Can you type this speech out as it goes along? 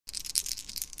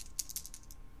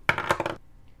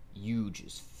You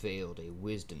just failed a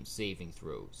wisdom saving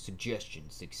throw. Suggestion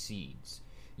succeeds.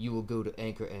 You will go to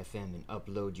Anchor FM and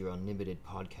upload your unlimited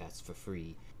podcasts for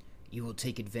free. You will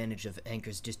take advantage of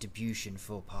Anchor's distribution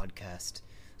for podcast,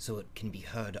 so it can be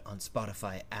heard on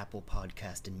Spotify, Apple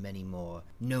Podcast, and many more.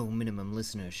 No minimum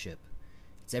listenership.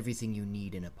 It's everything you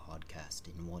need in a podcast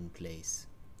in one place.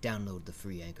 Download the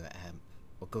free Anchor app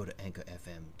or go to Anchor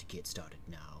FM to get started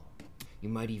now. You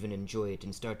might even enjoy it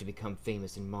and start to become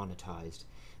famous and monetized,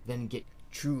 then get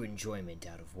true enjoyment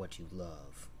out of what you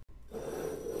love.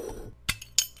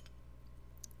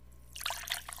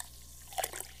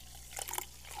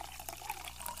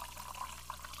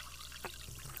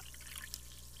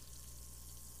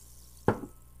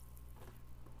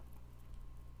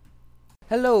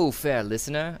 Hello, fair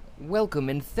listener. Welcome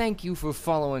and thank you for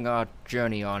following our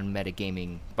journey on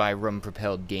metagaming by Rum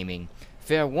Propelled Gaming.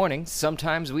 Fair warning,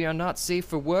 sometimes we are not safe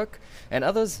for work, and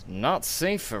others not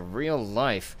safe for real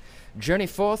life. Journey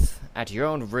forth at your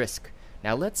own risk.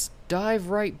 Now let's dive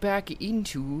right back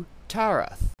into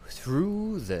Tarath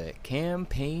through the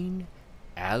campaign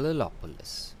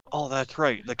Alalopolis. Oh, that's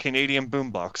right. The Canadian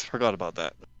boombox. Forgot about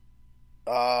that.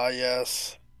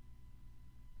 Yes.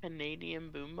 Canadian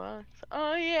boombox?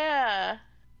 Oh, yeah.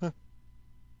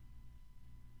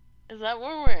 Is that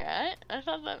where we're at? I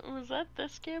thought was that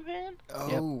this campaign? Oh,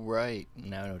 Yep. right.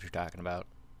 Now I know what you're talking about.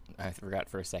 I forgot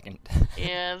for a second.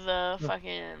 Yeah, the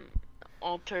fucking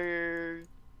altar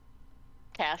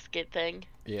casket thing.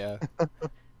 Yeah.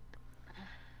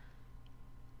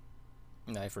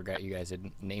 I forgot you guys had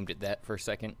named it that for a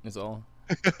second, is all.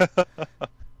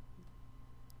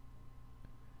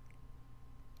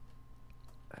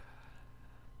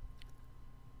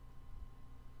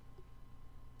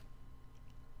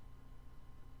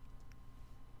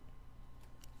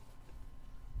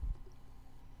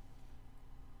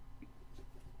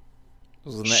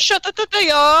 Wasn't that Shut the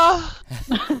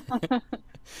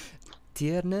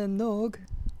Tierna Nog?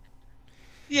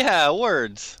 Yeah,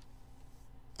 words.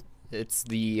 It's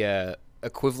the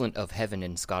equivalent of heaven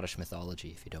in Scottish mythology,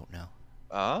 if you don't know.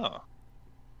 Oh.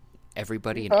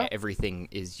 Everybody and everything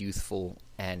is youthful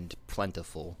and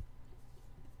plentiful.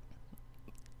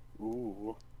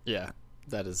 Ooh. Yeah,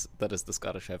 that is the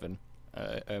Scottish heaven.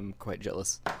 I'm quite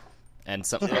jealous. And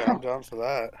some Yeah, I'm down for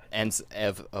that. and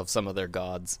of some of their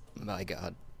gods. My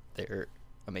God, they're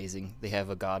amazing. They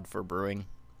have a god for brewing.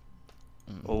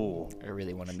 Oh. I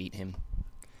really want to meet him.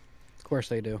 Of course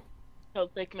they do.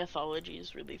 Celtic mythology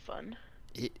is really fun.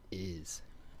 It is.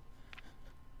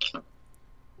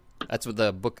 That's what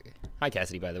the book. Hi,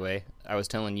 Cassidy. By the way, I was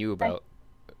telling you about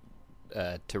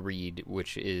to read,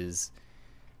 which is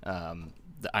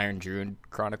the Iron Druid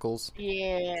Chronicles.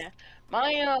 Yeah.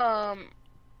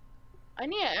 I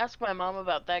need to ask my mom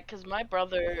about that, because my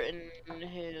brother and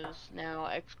his now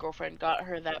ex-girlfriend got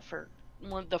her that for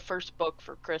the first book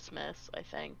for Christmas, I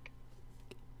think.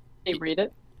 They read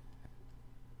it?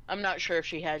 I'm not sure if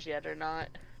she has yet or not.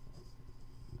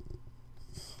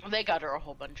 They got her a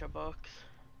whole bunch of books.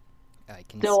 I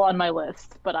can. Still on my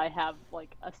list, but I have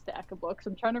like a stack of books.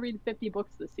 I'm trying to read 50 books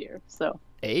this year, so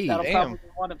Hey, that'll damn. probably be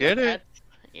one of them. Get it?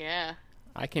 Yeah.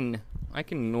 I can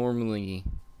normally.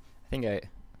 I think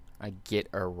I get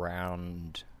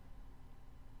around.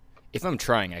 If I'm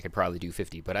trying, I could probably do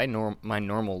 50, but my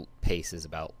normal pace is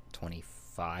about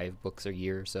 25 books a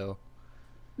year or so.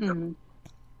 Mhm.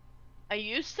 I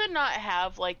used to not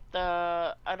have, like,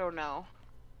 I don't know,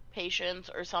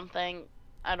 patience or something.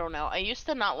 I don't know. I used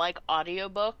to not like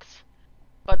audiobooks,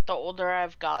 but the older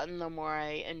I've gotten, the more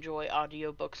I enjoy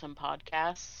audiobooks and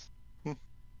podcasts.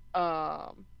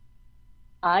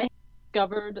 I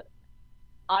discovered,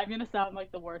 I'm gonna sound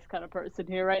like the worst kind of person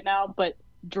here right now, but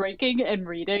drinking and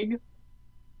reading,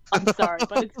 I'm sorry,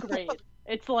 but it's great.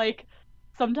 It's like,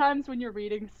 sometimes when you're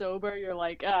reading sober, you're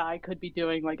like, I could be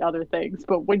doing like other things,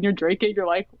 but when you're drinking, you're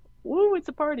like, woo, it's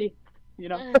a party, you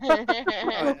know? Oh,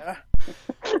 yeah.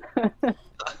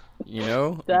 You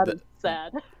know, That is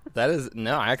sad. that is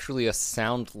actually a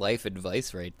sound life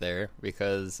advice right there,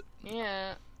 because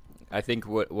Yeah. I think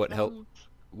what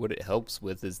it helps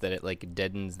with is that it like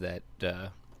deadens that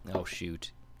oh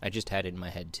shoot, I just had it in my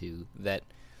head too, that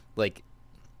like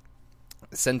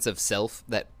sense of self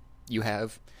that you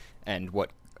have and what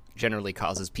generally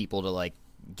causes people to like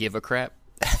give a crap.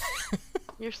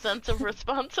 Your sense of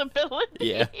responsibility.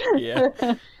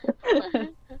 Yeah.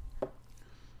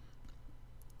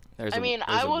 I mean,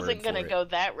 I wasn't gonna go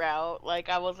that route. Like,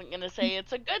 I wasn't gonna say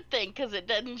it's a good thing because it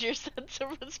deadens your sense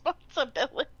of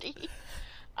responsibility.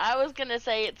 I was gonna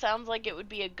say it sounds like it would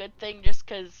be a good thing just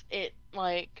because it,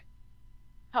 like,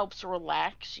 helps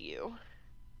relax you.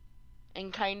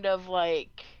 And kind of,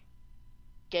 like,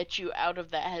 get you out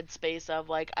of that headspace of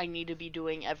like I need to be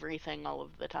doing everything all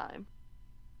of the time.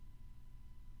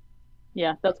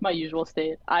 Yeah, that's my usual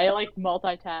state. I like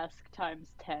multitask times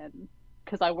 10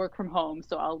 because I work from home,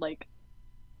 so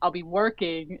I'll be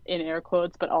working in air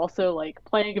quotes, but also like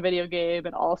playing a video game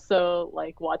and also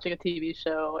like watching a TV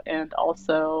show and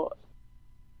also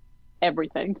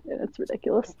everything. And it's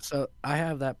ridiculous. So I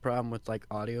have that problem with like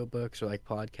audiobooks or like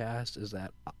podcasts is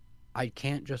that I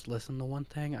can't just listen to one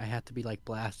thing. I have to be like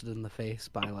blasted in the face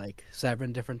by like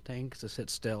 7 different things to sit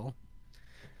still.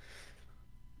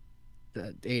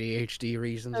 The ADHD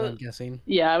reasons, I'm guessing.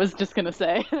 Yeah, I was just gonna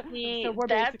say. See, So we're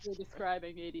that's- basically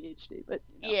describing ADHD, but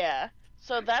you know. Yeah.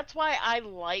 So that's why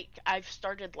I've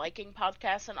started liking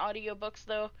podcasts and audiobooks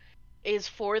though, is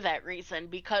for that reason,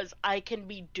 because I can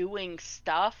be doing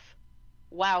stuff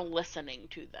while listening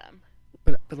to them.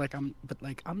 But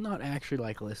I'm not actually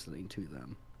like listening to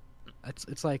them.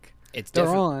 It's like It's they're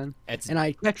definitely on, it's and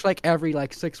I catch like every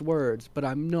like 6 words, but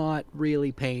I'm not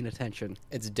really paying attention.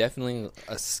 it's definitely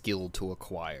a skill to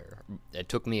acquire. It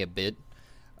took me a bit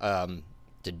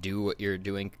to do what you're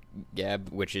doing, Gab,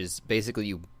 which is basically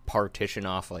you partition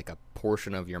off like a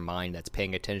portion of your mind that's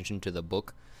paying attention to the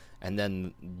book, and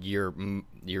then your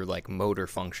like motor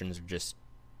functions are just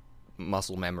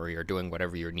muscle memory or doing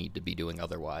whatever you need to be doing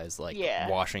otherwise, like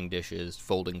washing dishes,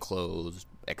 folding clothes,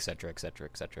 etc., etc.,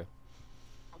 etc.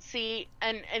 See,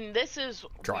 and this is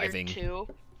Driving. weird too,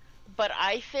 but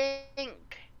I think,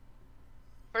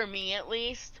 for me at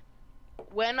least,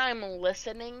 when I'm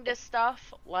listening to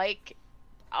stuff, like,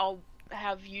 I'll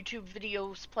have YouTube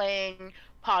videos playing,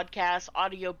 podcasts,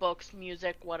 audiobooks,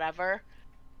 music, whatever,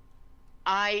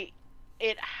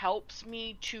 it helps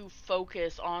me to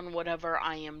focus on whatever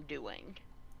I am doing.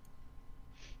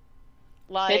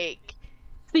 Like...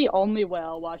 It's the only way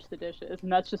I'll wash the dishes, and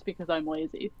that's just because I'm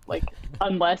lazy. Like,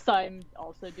 unless I'm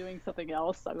also doing something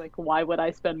else, I'm like, why would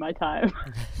I spend my time,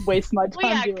 waste my time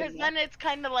Well, yeah, doing because that? then it's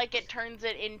kind of like it turns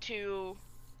it into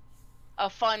a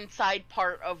fun side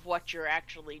part of what you're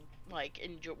actually like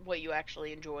what you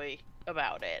actually enjoy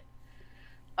about it.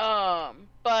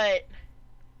 But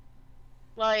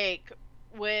like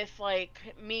with like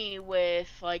me with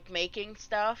like making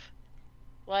stuff,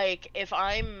 like if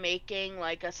I'm making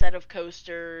like a set of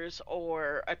coasters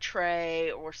or a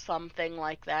tray or something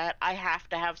like that, I have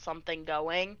to have something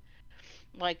going,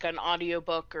 like an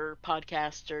audiobook or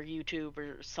podcast or YouTube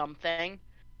or something,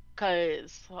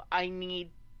 because I need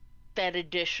that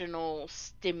additional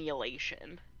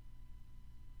stimulation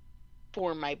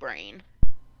for my brain.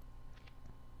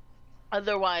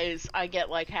 Otherwise, I get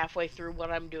like halfway through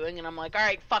what I'm doing and I'm like,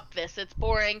 alright, fuck this, it's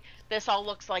boring, this all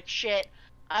looks like shit,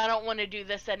 I don't want to do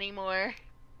this anymore,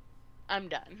 I'm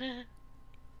done.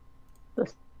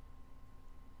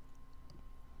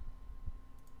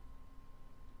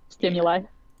 Stimuli.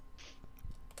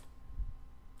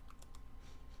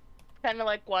 Kind of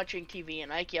like watching TV,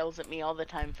 and Ike yells at me all the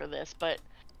time for this, but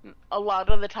a lot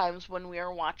of the times when we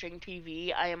are watching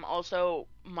TV, I am also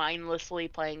mindlessly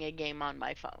playing a game on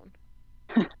my phone.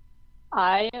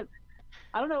 I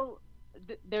don't know.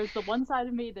 There's the one side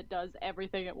of me that does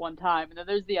everything at one time, and then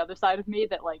there's the other side of me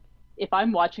that, like, if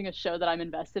I'm watching a show that I'm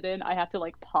invested in, I have to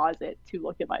like pause it to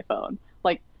look at my phone.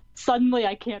 Like, suddenly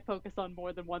I can't focus on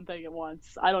more than one thing at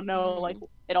once. I don't know, like,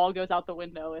 it all goes out the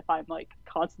window if I'm like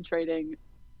concentrating,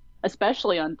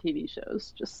 especially on TV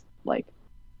shows. Just like,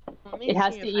 it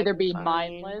has to either be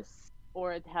mindless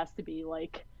or it has to be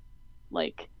like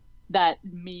that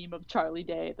meme of Charlie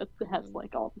Day that has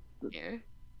like all the...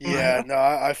 Yeah, no,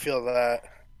 I feel that.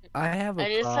 I have a I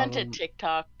just problem. sent a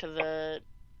TikTok to the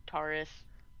Taurus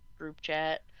group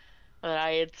chat that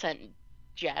I had sent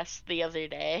Jess the other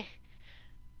day,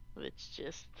 which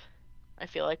just, I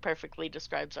feel like perfectly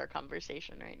describes our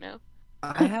conversation right now.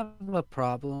 I have a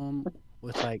problem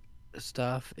with like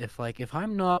stuff. If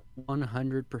I'm not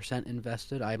 100%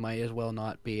 invested, I might as well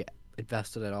not be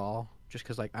invested at all. Just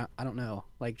because like I don't know,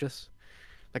 like just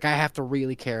like I have to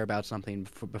really care about something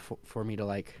for me to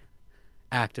like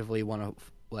actively want to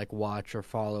like watch or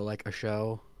follow like a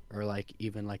show or like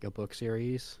even like a book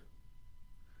series.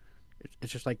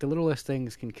 It's just like the littlest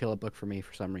things can kill a book for me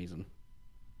for some reason.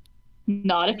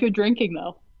 Not if you're drinking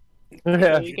though. Yeah,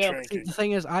 There you go. drinking. The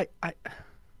thing is,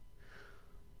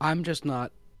 I'm just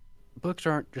not. Books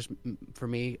aren't just for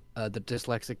me. The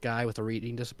dyslexic guy with a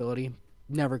reading disability,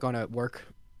 never gonna work.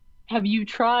 Have you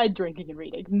tried drinking and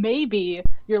reading? Maybe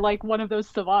you're like one of those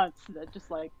savants that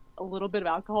just like a little bit of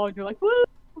alcohol and you're like, woo,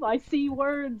 I see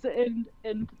words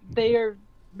and they're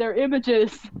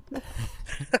images.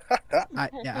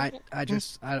 I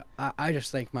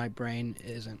just think my brain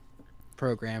isn't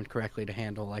programmed correctly to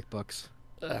handle like books.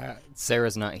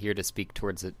 Sarah's not here to speak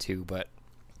towards it too, but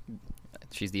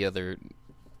she's the other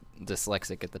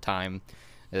dyslexic at the time.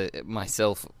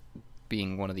 Myself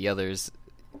being one of the others,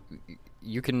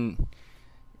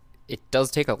 it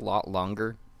does take a lot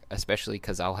longer, especially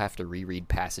because I'll have to reread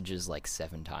passages like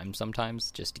 7 times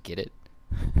sometimes just to get it.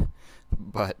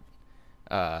 But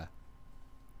that's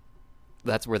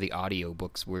where the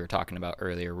audiobooks we were talking about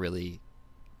earlier really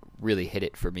hit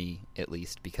it for me, at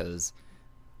least, because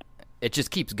it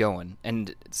just keeps going.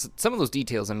 And some of those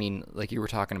details, I mean, like you were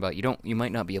talking about, you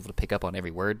might not be able to pick up on every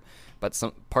word, but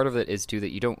some part of it is too that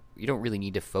you don't really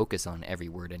need to focus on every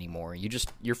word anymore.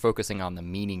 You're focusing on the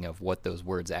meaning of what those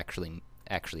words actually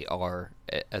are,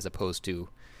 as opposed to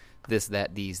this,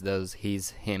 that, these, those, he's,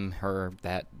 him, her,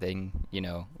 that thing.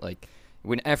 Like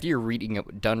after you're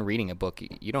done reading a book,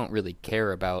 you don't really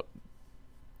care about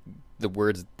the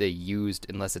words they used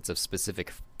unless it's a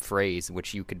specific phrase,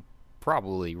 which you could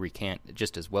probably recant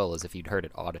just as well as if you'd heard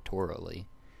it auditorily.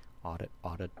 Are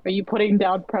you putting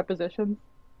down prepositions?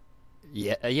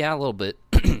 Yeah, a little bit.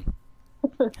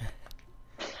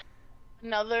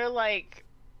 Another, like,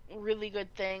 really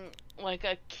good thing, like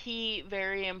a key,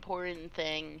 very important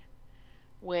thing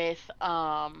with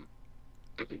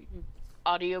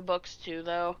audiobooks too,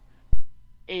 though,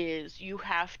 is you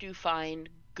have to find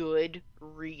good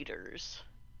readers.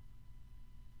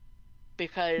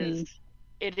 Because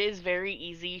it is very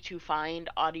easy to find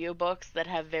audiobooks that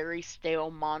have very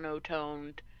stale,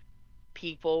 monotoned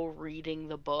people reading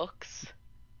the books.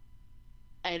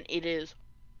 And it is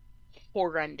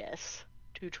horrendous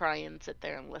to try and sit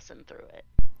there and listen through it.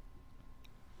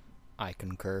 I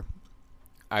concur.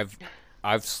 I've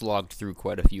slogged through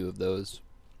quite a few of those.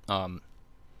 And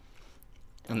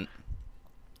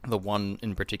the one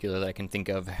in particular that I can think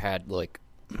of had, like,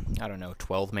 I don't know,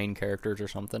 12 main characters or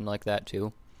something like that,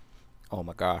 too. Oh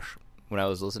my gosh. When I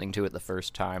was listening to it the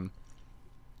first time,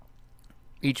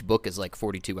 each book is like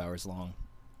 42 hours long.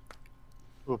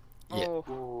 Yeah.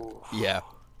 Oh. Yeah.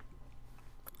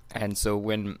 And so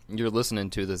when you're listening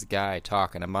to this guy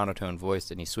talk in a monotone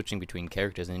voice and he's switching between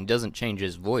characters and he doesn't change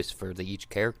his voice for each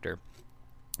character,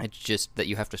 it's just that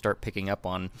you have to start picking up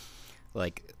on,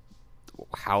 like,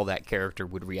 how that character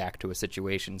would react to a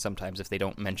situation. Sometimes if they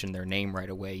don't mention their name right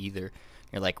away either,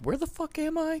 you're like, where the fuck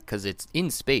am I? Because it's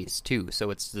in space too, so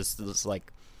it's this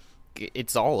like,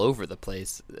 it's all over the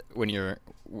place when you're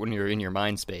in your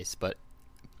mind space. But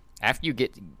after you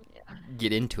get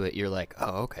into it, you're like,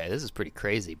 oh, okay, this is pretty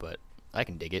crazy, but I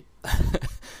can dig it.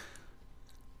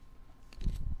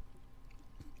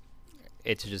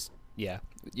 It's just, yeah,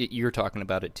 you're talking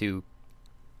about it too,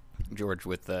 George,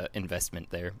 with the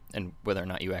investment there and whether or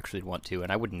not you actually want to.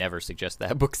 And I would never suggest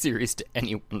that book series to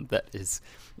anyone that is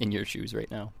in your shoes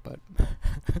right now. But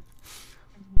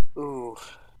Ooh.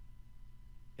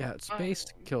 Yeah, space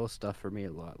kills stuff for me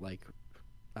a lot. Like,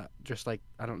 just like,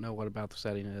 I don't know what about the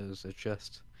setting is. It's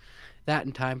just that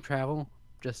and time travel.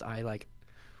 Just, I like,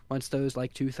 once those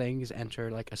like two things enter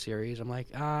like a series, I'm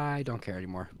like, I don't care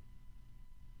anymore.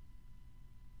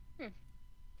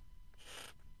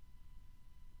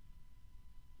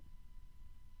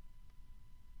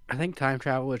 I think time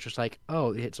travel is just like,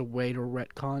 oh, it's a way to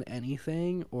retcon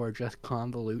anything or just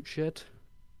convolute shit.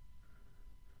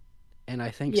 And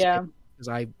I think Yeah. because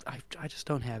I just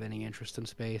don't have any interest in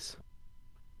space.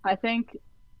 I think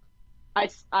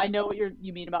I know what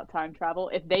you mean about time travel.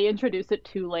 If they introduce it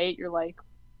too late, you're like,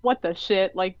 what the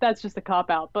shit? Like, that's just a cop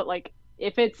out. But like,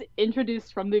 if it's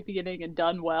introduced from the beginning and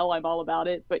done well, I'm all about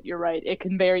it. But you're right, it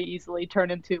can very easily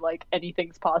turn into like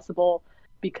anything's possible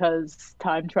because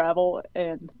time travel,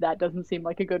 and that doesn't seem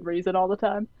like a good reason all the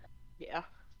time. Yeah.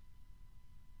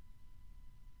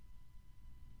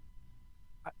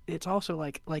 It's also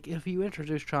like if you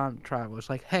introduce time travel, it's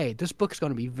like, hey, this book's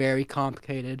going to be very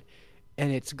complicated,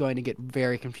 and it's going to get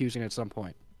very confusing at some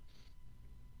point.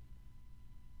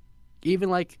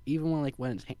 Even when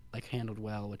it's like handled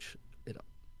well, which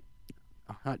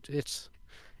it's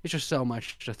just so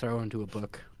much to throw into a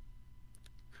book,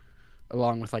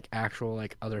 along with like actual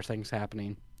like other things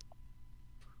happening.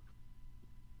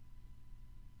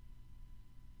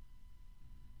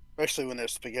 Especially when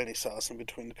there's spaghetti sauce in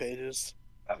between the pages.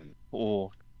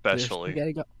 Oh,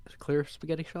 especially. Clear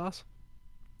spaghetti sauce.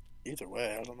 Either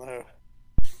way, I don't know.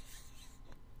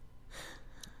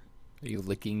 Are you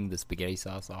licking the spaghetti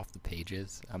sauce off the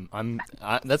pages?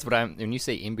 That's what I'm. When you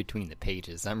say in between the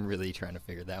pages, I'm really trying to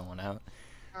figure that one out.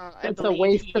 I It's a believe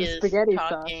waste he of is spaghetti sauce.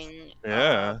 talking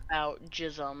Yeah. about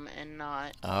jism and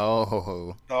not.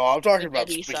 Oh, No, I'm talking about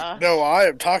Spaghetti sauce. No, I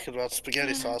am talking about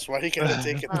spaghetti sauce. Why he can't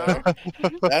take it though?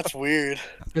 That's weird.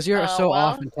 Because you're so Well,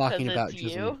 often talking 'cause about it's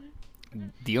just you.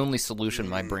 The only solution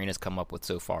my brain has come up with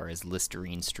so far is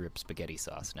Listerine strip spaghetti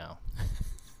sauce now.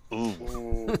 Ooh.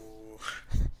 Ooh.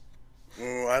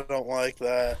 Ooh, I don't like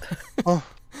that.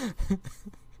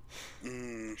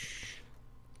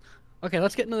 Okay,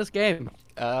 let's get into this game.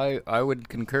 I would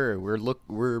concur.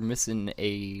 We're missing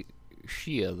a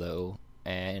Shia though,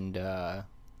 and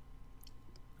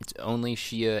it's only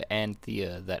Shia and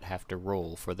Thea that have to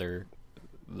roll for the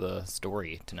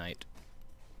story tonight.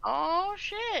 Oh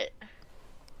shit.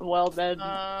 Well then,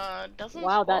 Doesn't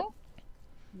wow, that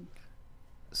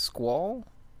Squall?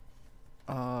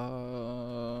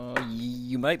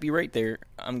 You might be right there.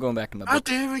 I'm going back to my book.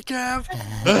 damn it, Gav!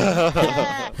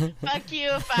 Fuck you,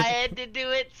 if I had to do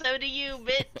it, so do you,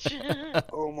 bitch.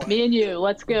 Oh my. me and you,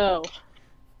 let's go.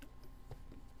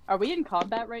 Are we in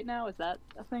combat right now? Is that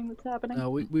a thing that's happening? No,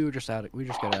 we were just we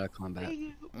just got out of combat.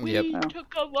 We Yep.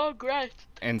 took a long rest.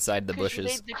 Inside the 'Cause you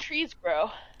bushes. made the trees grow.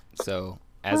 So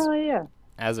Oh yeah.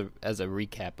 as a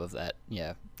recap of that,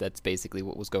 yeah, that's basically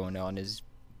what was going on. Is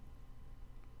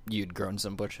you'd grown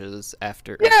some bushes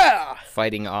after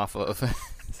fighting off of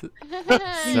You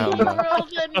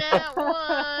rolled a nat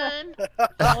one.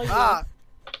 Oh, yeah.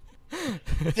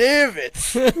 Damn it!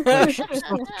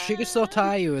 She can still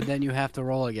tie you, and then you have to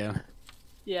roll again.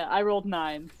 Yeah, I rolled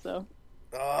 9, so.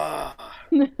 Ah.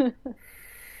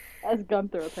 As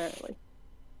Gunther, apparently.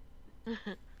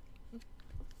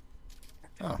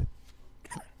 Oh.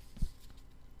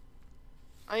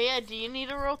 Oh yeah, do you need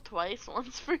to roll twice?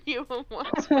 Once for you and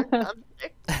once for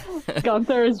Gunther?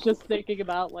 Gunther is just thinking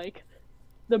about, like,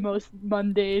 the most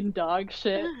mundane dog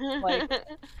shit. Like,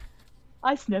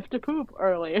 I sniffed a poop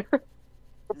earlier.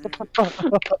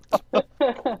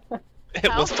 It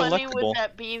How was funny delectable. would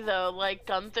that be though? Like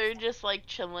Gunther just like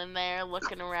chilling there,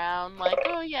 looking around, like,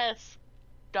 oh yes,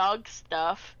 dog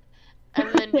stuff, and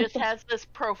then just has this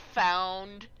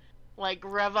profound, like,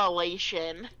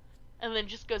 revelation, and then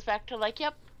just goes back to like,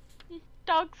 yep,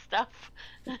 dog stuff.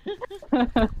 You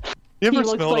He ever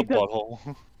looks smelled like a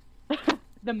butthole?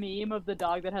 The meme of the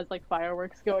dog that has, like,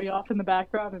 fireworks going off in the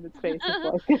background, and its face is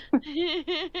like...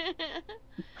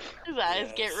 His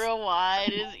eyes get Yes. real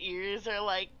wide, his ears are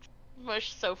like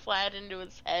mushed so flat into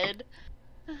his head.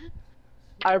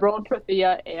 I rolled for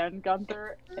Thea and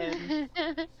Gunther, and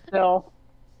still,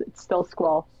 it's still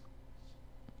Squall.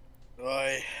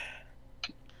 Oi.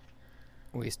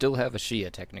 We still have a Shia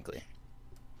technically.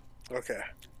 Okay.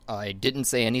 I didn't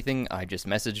say anything. I just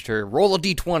messaged her. Roll a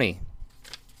d20.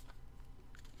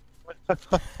 It's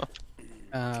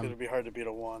gonna be hard to beat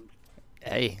a 1.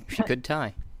 Hey, she could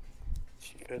tie.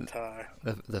 She could tie.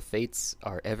 The fates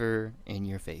are ever in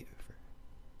your favor.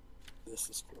 This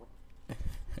is cool.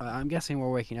 I'm guessing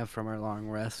we're waking up from our long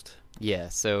rest. Yeah.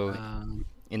 So Um,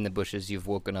 in the bushes, you've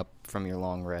woken up from your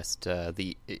long rest.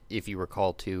 If you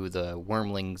recall, too, the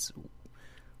wormlings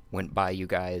went by you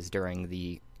guys during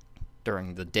the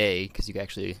day because you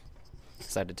actually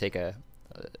decided to take a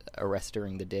rest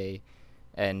during the day,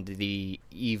 and the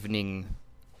evening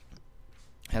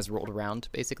has rolled around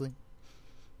basically.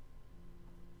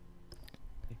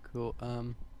 cool.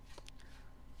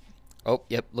 Oh,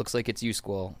 yep. Looks like it's you,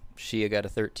 Squall. Shia got a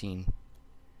 13.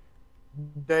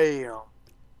 Damn.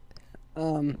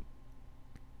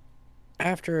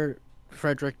 After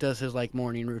Frederick does his like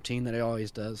morning routine that he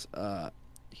always does,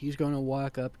 he's going to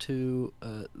walk up to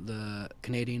the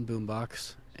Canadian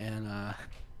boombox and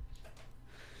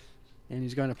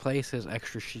he's going to place his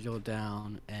extra shield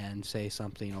down and say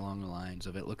something along the lines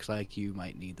of, "It looks like you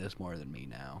might need this more than me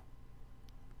now."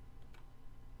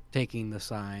 Taking the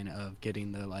sign of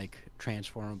getting the like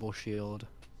transformable shield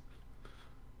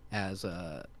as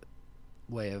a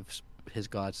way of his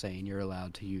god saying you're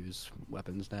allowed to use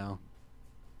weapons now.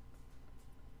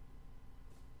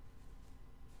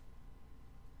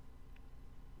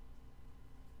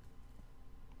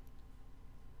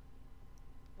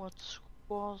 What's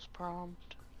Squall's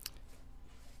prompt?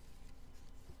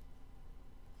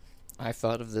 I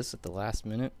thought of this at the last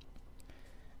minute.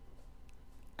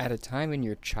 At a time in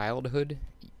your childhood,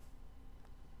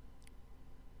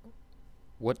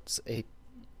 what's a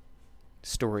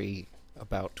story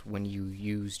about when you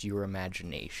used your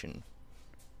imagination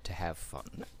to have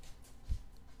fun?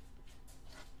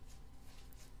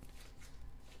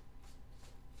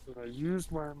 I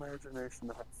used my imagination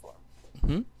to have fun.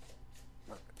 Hmm?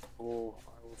 Oh,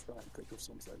 I will try and think of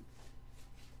something.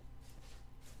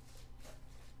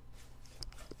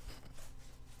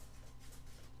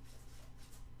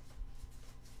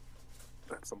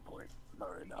 At some point. Not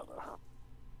right now,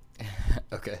 though.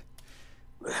 Okay.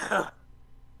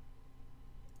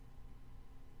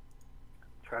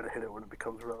 Try to hit it when it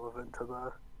becomes relevant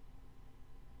to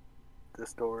the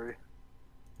story.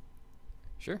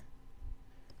 Sure.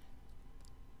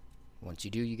 Once you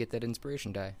do, you get that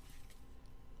inspiration die.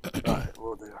 Alright,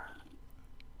 we'll do.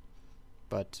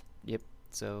 But, yep,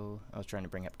 so I was trying to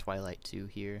bring up Twilight 2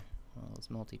 here while I was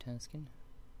multitasking.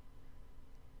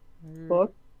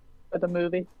 Book or the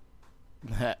movie?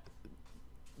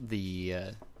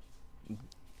 The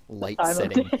light Time of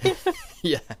setting. day.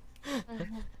 Yeah.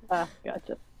 Ah,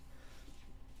 gotcha.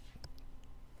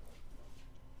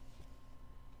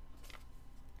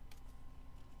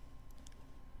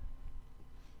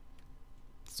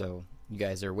 So you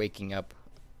guys are waking up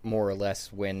more or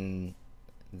less when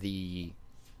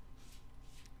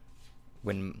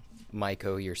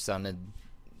Maiko, your son, had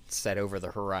set over the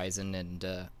horizon,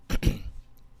 and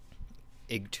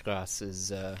Yggdrasil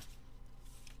is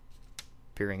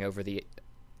peering over the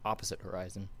opposite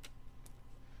horizon.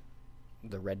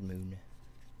 The red moon.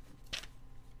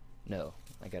 No,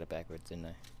 I got it backwards,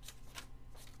 didn't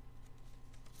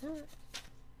I?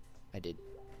 I did.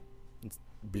 It's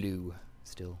blue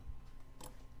still.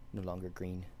 No longer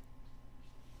green.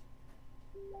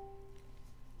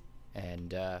 And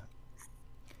the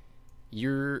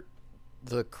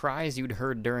cries you'd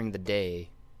heard during the day,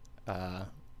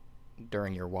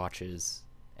 during your watches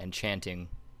and chanting,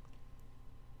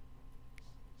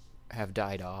 have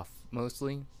died off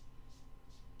mostly.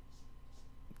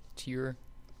 To your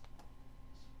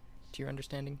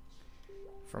understanding,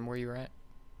 from where you're at.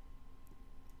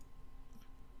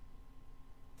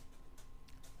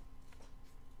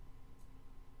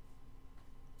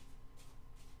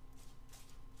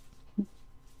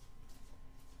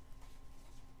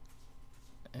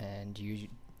 And you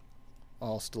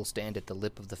all still stand at the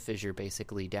lip of the fissure,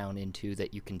 basically down into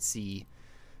that you can see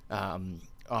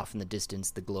off in the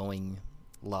distance the glowing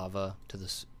lava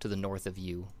to the north of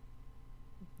you,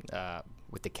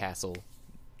 with the castle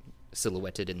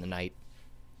silhouetted in the night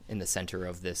in the center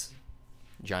of this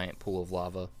giant pool of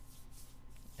lava,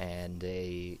 and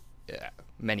a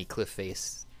many cliff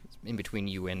face in between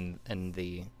you and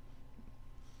the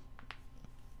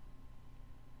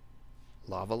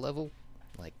lava level,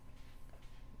 like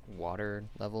water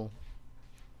level.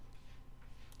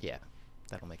 Yeah,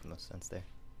 that'll make the most sense there.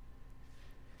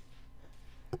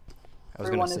 I was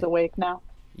Everyone gonna is say, awake now.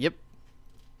 yep.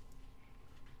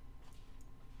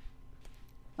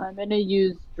 I'm gonna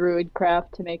use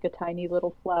Druidcraft to make a tiny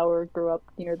little flower grow up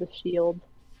near the shield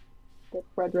that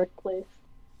Frederick placed.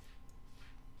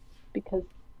 Because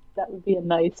that would be a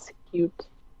nice, cute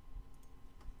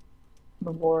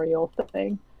memorial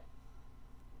thing.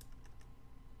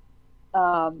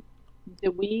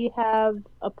 Do we have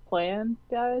a plan,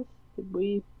 guys? Did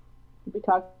we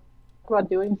talk about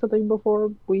doing something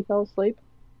before we fell asleep?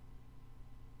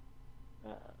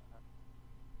 No,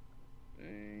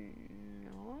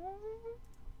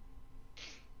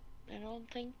 I don't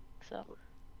think so.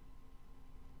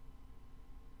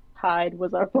 Hide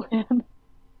was our plan.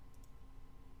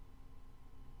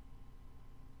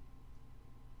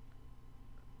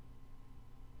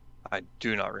 I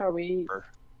do not Are we remember.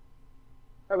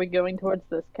 are we going towards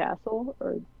this castle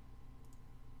or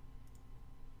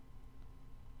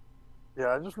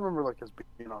Yeah, I just remember like us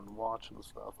being on watch and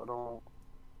stuff. I don't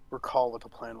recall what the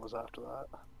plan was after that.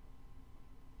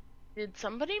 Did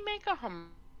somebody make a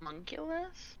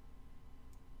homunculus?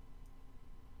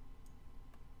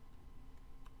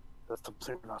 That's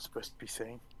something we're not supposed to be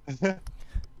saying.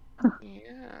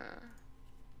 Yeah.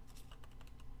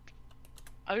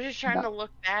 I was just trying to look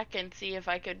back and see if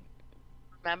I could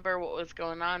remember what was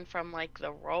going on from like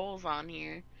the rolls on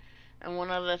here. And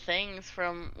one of the things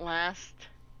from last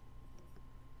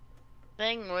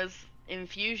thing was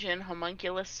infusion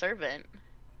homunculus servant.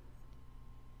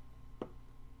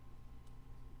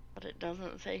 But it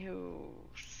doesn't say who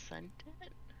sent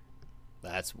it.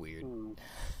 That's weird.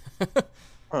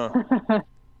 Huh.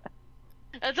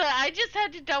 That's why I just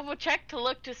had to double check to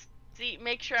look to see,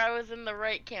 make sure I was in the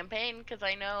right campaign, because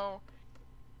I know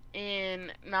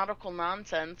in Nautical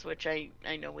Nonsense, which I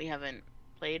know we haven't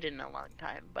played in a long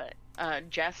time, but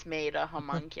Jess made a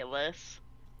homunculus.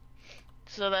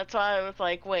 So that's why I was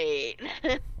like, wait.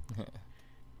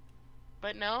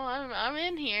 But no, I'm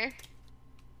in here.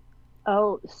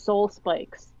 Oh, soul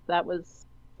spikes. That was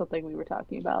something we were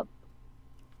talking about.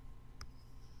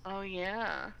 Oh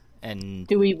yeah. And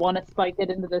Do we want to spike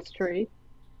it into this tree?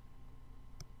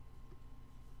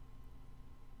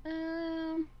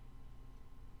 I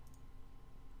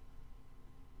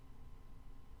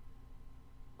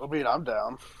mean, I'm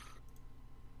down.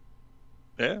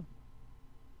 Yeah.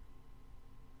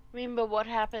 I mean, but what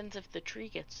happens if the tree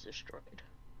gets destroyed?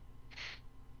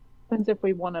 Depends if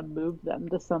we want to move them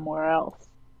to somewhere else.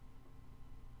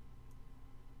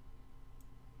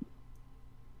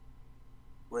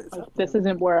 Wait, is Like that this the-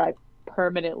 isn't where I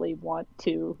permanently want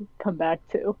to come back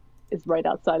to. Is right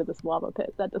outside of this lava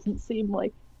pit. That doesn't seem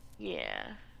like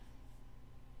Yeah.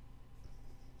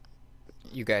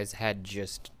 You guys had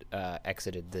just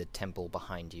exited the temple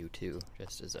behind you too,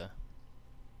 just as a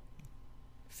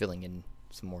filling in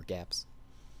some more gaps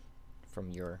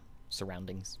from your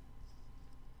surroundings.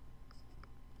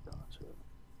 Gotcha.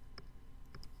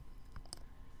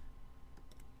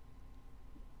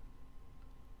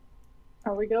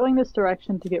 Are we going this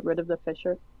direction to get rid of the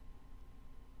fisher?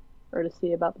 Or to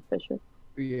see about the fisher?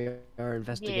 We are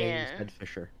investigating Yeah. said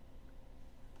fisher.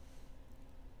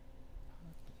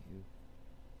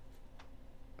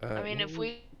 I mean, if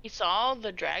we saw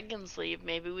the dragons leave,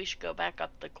 maybe we should go back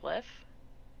up the cliff.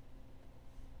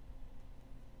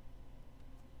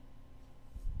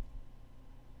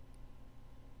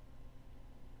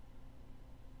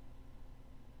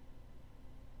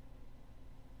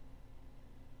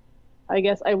 I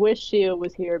guess I wish Shia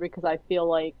was here because I feel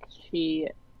like she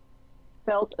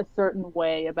felt a certain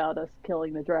way about us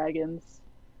killing the dragons.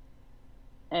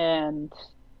 And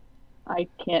I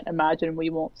can't imagine we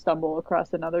won't stumble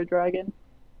across another dragon.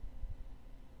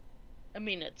 I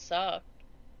mean, it sucked.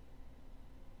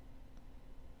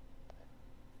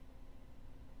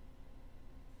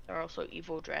 They're also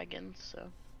evil dragons,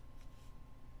 so.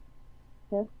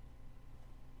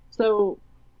 So,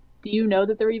 do you know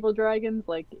that they're evil dragons?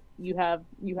 Like you have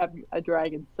a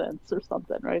dragon sense or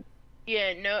something, right?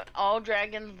 Yeah, no, all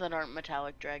dragons that aren't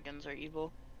metallic dragons are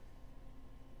evil.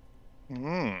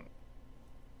 Hmm.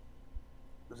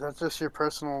 Is that just your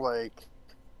personal like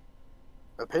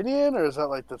opinion, or is that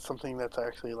like that's something that's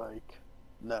actually like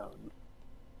known?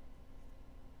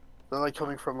 Is that like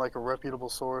coming from like a reputable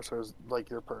source, or is like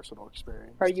your personal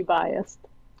experience? Are you biased?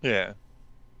 Yeah.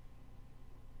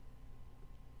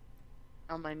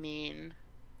 I mean,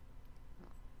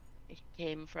 it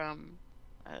came from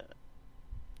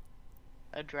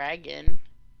a dragon,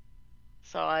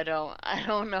 so I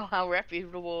don't know how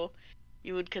reputable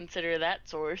you would consider that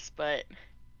source, but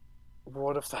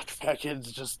What if that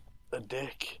dragon's just a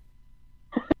dick?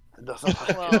 It doesn't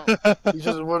like. well, He's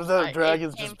just. What if that it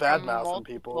dragon's came just from bad mouthing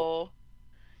people? multiple.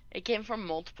 It came from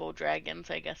multiple dragons,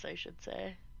 I guess I should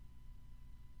say,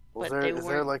 Was but they is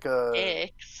there weren't like a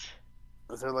dicks.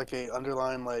 is there like a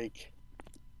underlying like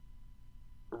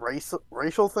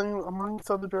racial thing amongst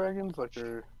other dragons, like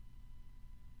or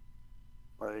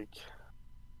like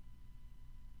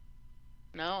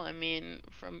No, I mean,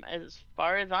 from as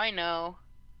far as I know,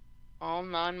 all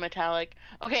non-metallic.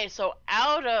 Okay, so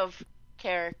out of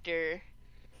character,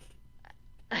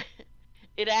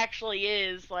 it actually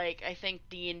is like I think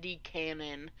D&D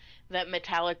canon that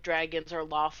metallic dragons are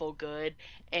lawful good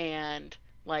and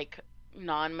like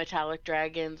non-metallic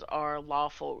dragons are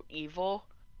lawful evil.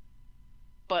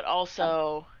 But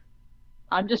also,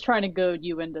 I'm just trying to goad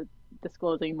you into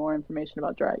disclosing more information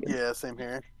about dragons. yeah, same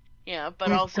here. yeah,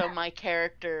 but also my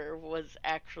character was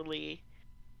actually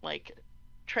like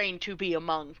trained to be a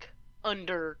monk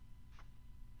under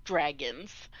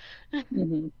dragons.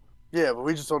 Mm-hmm. Yeah, but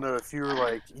we just don't know if you're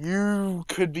like you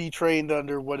could be trained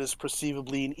under what is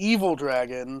perceivably an evil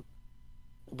dragon,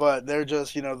 but they're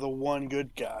just the one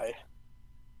good guy.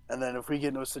 And then if we get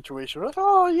into a situation, we're like,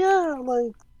 oh yeah,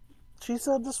 like she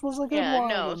said this was a good Yeah, one.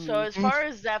 no. So And as far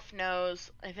as Zeph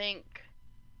knows, I think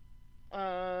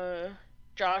uh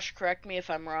Josh, correct me if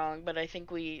I'm wrong, but I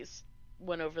think we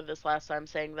went over this last time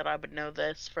saying that I would know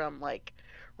this from like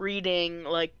reading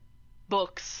like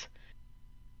books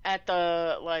at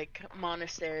the like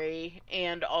monastery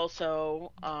and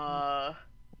also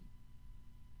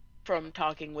from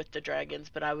talking with the dragons,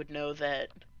 but I would know that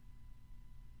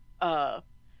uh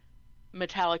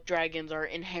metallic dragons are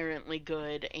inherently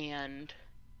good and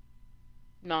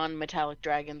non-metallic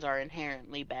dragons are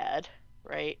inherently bad,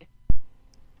 right?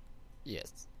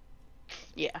 Yes,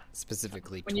 Yeah.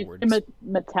 specifically When you towards say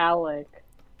metallic,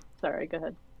 sorry, go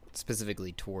ahead.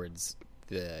 specifically towards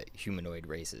the humanoid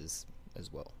races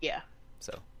as well. Yeah.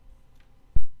 So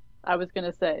I was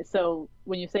gonna say, so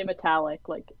when you say metallic,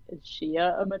 like is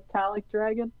Shia a metallic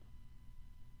dragon?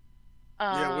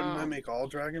 yeah, wouldn't that Um make all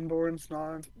dragonborns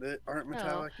that aren't no.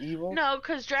 metallic evil? No,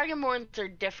 cuz dragonborns are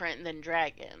different than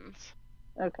dragons.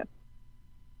 Okay.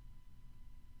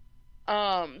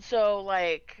 So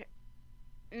like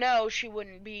no, she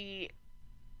wouldn't be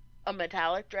a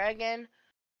metallic dragon,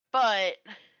 but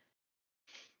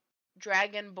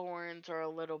dragonborns are a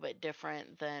little bit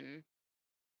different than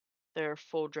their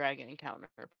full dragon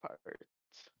counterparts.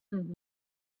 Mhm.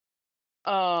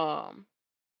 Um,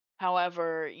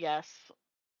 However, yes,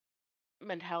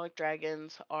 metallic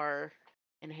dragons are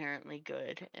inherently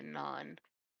good and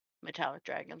metallic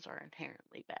dragons are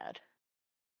inherently bad.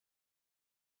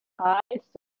 I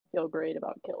feel great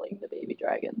about killing the baby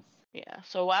dragons. Yeah,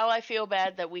 so while I feel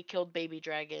bad that we killed baby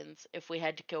dragons, if we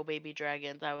had to kill baby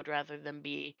dragons, I would rather them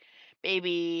be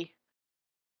baby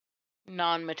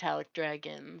non-metallic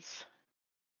dragons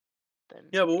than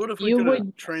Yeah, but what if we You could have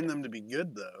would- trained them to be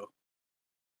good though?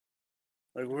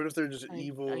 Like, what if they're just I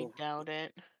evil? doubt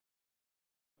it.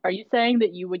 Are you saying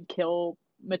that you would kill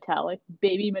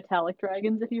baby metallic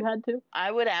dragons if you had to?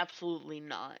 I would absolutely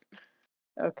not.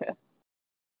 Okay.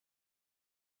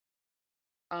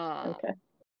 Um, Okay.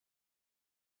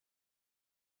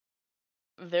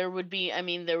 there would be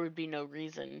no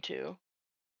reason to.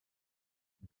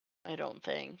 I don't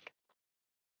think.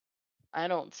 I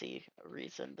don't see a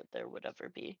reason that there would ever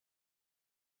be.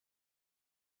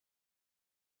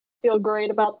 Feel great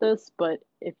about this, but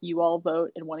if you all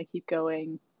vote and want to keep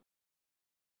going,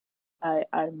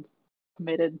 I'm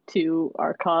committed to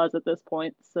our cause at this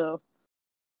point. So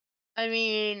I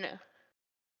mean,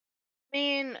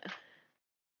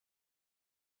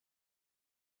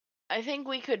 I think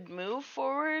we could move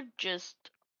forward, just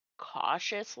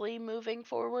cautiously moving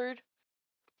forward.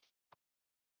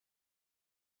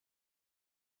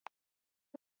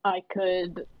 I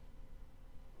could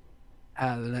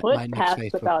My put next Pass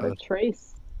Facebook Without a post.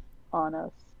 Trace on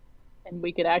us, and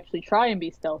we could actually try and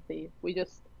be stealthy. We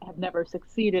just have never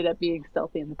succeeded at being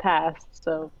stealthy in the past,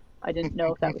 so I didn't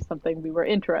know if that was something we were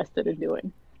interested in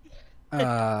doing.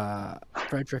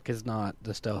 Frederick is not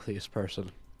the stealthiest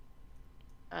person.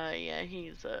 Yeah,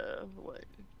 he's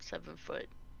 7-foot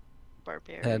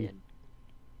barbarian.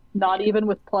 Not even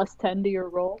with +10 to your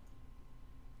roll.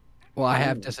 Well, I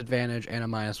have disadvantage and a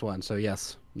 -1, so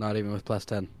yes, not even with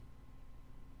 +10.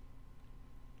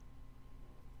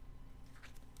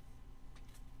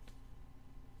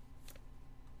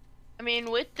 I mean,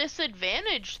 with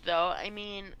disadvantage though,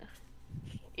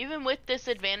 even with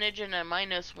disadvantage and a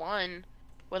 -1,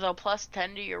 with a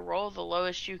 +10 to your roll, the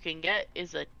lowest you can get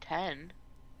is a 10.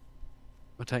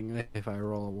 Well, technically, if I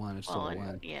roll a 1, it's still a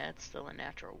 1. Yeah, it's still a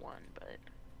natural 1, but.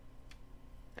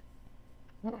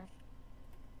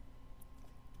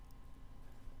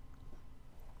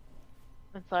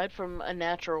 Aside from a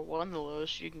natural 1, the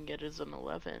lowest you can get is an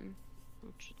 11,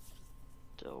 which is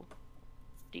still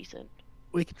decent.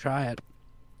 We can try it.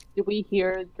 Do we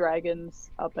hear dragons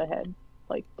up ahead,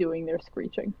 like doing their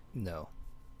screeching? No.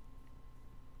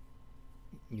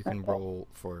 You can Okay. roll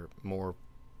for more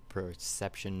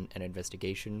perception and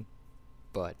investigation,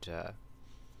 but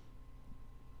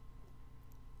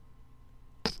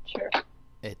Sure.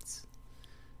 it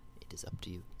is up to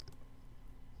you.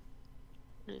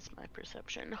 It is my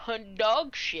perception.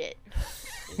 Dog shit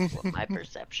is what my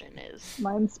perception is.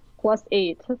 Mine's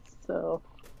 +8, so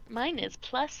Mine is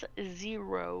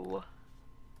 +0.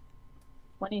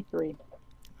 23.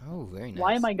 Oh, very nice.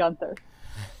 Why am I Gunther?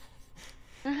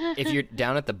 If you're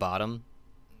down at the bottom,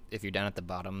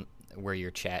 where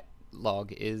your chat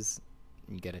log is,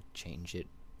 you gotta change it.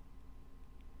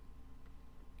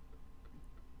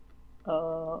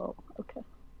 Oh, okay.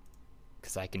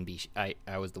 Because I can be,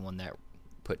 I was the one that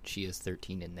put she is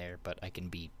 13 in there, but I can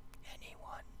be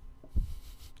anyone.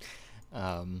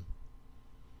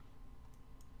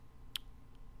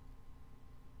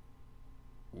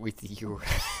 With your,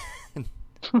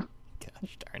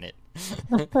 gosh darn it.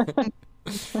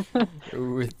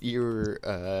 With your,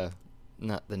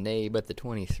 not the nay, but the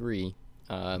 23,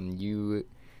 you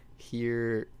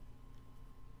hear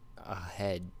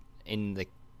ahead in the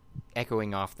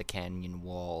echoing off the canyon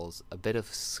walls a bit of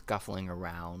scuffling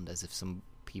around as if some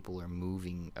people are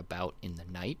moving about in the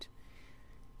night,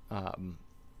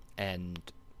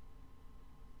 and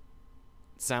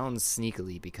sounds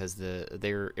sneakily because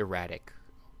they're erratic,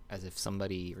 as if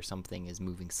somebody or something is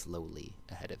moving slowly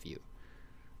ahead of you.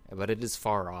 But it is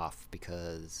far off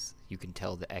because you can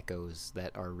tell the echoes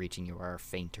that are reaching you are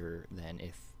fainter than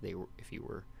if you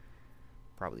were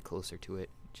probably closer to it,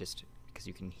 just because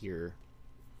you can hear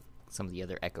some of the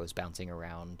other echoes bouncing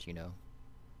around, you know.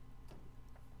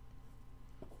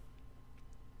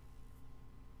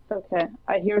 Okay,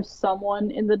 I hear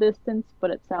someone in the distance,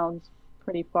 but it sounds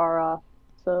pretty far off.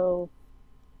 So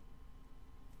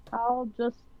I'll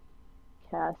just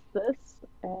cast this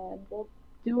and we'll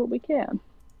do what we can.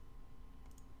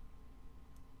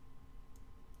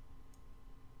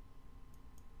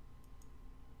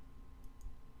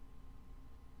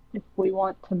 If we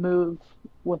want to move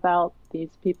without these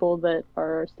people that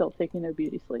are still taking their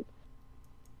beauty sleep.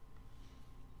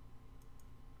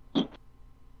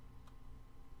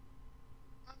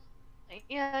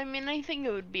 Yeah, I think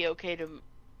it would be okay to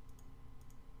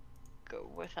go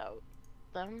without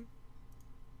them,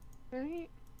 right?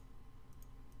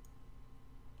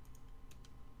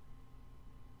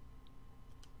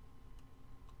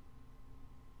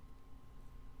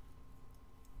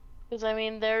 Because, I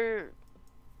mean, they're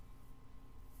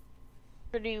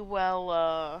pretty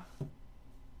well,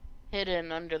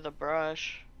 hidden under the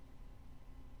brush.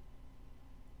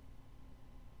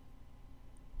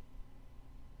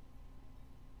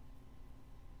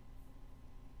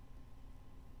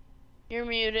 You're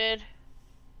muted.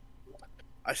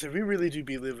 I said we really do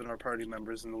be leaving our party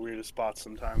members in the weirdest spots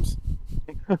sometimes.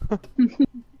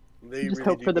 They Just really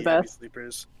hope do for the be heavy best.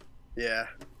 sleepers. Yeah.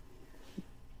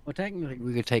 Well, technically,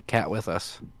 we could take Cat with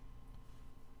us.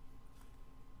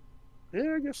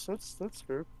 Yeah, I guess that's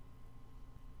fair.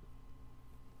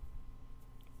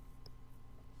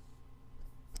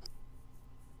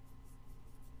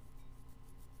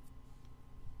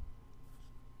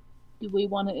 Do we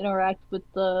want to interact with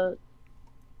the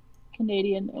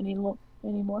Canadian anymore?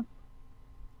 Do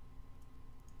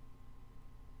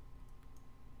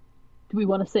we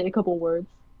want to say a couple words?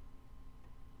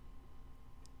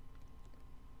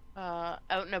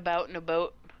 Out and about in a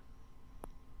boat.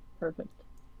 Perfect.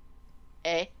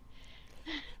 Eh?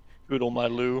 Poodle my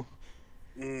Lou.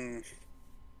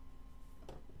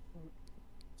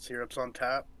 Syrups on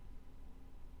tap.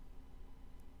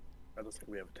 I don't think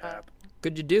we have a tap.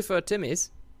 Could you do for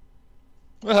Timmy's?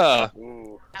 Ah,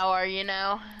 Ooh. How are you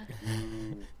now?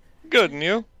 Mm. good, and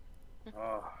you?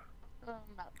 Oh. Oh,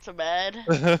 not so bad.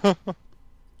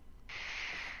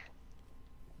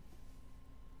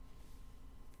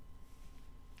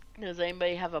 Does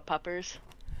anybody have a puppers?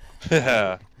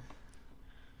 Yeah.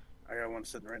 I got one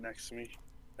sitting right next to me,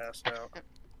 passed out.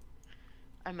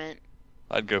 I meant.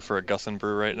 I'd go for a Gus and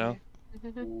Brew right now.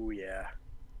 Ooh, yeah.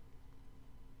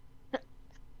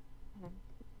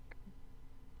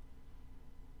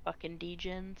 Fucking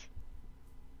degens.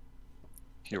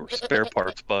 Your spare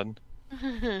parts, bud.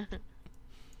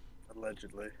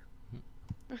 Allegedly.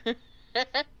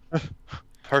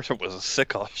 Person was a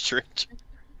sick ostrich.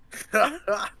 uh,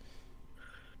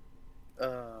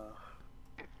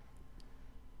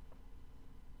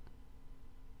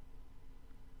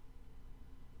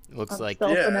 Looks I'm like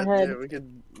Stealth in yeah, ahead. yeah, we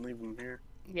could leave them here.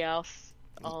 Yeah,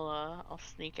 I'll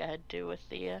sneak ahead too with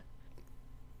the.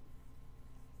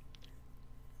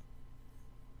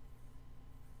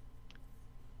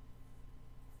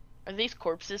 Are these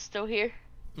corpses still here?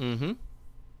 Mm-hmm.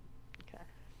 Okay.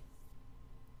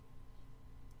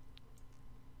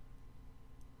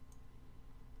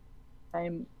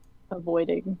 I'm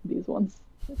avoiding these ones.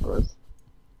 They're gross.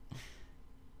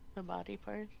 The body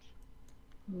parts.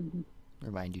 Mm-hmm.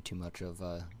 Remind you too much of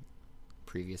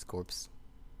previous corpse.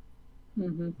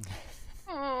 Mm-hmm.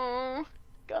 Oh,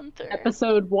 Gunther.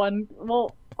 Episode 1.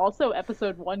 Well, also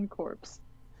episode 1 corpse.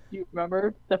 Do you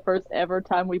remember the first ever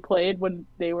time we played when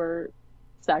they were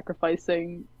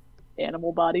sacrificing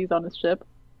animal bodies on a ship?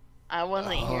 I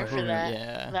wasn't here for that.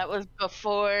 Yeah. That was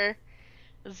before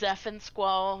Zeph and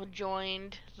Squall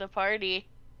joined the party.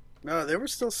 No, they were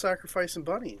still sacrificing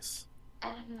bunnies.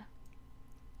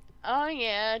 Oh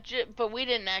yeah, but we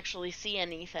didn't actually see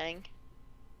anything.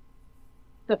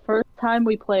 The first time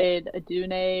we played,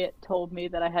 Adune told me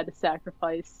that I had to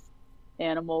sacrifice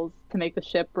animals to make the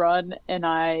ship run, and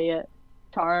I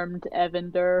charmed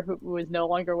Evander, who was no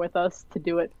longer with us, to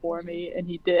do it for me, and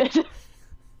he did.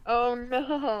 Oh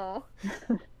no.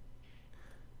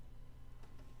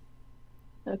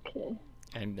 Okay.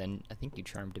 And then I think you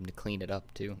charmed him to clean it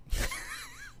up too.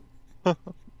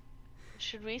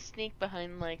 Should we sneak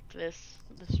behind like this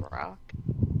rock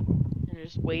and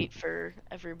just wait for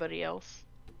everybody else?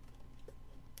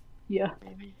 Yeah.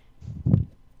 Maybe.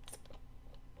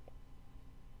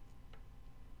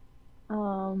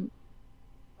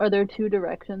 Are there two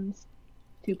directions,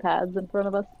 two paths in front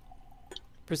of us?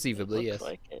 Perceivably, yes. Looks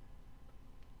like it.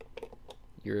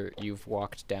 You've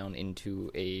walked down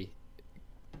into a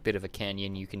bit of a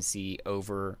canyon. You can see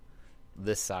over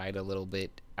this side a little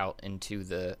bit out into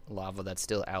the lava that's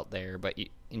still out there,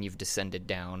 and you've descended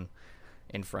down.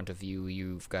 In front of you,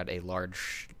 you've got a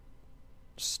large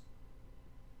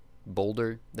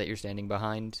boulder that you're standing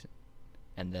behind,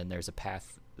 and then there's a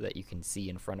path that you can see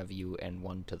in front of you and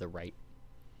one to the right.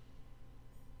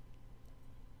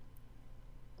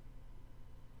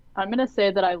 I'm gonna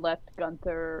say that I left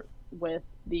Gunther with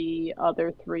the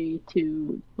other three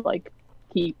to like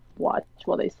keep watch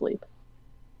while they sleep.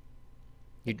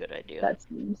 Good idea. That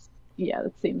seems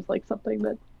like something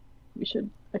that we should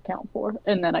account for.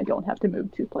 And then I don't have to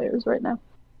move 2 players right now.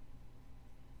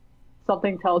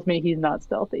 Something tells me he's not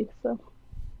stealthy, so.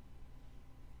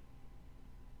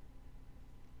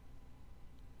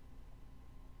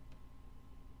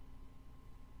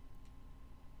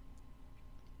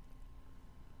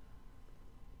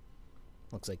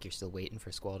 Looks like you're still waiting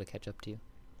for Squall to catch up to you.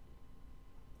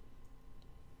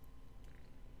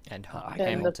 And I can-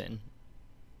 Hamilton.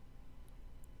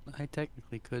 I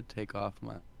technically could take off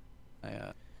my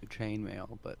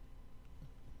chainmail, but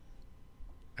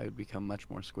I would become much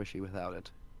more squishy without it.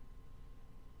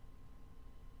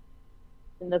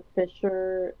 And the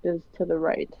Fisher is to the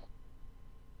right.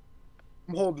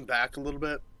 I'm holding back a little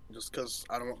bit just because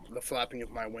I don't want the flapping of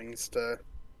my wings to,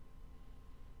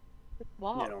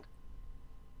 Walk.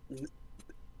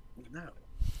 No.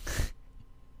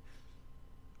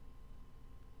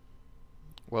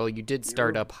 Well, you did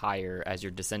start You're- up higher as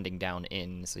you're descending down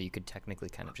in, so you could technically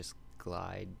kind of just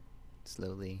glide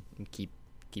slowly and keep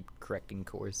correcting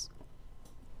course.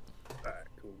 Alright,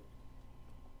 cool.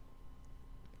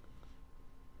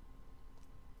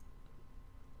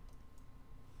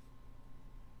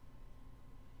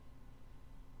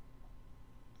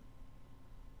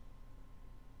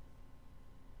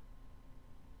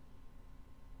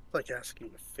 It's like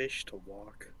asking a fish to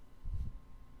walk.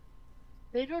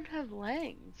 They don't have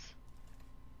legs.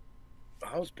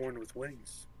 I was born with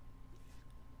wings.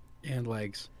 And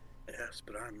legs. Yes,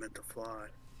 but I'm meant to fly.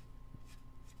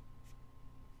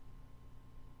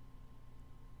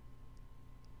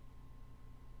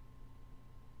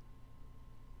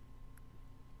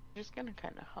 Just gonna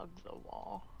kind of hug the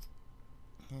wall.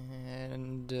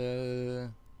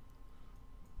 And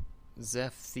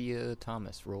Zeph, Thea,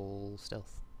 Thomas, roll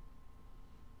stealth.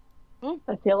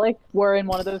 I feel like we're in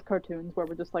one of those cartoons where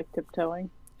we're just like tiptoeing.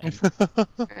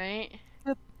 Right?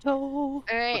 Tiptoe.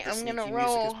 Alright, But the I'm gonna sneaky music is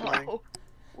roll playing.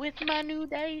 with my new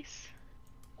dice.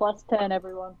 Plus 10,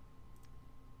 everyone.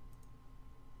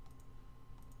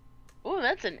 Ooh,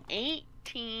 that's an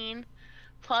 18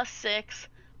 plus 6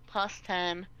 plus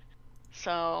 10.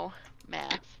 So,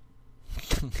 math.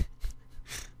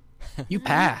 You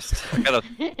passed. I got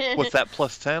a, what's that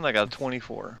plus 10? I got a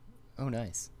 24. Oh,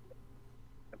 nice.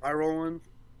 Am I rolling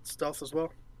stealth as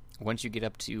well? Once you get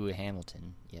up to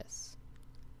Hamilton, yes.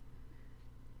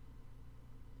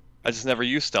 I just never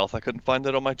used stealth. I couldn't find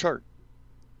it on my chart.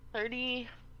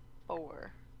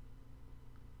 34.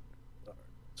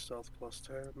 Stealth plus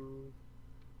 10.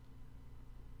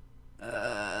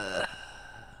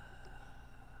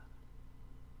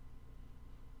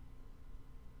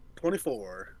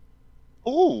 24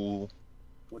 Ooh.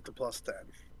 with the plus 10.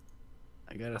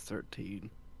 I got a 13.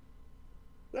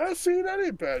 See, that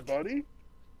ain't bad, buddy.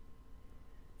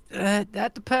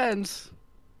 That depends.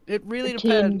 It really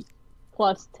 13 depends.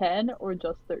 plus 10 or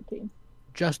just 13?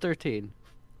 Just 13.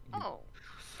 Oh,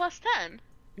 plus 10.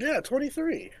 Yeah,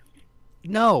 23.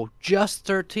 No, just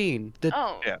 13.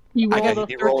 Oh, Yeah. You I rolled got a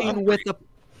he rolled 13 a with the.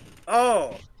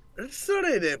 Oh, it still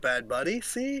ain't that bad, buddy.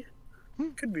 See?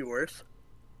 Could be worse.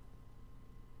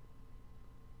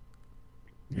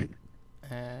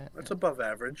 That's above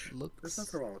average. There's Looks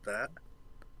nothing wrong with that.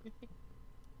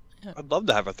 I'd love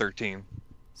to have a 13.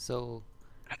 so.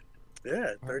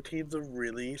 Yeah, 13's a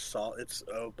really solid. It's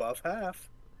above half.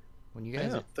 When you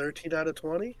guys Yeah. 13 out of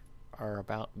 20? are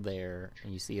about there,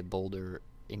 and you see a boulder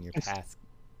in your path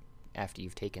after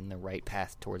you've taken the right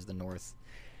path towards the north,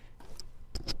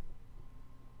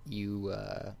 you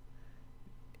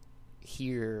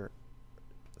hear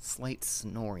slight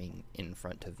snoring in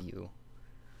front of you,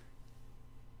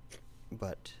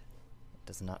 but it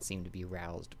does not seem to be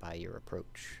roused by your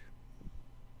approach.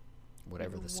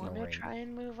 Whatever the want to snoring. try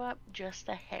and move up just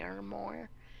a hair more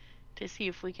to see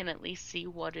if we can at least see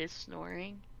what is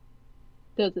snoring.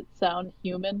 Does it sound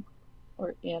human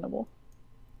or animal?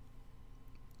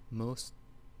 Most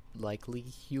likely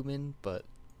human, but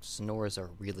snores are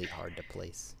really hard to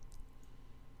place.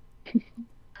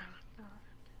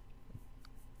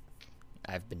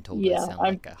 I've been told Yeah, I sound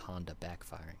I'm- like a Honda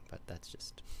backfiring, but that's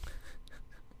just.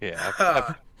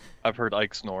 Yeah, I've heard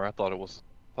Ike snore. I thought it was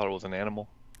an animal.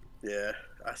 Yeah,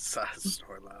 I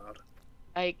snore loud.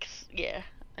 Ike's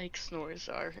snores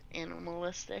are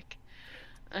animalistic.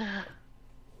 I'm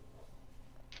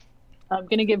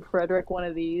gonna give Frederick one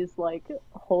of these, like,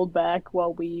 hold back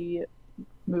while we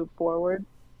move forward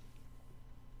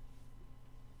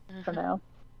for now.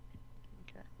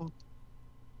 Okay.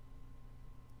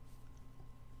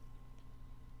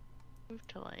 Move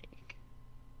to like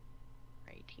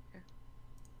right here.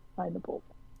 Find the bolt.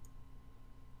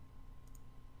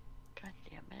 God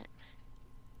damn it.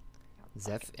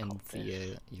 Zeph Fucking and cultist.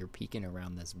 Thea, you're peeking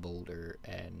around this boulder,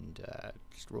 and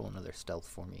just roll another stealth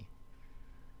for me.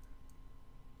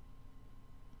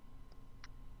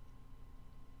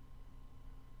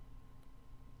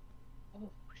 Oh,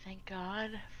 thank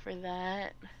God for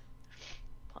that.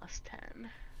 Plus 10.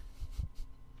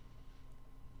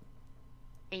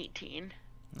 18.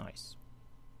 Nice.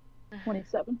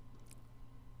 27.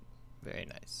 Very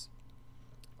nice.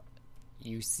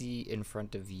 You see in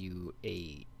front of you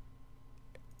a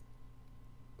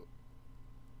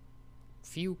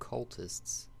few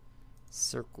cultists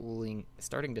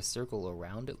starting to circle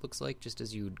around, it looks like. Just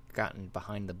as you'd gotten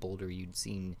behind the boulder, you'd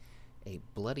seen a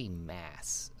bloody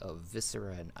mass of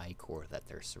viscera and ichor that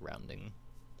they're surrounding.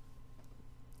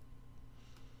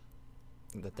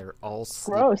 That they're all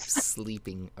Gross.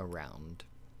 sleeping around,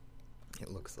 it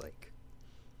looks like.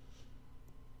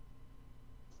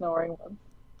 Snoring ones.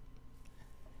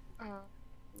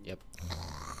 Yep.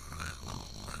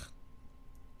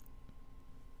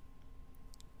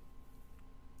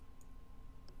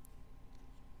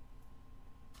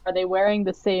 Are they wearing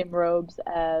the same robes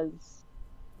as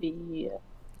the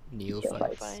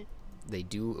Neophytes. They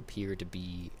do appear to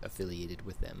be affiliated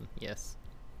with them, yes.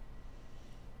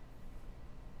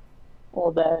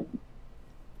 Well then,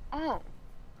 Oh,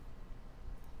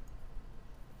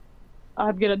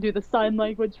 I'm gonna do the sign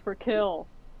language for kill.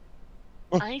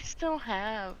 I still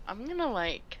have. I'm gonna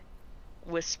like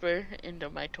whisper into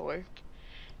my torque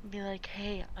and be like,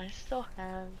 "Hey, I still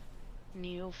have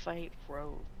neophyte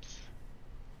robes.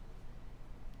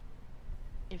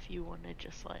 If you want to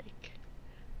just like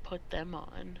put them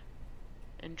on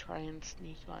and try and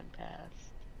sneak on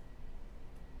past."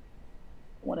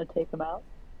 Want to take them out?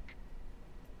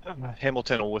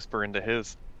 Hamilton will whisper into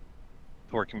his.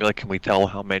 Or can be like, can we tell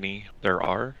how many there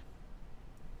are?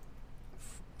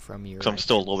 From your... Because I'm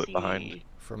still a little bit behind. See-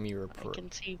 From your... I can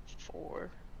see 4.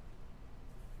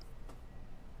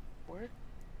 4?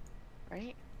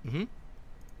 Right? Mm-hmm.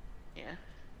 Yeah.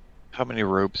 How many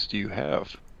robes do you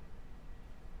have?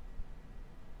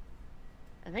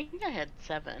 I think I had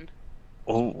 7.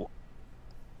 Oh.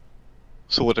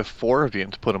 So what if 4 of you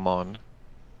to put them on,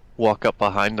 walk up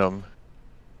behind them,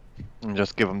 and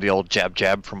just give them the old jab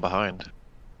jab from behind?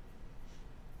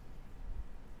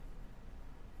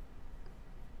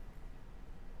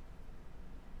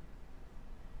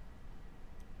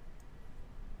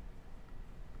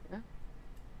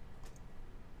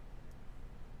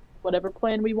 Whatever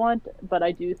plan we want, but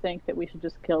I do think that we should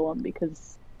just kill them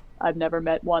because I've never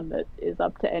met one that is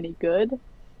up to any good.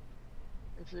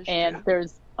 This is And true.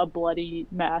 there's a bloody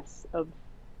mass of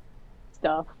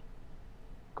stuff.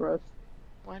 Gross.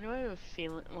 Why do I have a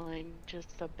feeling, like, just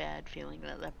a bad feeling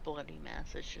that that bloody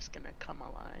mass is just gonna come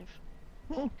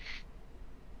alive?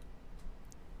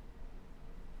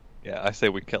 Yeah, I say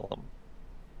we kill them.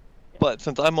 But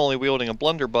since I'm only wielding a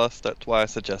blunderbuss, that's why I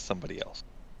suggest somebody else.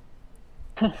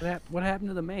 What happened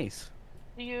to the mace?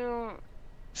 You...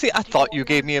 See, I thought you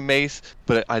gave me a mace,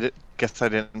 but guess I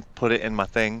didn't put it in my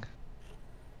thing.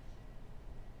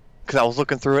 Because I was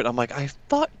looking through it, I'm like, I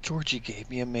thought Georgie gave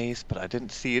me a mace, but I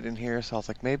didn't see it in here, so I was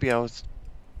like, maybe I was...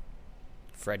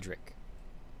 Frederick.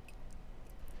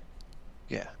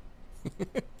 Yeah.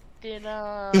 Did,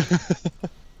 How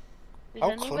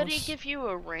anybody close? give you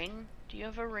a ring? Do you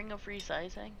have a ring of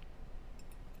resizing?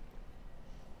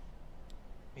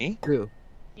 Me? Who?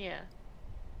 Yeah.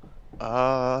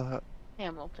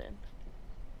 Hamilton.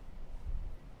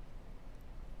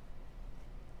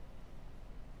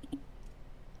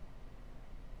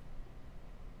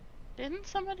 Didn't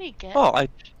somebody get, Oh,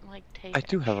 like, take I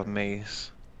do have a extra-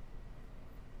 mace.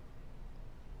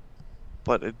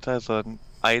 But it as an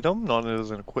item, not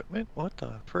as an equipment? What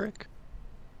the frick?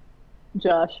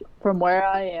 Josh, from where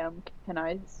I am, can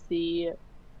I see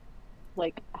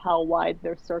like how wide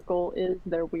their circle is,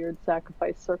 their weird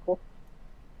sacrifice circle?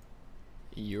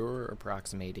 You're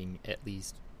approximating at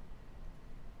least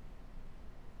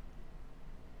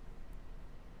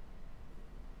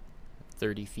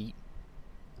 30 feet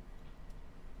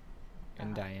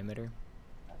in diameter.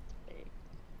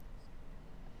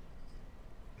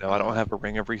 No, I don't have a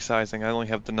ring of resizing. I only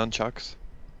have the nunchucks.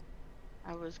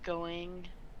 I was going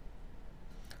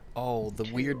Oh, the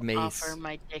to weird mace. offer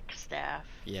my dick staff.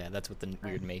 Yeah, that's what the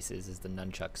weird mace is the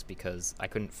nunchucks, because I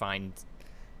couldn't find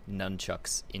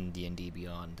nunchucks in D&D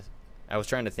Beyond. I was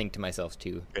trying to think to myself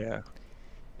too. Yeah.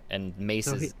 And mace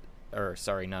So is, or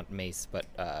sorry, not mace, but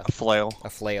A flail. a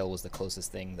flail was the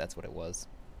closest thing. That's what it was.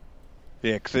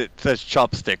 Yeah, because it says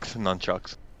chopsticks,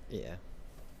 nunchucks. Yeah.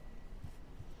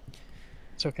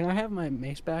 So can I have my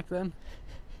mace back then?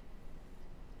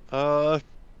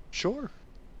 Sure.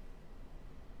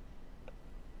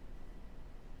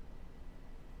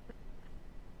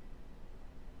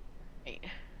 Right.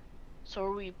 So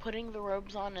are we putting the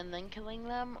robes on and then killing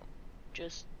them?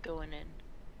 Just going in?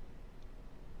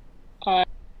 Uh,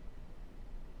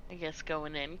 I guess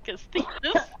going in, because they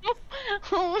just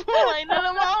lining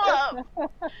them all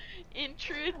up. In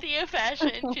true Thea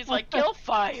fashion, she's like, kill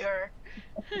fire.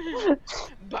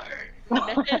 Burn.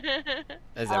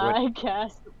 Is that what? I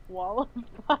cast wall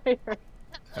of fire.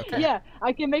 Okay. Yeah,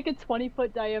 I can make a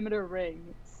 20-foot diameter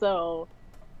ring. So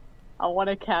I want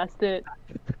to cast it.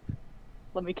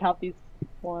 Let me count these.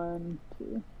 1,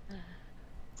 2.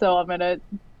 So I'm gonna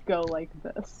go like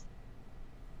this.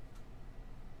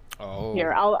 Oh.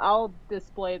 Here, I'll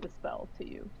display the spell to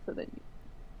you so that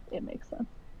it makes sense.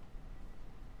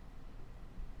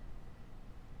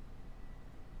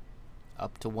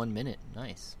 Up to 1 minute.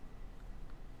 Nice.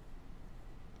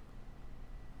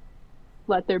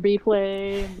 Let there be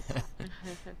flames.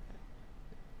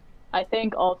 I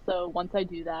think also once I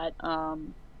do that,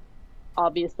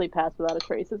 obviously Pass Without a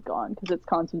Trace is gone because it's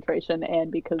concentration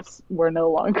and because we're no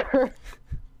longer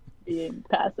being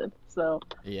passive. So,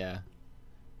 Yeah.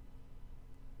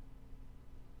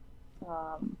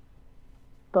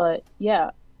 but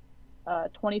yeah,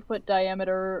 20-foot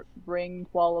diameter ringed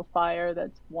wall of fire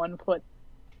that's 1 foot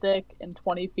thick and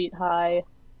 20 feet high.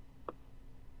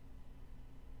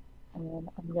 And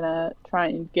I'm gonna try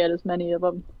and get as many of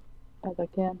them as I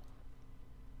can.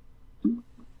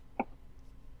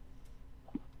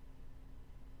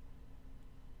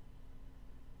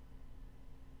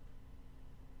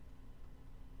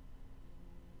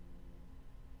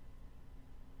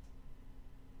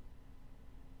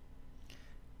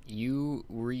 You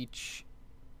reach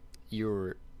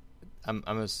your. I'm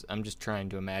just trying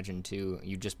to imagine too.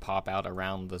 You just pop out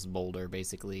around this boulder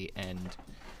basically and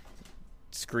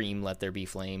scream, "Let there be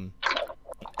flame!"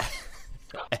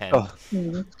 and Oh.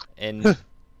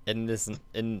 in this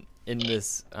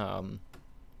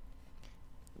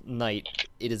night,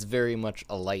 it is very much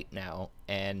a light now,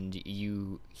 and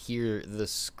you hear the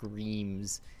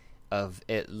screams of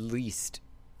at least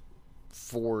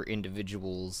 4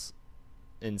 individuals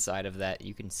inside of that.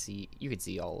 You can see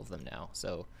all of them now.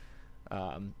 So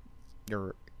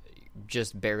you're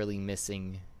just barely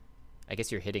missing. I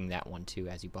guess you're hitting that one too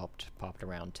as you popped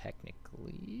around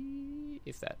technically.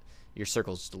 If that your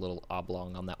circle's just a little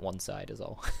oblong on that one side is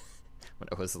all. When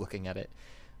I was looking at it.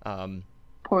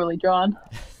 Poorly drawn.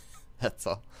 That's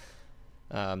all.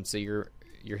 So you're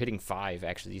hitting 5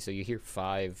 actually. So you hear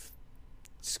 5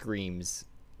 screams,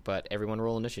 but everyone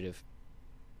roll initiative.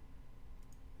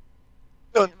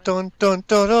 Dun dun dun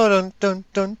dun dun dun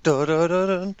dun dun dun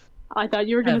dun. I thought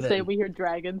you were gonna say Heaven. we hear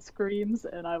dragon screams,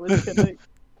 and I was gonna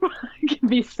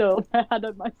be so mad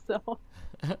at myself.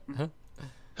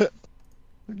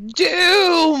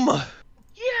 Doom!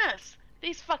 Yes!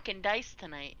 These fucking dice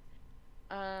tonight.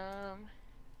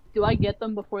 Do I get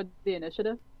them before the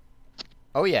initiative?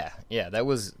 Oh yeah. That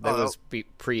was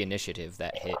pre-initiative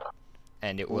that hit,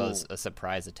 and it was a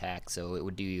surprise attack, so it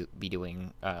would be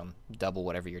doing double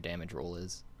whatever your damage roll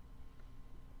is.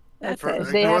 Okay,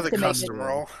 they Ignore have the to make custom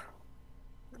roll.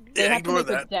 They Yeah, have to ignore make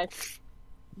that. a dex.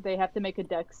 They have to make a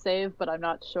dex save, but I'm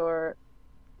not sure.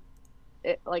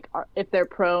 If they're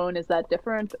prone, is that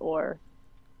different, or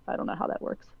I don't know how that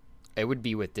works. It would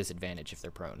be with disadvantage if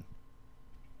they're prone,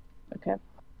 Okay.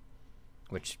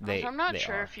 which I'm not they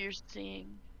sure are. if you're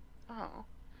seeing. Oh,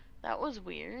 that was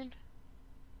weird.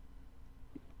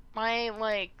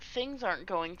 My things aren't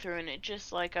going through, and it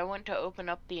just I went to open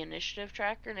up the initiative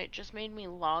tracker, and it just made me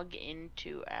log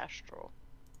into Astral.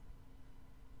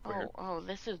 Weird. Oh,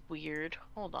 this is weird.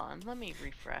 Hold on, let me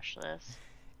refresh this.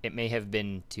 It may have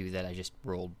been too that I just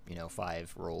rolled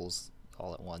 5 rolls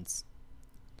all at once.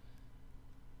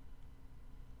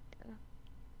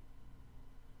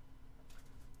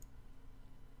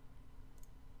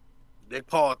 They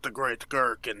call it the Great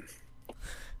Gherkin.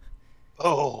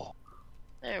 Oh.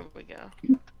 There we go.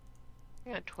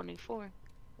 I got 24.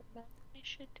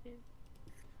 Initiative.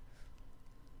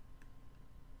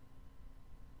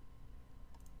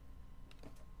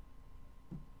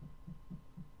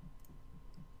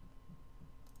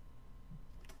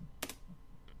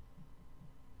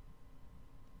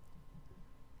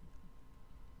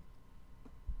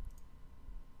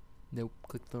 Nope,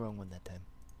 clicked the wrong one that time.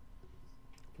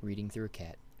 Reading through a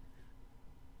cat.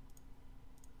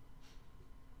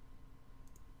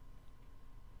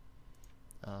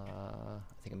 I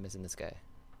think I'm missing this guy.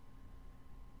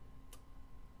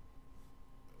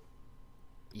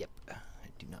 Yep, I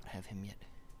do not have him yet.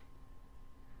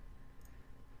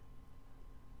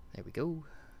 There we go.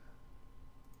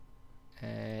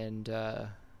 And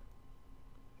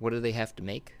what do they have to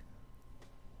make?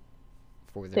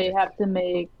 For their They have to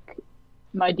make.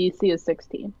 My DC is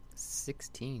 16.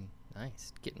 16.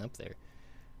 Nice, getting up there.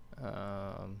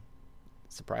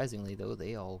 Surprisingly, though,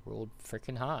 they all rolled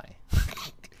freaking high.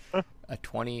 A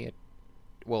 20.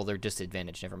 Well, they're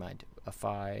disadvantaged. Never mind. A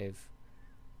 5,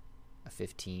 a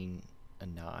 15, a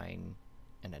 9,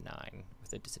 and a 9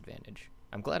 with a disadvantage.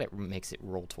 I'm glad it makes it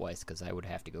roll twice because I would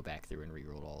have to go back through and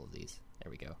re-roll all of these.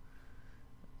 There we go.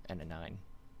 and a 9.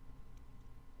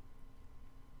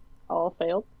 All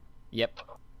failed. Yep.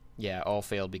 Yeah, all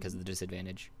failed because of the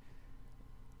disadvantage.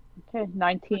 Okay,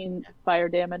 19 fire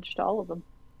damage to all of them.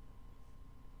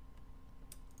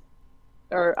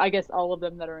 Or I guess all of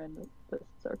them that are in the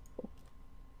circle.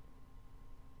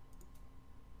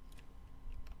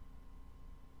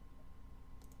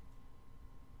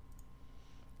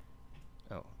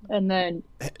 Oh. And then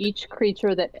each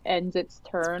creature that ends its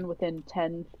turn within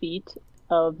 10 feet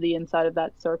of the inside of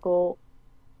that circle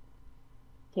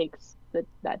takes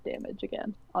that damage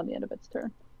again on the end of its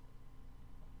turn.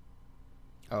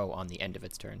 Oh, on the end of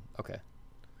its turn. Okay.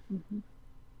 Mm-hmm.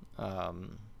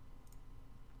 11.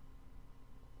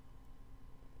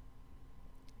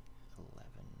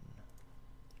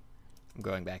 I'm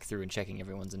going back through and checking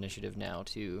everyone's initiative now,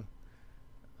 too.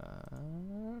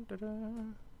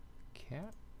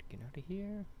 Cat, get out of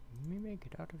here. Mimi,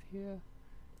 get out of here.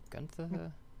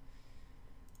 Gunther.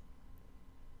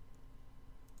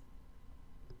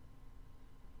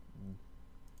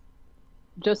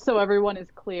 Just so everyone is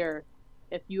clear,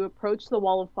 if you approach the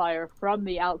wall of fire from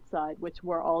the outside, which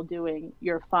we're all doing,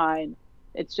 you're fine.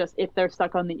 It's just if they're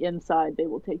stuck on the inside, they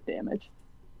will take damage.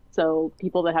 So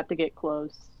people that have to get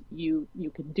close, you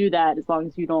can do that as long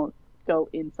as you don't go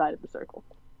inside of the circle.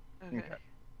 Okay.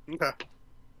 Okay.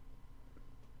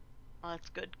 Well, that's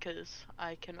good because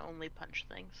I can only punch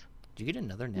things. Did you get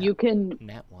another You can.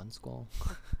 Nat 1 skull?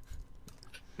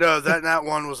 No, that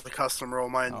one was the custom roll.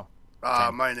 Mine, Oh,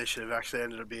 10. my initiative actually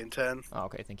ended up being 10. Oh,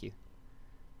 okay, thank you.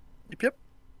 Yep.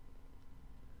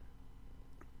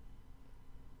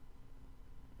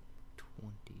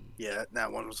 20. Yeah,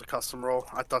 that one was a custom roll.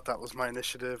 I thought that was my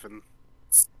initiative, and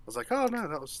I was like, oh no,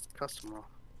 that was custom roll.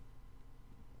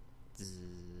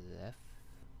 Zeph.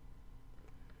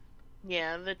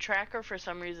 Yeah, the tracker for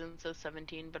some reason says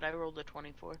 17, but I rolled a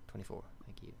 24. 24,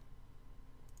 thank you.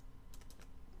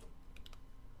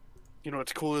 You know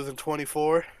what's cooler than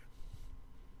 24?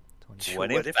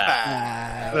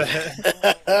 25.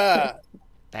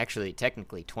 Actually,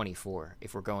 technically 24,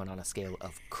 if we're going on a scale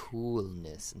of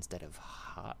coolness instead of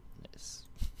hotness.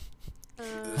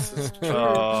 This is true.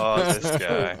 Oh, this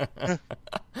guy.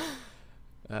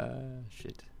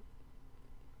 Shit.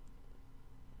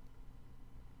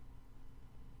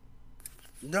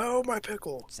 No, my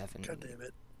pickle. 7. God damn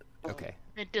it. Okay.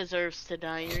 It deserves to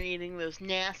die. You're eating those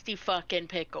nasty fucking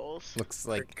pickles. Looks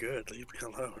They're like good. Leave me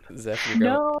alone. Zeph, you're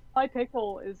going. No, my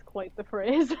pickle is quite the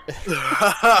phrase.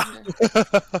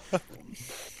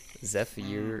 Zeph,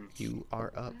 you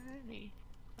are up. Alrighty.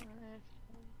 Alright.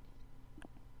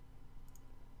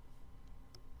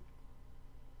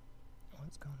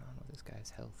 What's going on with this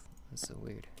guy's health? That's so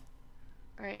weird.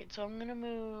 Alright, so I'm gonna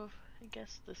move, I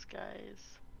guess, this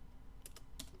guy's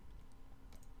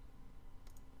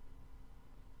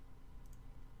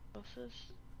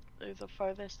closest, or the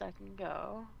farthest I can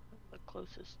go. The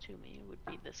closest to me would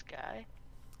be this guy.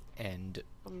 And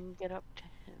I'm gonna get up to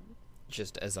him.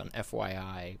 just as an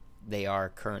FYI, they are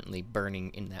currently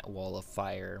burning in that wall of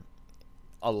fire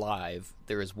alive.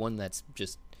 There is one that's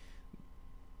just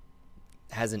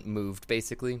hasn't moved,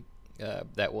 basically.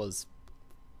 That was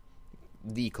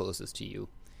the closest to you,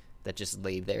 that just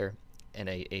lay there in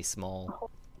a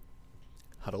small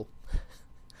huddle.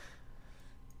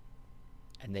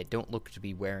 And they don't look to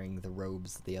be wearing the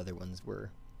robes the other ones were.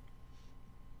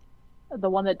 The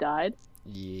one that died?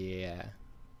 Yeah.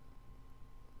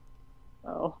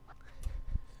 Oh.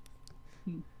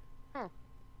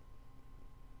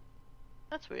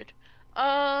 That's weird.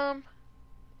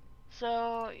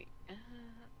 So,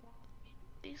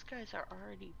 these guys are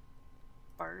already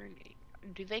burning.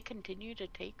 Do they continue to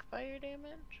take fire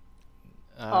damage?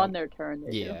 On their turn,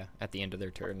 they yeah, at the end of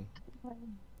their turn.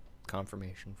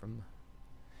 Confirmation from.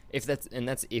 If that's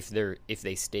if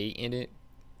they stay in it,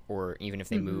 or even if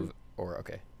they move, or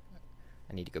okay.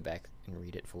 I need to go back and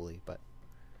read it fully, but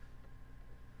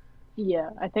Yeah,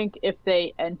 I think if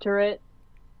they enter it,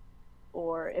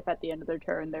 or if at the end of their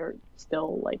turn they're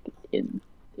still like in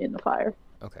the fire.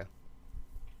 okay.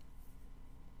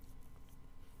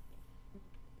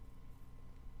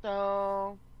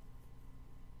 So,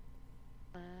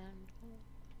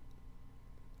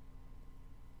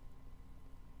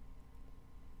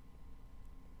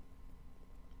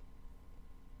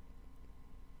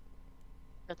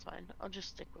 that's fine. I'll just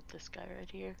stick with this guy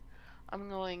right here. I'm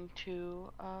going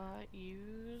to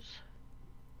use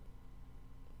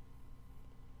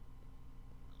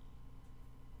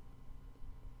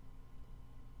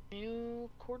new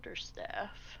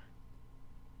quarterstaff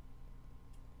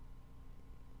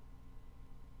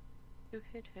to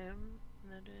hit him.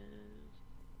 That is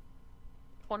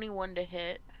 21 to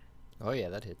hit. Oh yeah,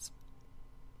 that hits.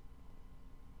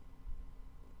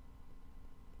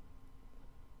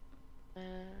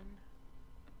 And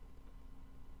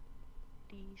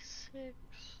D6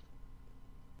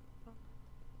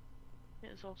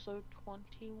 is also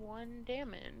 21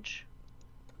 damage.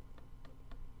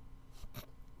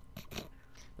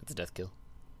 That's a death kill.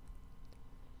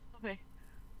 Okay.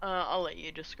 I'll let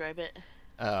you describe it.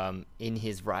 In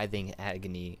his writhing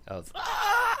agony of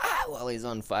while he's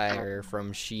on fire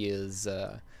from Shia's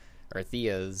or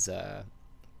Thea's you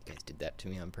guys did that to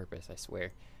me on purpose, I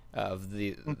swear. Of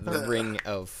the ring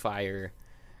of fire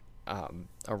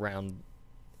around,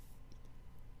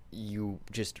 you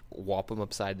just whop him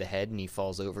upside the head and he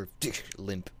falls over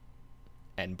limp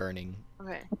and burning.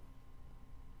 Okay.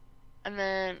 And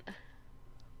then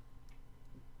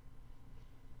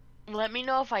let me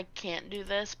know if I can't do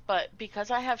this, but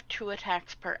because I have 2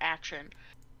 attacks per action,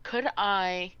 could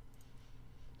I...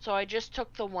 So I just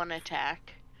took the 1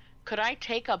 attack. Could I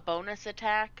take a bonus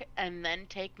attack and then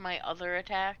take my other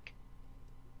attack?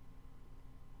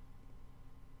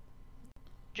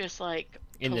 Just like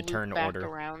In to the loop turn back order.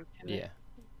 around to it?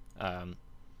 Yeah.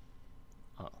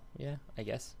 Oh, yeah, I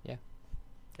guess, yeah.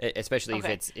 Especially if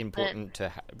Okay, it's important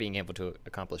to being able to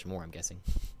accomplish more, I'm guessing.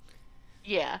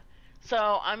 Yeah.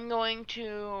 So I'm going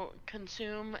to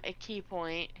consume a key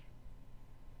point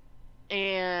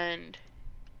and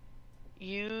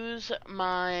use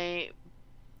my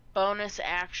bonus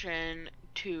action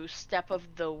to Step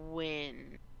of the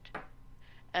Wind.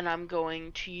 And I'm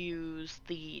going to use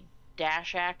the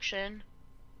dash action.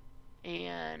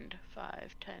 And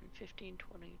 5, 10, 15,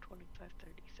 20, 25,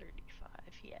 30, 35,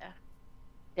 yeah.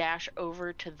 Dash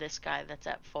over to this guy that's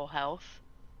at full health.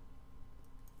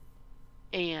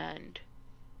 And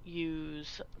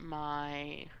use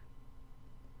my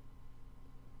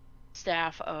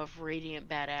Staff of Radiant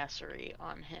Badassery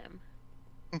on him.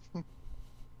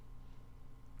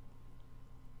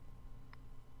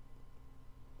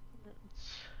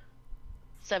 That's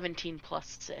 17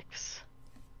 plus 6.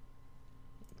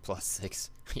 Plus 6.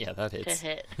 Yeah, that To hits.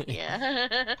 hit,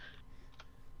 yeah.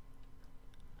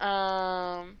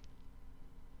 So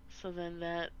then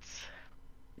that's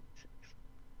 60.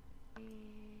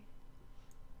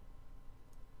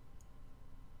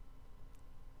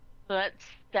 So that's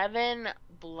 7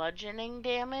 bludgeoning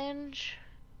damage.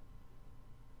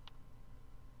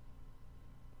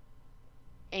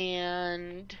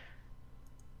 And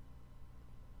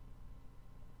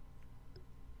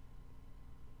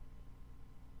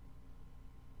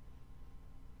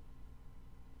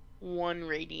one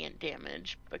radiant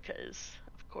damage because,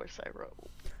 of course, I rolled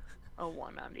a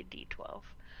 1 on a d12.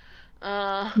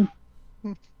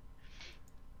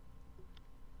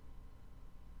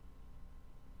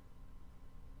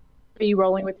 Are you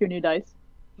rolling with your new dice?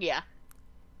 Yeah,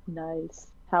 Nice.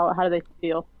 How do they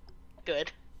feel?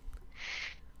 good.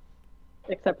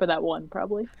 Except for that one,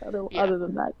 probably. Yeah. Other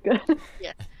than that, good.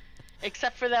 Yeah.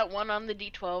 Except for that 1 on the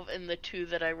d12 and the 2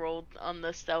 that I rolled on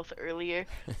the stealth earlier,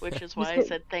 which is why I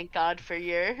said thank God for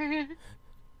your...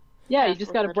 Yeah, you Passive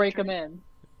just got to break them literature. in.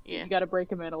 Yeah. You got to break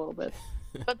them in a little bit.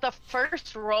 But the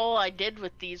first roll I did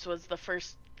with these was the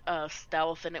first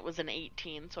stealth, and it was an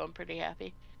 18, so I'm pretty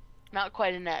happy. Not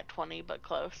quite a nat 20, but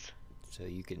close. So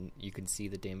you can see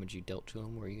the damage you dealt to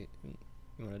him. Where you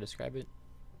want to describe it?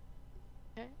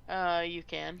 Okay. You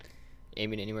can.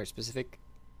 Aiming anywhere specific?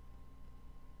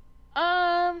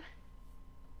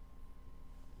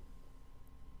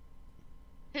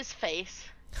 His face.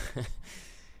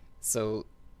 So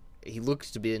he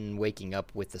looked to be waking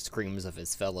up with the screams of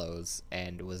his fellows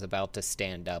and was about to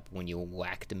stand up when you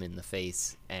whacked him in the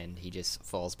face, and he just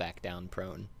falls back down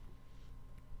prone.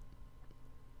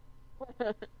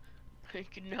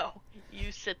 No,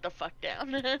 you sit the fuck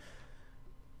down.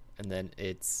 And then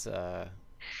it's oh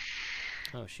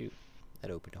shoot,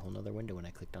 that opened a whole nother window when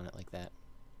I clicked on it like that.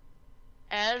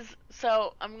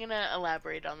 So I'm gonna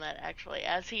elaborate on that actually.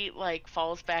 As he like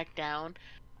falls back down,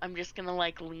 I'm just gonna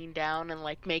like lean down and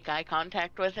like make eye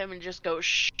contact with him and just go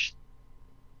shh.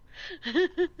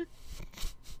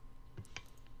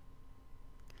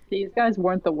 These guys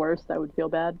weren't the worst. I would feel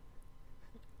bad.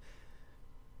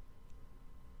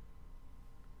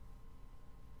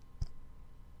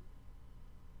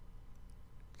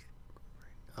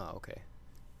 Oh, okay.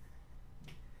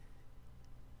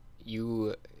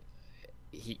 You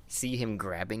see him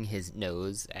grabbing his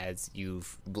nose as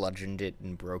you've bludgeoned it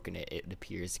and broken it, it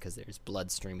appears, because there's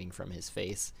blood streaming from his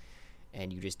face,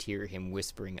 and you just hear him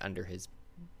whispering under his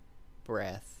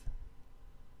breath.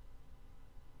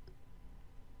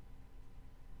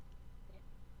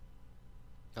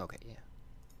 Okay, yeah.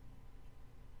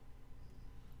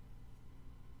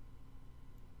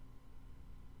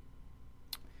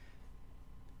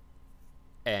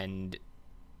 And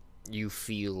you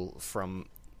feel from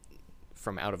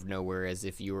out of nowhere as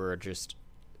if you've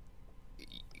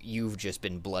just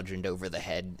been bludgeoned over the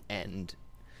head, and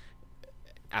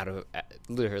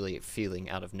literally feeling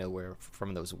out of nowhere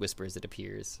from those whispers it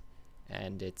appears,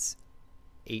 and it's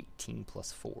 18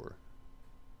 plus 4.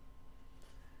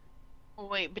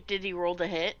 Wait, but did he roll the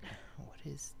hit? What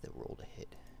is the roll to hit?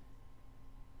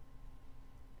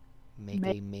 Make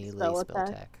a melee spell spell attack.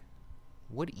 attack.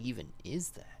 What even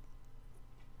is that?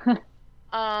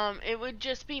 It would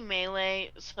just be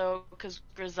melee, so, because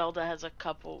Griselda has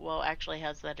actually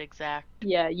has that exact.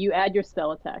 Yeah, you add your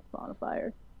spell attack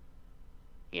modifier.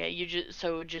 Yeah,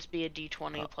 so it would just be a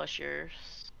d20 plus your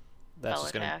spell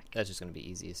attack. That's just gonna be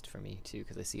easiest for me too,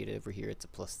 because I see it over here. It's a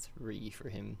 +3 for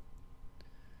him.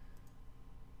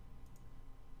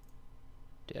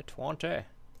 Der 20.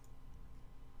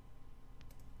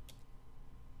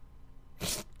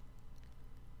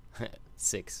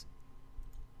 Six.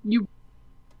 You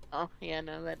Oh, yeah,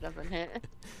 no, that doesn't hit.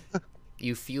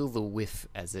 You feel the whiff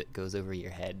as it goes over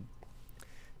your head.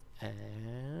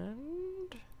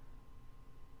 And...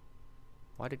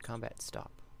 why did combat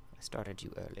stop? I started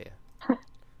you earlier.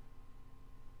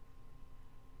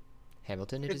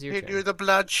 Hamilton, it is your Continue turn. the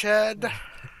bloodshed.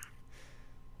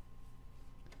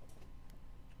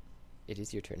 It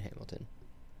is your turn, Hamilton.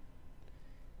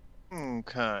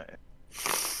 Okay.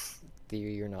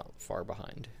 You're not far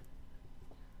behind.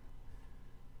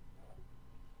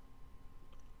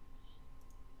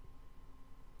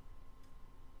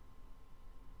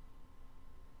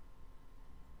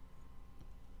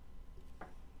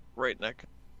 Right neck.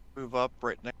 Move up,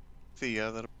 right next to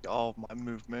Thea. That'll be all of my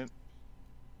movement.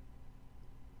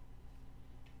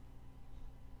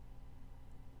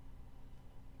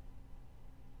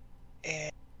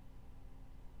 And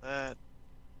that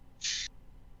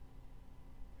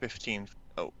 15.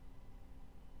 Oh,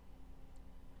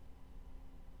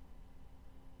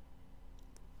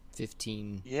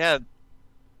 15. yeah.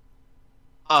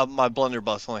 My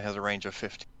blunderbuss only has a range of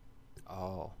 15.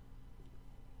 Oh.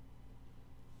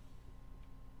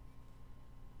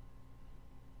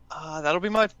 That'll be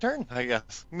my turn, I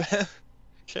guess.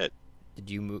 Shit. Did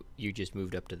you move? You just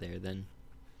moved up to there then?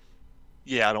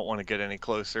 Yeah, I don't want to get any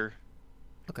closer.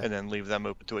 Okay. And then leave them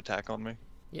open to attack on me.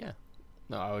 Yeah.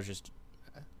 No, I was just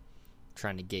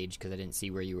trying to gauge because I didn't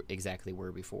see where you exactly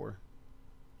were before.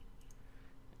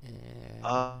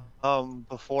 And...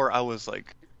 before I was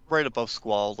like right above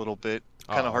Squall a little bit.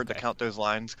 Kind of hard to okay. count those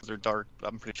lines because they're dark.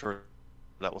 I'm pretty sure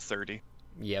that was 30.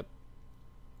 Yep.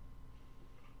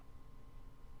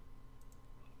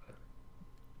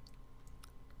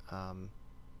 I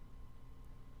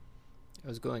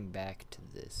was going back to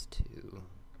this too.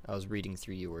 I was reading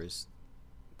through yours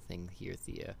thing here,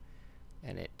 Thea,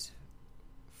 and it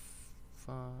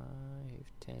 5,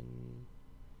 10.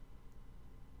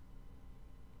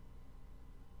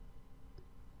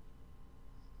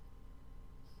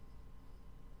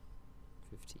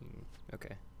 15.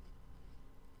 Okay.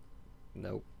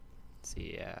 Nope.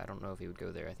 See, yeah, I don't know if he would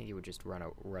go there. I think he would just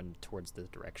run towards the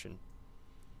direction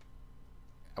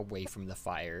away from the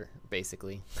fire,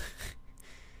 basically,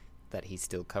 that he's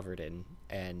still covered in.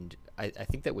 And I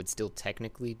think that would still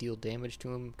technically deal damage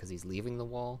to him because he's leaving the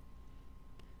wall.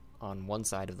 On one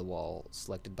side of the wall,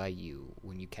 selected by you,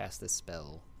 when you cast this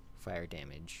spell, fire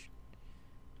damage,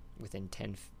 within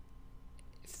 10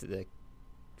 if the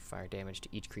fire damage to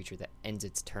each creature that ends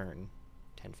its turn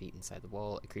 10 feet inside the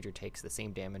wall, a creature takes the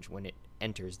same damage when it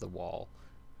enters the wall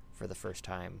for the first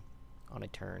time on a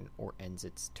turn or ends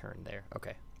its turn there.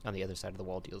 Okay. On the other side of the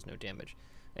wall deals no damage.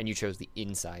 And you chose the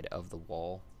inside of the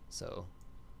wall, so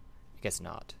I guess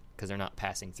not, because they're not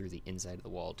passing through the inside of the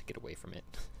wall to get away from it.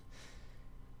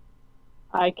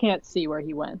 I can't see where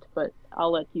he went, but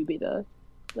I'll let you be the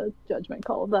judgment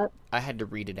call of that. I had to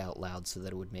read it out loud so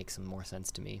that it would make some more sense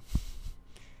to me.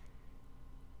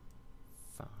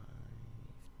 5,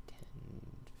 10,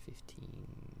 15,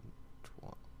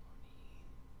 20,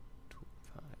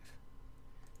 25.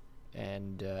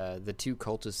 And the two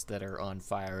cultists that are on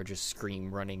fire just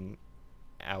scream, running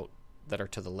out, that are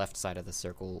to the left side of the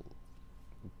circle,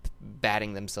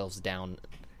 batting themselves down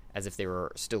as if they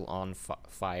were still on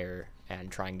fire and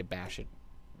trying to bash it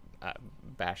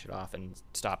off and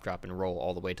stop, drop, and roll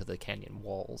all the way to the canyon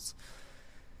walls.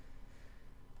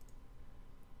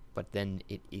 But then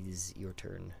it is your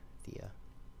turn, Thea.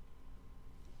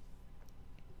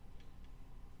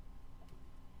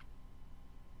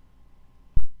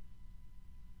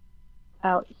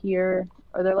 Out here,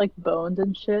 are there like bones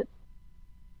and shit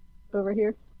over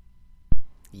here?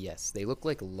 Yes, they look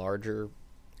like larger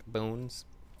bones,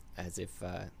 as if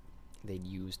they'd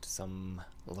used some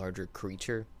larger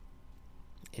creature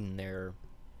in their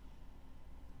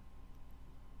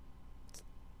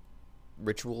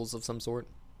rituals of some sort.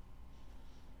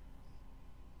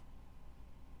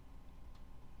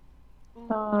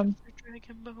 Um,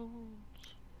 Dragon bones.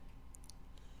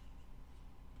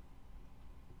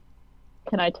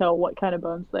 Can I tell what kind of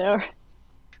bones they are?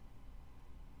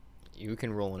 You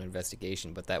can roll an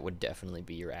investigation, but that would definitely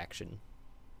be your action.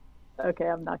 Okay,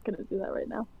 I'm not gonna do that right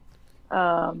now.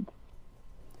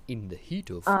 In the heat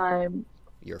of I'm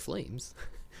your flames.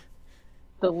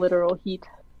 the literal heat.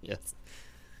 Yes.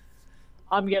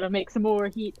 I'm gonna make some more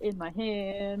heat in my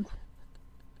hand,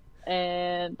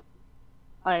 and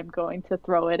I'm going to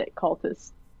throw it at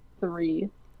Cultist 3.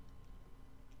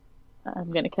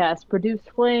 I'm gonna cast Produce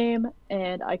Flame,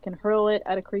 and I can hurl it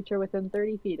at a creature within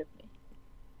 30 feet of me.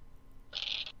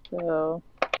 So,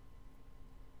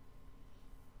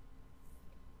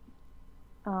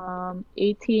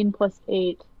 18 plus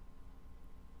 8,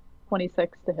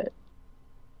 26 to hit.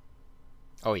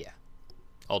 Oh yeah.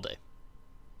 All day.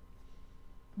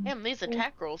 Damn, these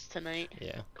attack rolls tonight.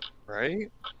 Yeah.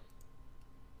 Right?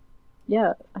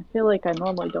 Yeah, I feel like I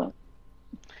normally don't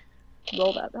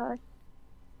roll that high.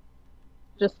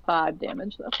 Just 5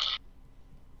 damage,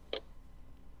 though.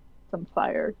 Some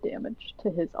fire damage to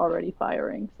his already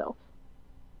firing self.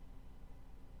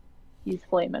 He's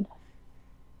flaming.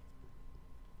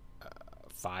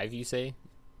 5, you say?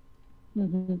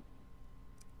 Mm-hmm.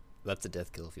 That's a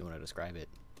death kill if you want to describe it.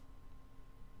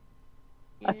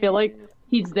 I feel like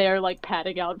he's there, like,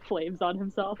 patting out flames on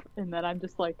himself, and then I'm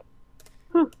just like,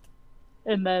 whew.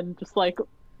 And then just, like,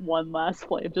 one last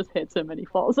flame just hits him and he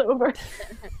falls over.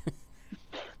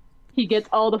 He gets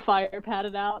all the fire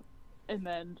patted out, and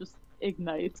then just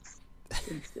ignites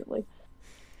instantly.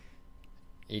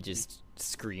 He just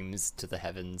screams to the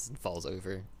heavens and falls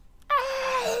over.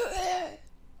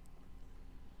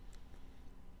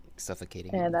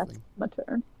 Suffocating. And that's my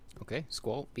turn. Okay,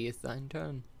 Squall, be it thine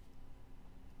turn.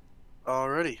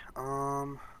 Alrighty.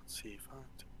 Let's see.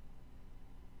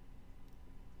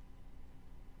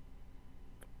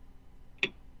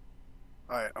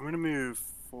 Alright, I'm gonna move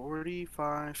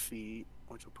 45 feet,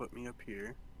 which will put me up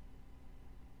here.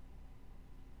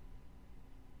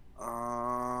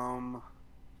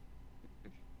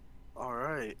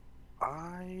 Alright.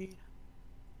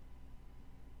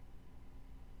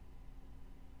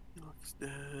 He looks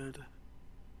dead.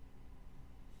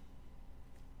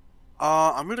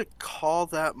 I'm gonna call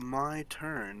that my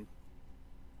turn.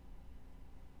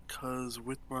 Cause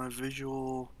with my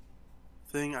visual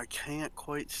thing, I can't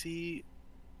quite see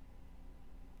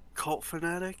Cult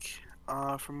Fanatic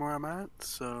from where I'm at,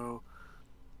 so,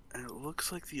 and it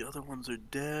looks like the other ones are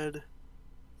dead.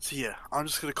 So yeah, I'm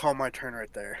just gonna call my turn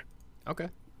right there. Okay.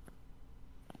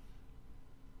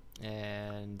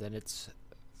 And then it's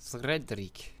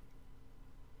Frederick.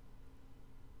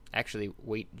 Actually,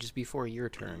 wait, just before your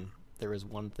turn, there is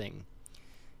one thing.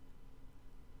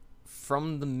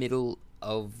 From the middle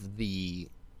of the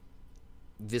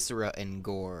viscera and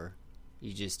gore,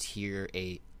 you just hear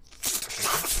a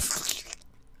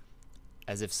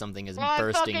as if something is Oh, I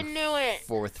bursting fucking knew it.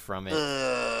 forth from it.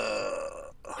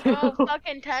 Oh,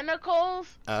 fucking tentacles?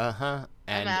 Uh-huh. I'm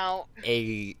And out.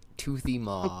 a toothy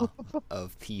maw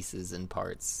of pieces and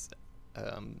parts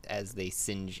as they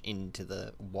singe into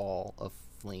the wall of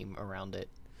flame around it.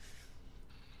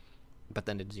 But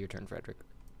then it is your turn, Frederick.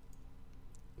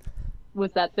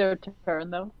 Was that their turn,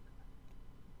 though?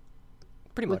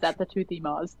 Pretty Was much. that the Toothy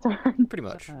Maw's turn? Pretty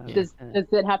much. Yeah. Does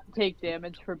it have to take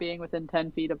damage for being within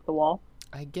 10 feet of the wall?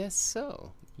 I guess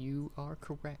so. You are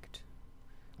correct.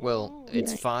 Well, Ooh,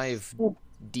 it's nice.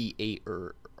 5d8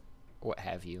 or what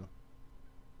have you.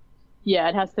 Yeah,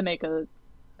 it has to make a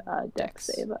dex Dex.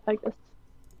 save, I guess.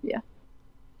 Yeah.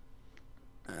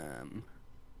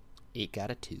 It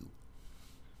got a 2.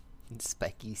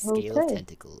 Spiky scale Okay.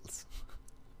 tentacles.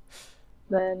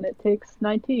 Then it takes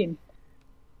 19.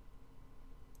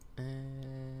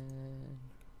 And...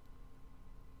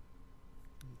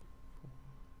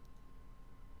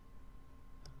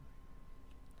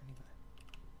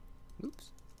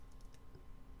 Oops.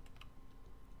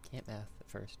 Can't math at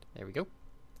first. There we go.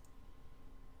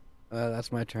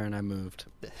 That's my turn. I moved.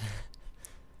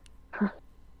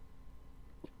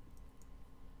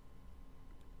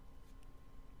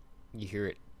 You hear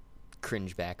it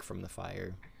cringe back from the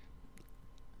fire.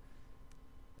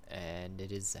 And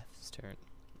it is Zeph's turn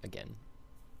again.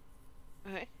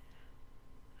 Okay.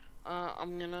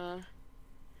 I'm gonna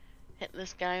hit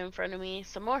this guy in front of me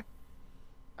some more.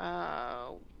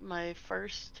 My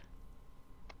first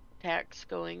attack's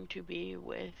going to be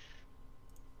with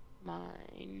my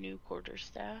new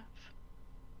quarterstaff.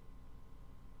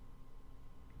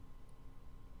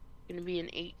 Gonna be an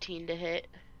 18 to hit.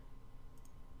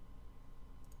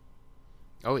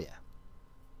 Oh yeah.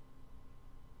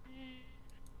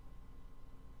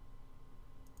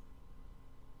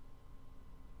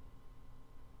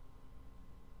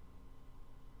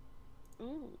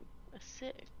 Ooh, a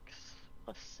 6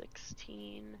 plus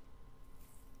 16.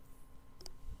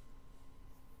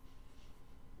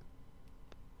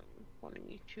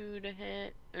 $22 to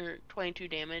hit, or 22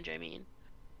 damage, I mean,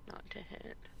 not to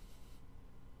hit.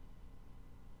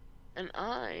 And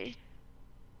I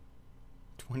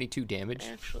 22 damage.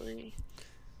 actually,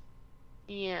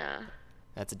 yeah.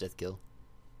 That's a death kill.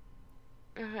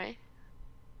 Okay.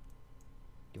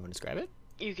 Do you want to describe it?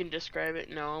 You can describe it.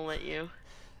 No, I'll let you.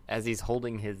 As he's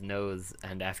holding his nose,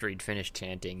 and after he'd finished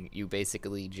chanting, you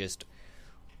basically just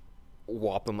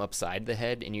whop him upside the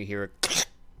head, and you hear a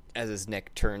as his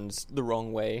neck turns the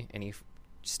wrong way, and he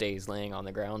stays laying on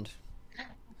the ground.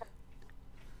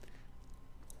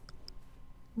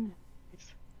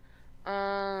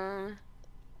 How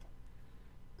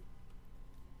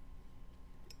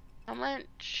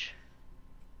much?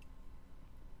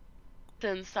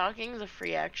 Since stalking's a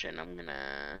free action, I'm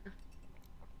gonna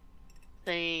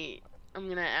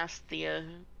ask Thea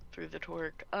through the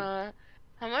torque. How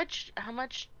much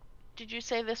did you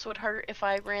say this would hurt if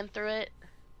I ran through it?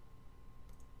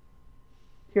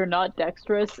 If you're not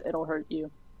dexterous, it'll hurt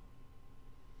you.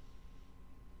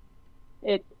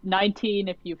 19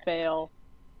 if you fail,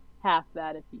 half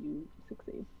that if you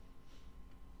succeed.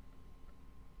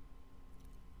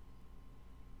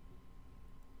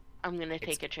 I'm gonna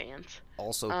take a chance.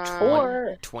 Also,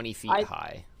 Or 20 feet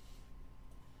high.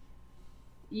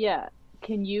 Yeah,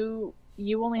 you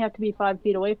only have to be 5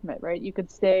 feet away from it, right? You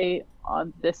could stay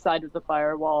on this side of the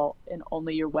firewall and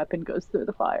only your weapon goes through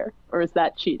the fire. Or is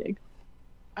that cheating?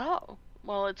 Oh,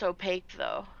 well, it's opaque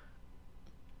though.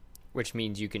 Which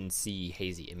means you can see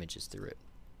hazy images through it.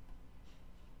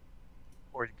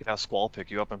 Or you could have Squall pick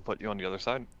you up and put you on the other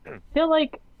side. I feel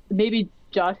like maybe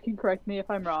Josh can correct me if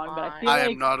I'm wrong, but I feel I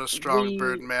like am not a strong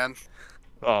bird man.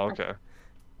 Oh, okay.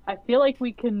 I feel like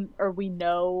we can, or we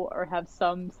know, or have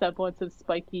some semblance of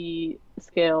spiky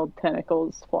scaled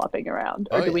tentacles flopping around,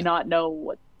 or do we not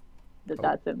know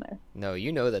that's in there? No,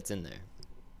 you know that's in there.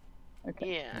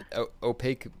 Okay. Yeah.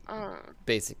 Opaque,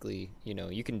 basically,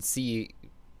 you can see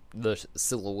the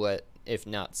silhouette, if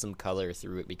not some color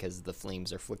through it, because the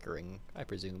flames are flickering, I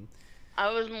presume.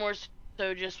 I was more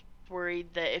so just worried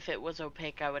that if it was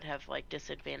opaque, I would have, like,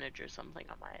 disadvantage or something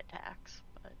on my attacks,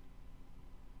 but...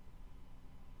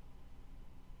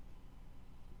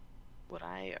 Would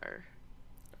I, or...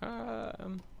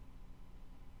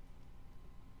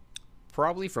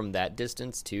 Probably from that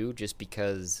distance, too, just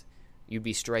because you'd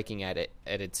be striking at it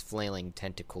at its flailing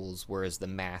tentacles, whereas the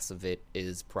mass of it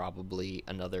is probably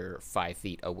another 5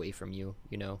 feet away from you,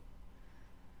 Okay.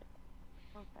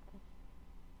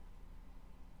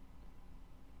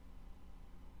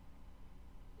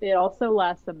 It also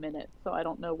lasts a minute, so I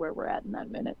don't know where we're at in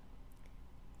that minute.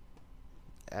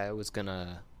 I was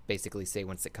gonna basically say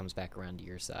once it comes back around to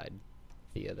your side,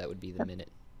 yeah, that would be the minute.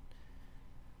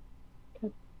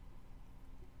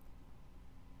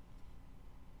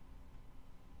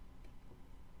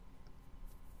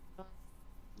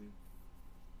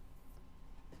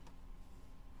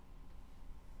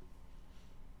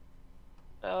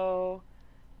 So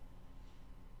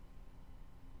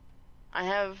I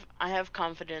have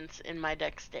confidence in my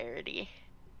dexterity.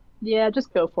 Yeah,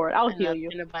 just go for it. I'll And heal that's you.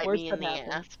 gonna bite Worst me in that the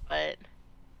happens. ass, but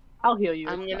I'll heal you.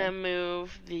 I'm it's gonna fine.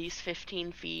 move these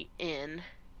 15 feet in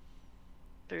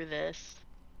through this.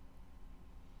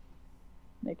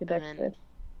 Make a dex and save.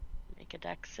 Make a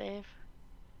dex save.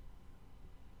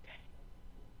 Okay.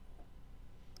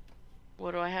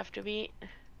 What do I have to beat?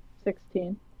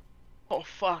 16. Oh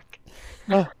fuck.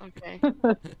 Oh. Okay.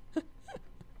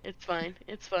 It's fine.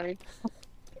 It's fine.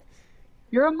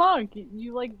 You're a monk.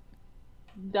 You like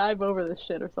dive over this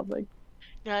shit or something.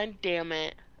 God damn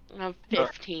it. I'm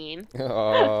 15.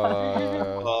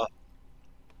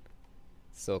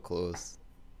 So close.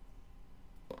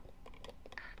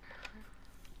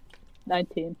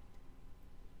 19.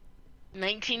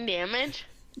 19 damage?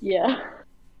 Yeah.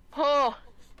 Oh,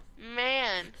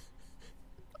 man.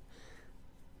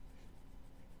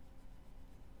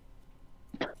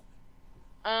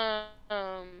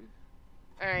 Alright,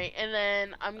 and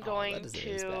then I'm going that isn't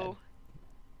as bad.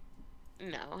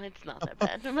 No, it's not that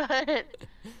bad, but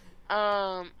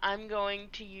I'm going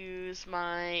to use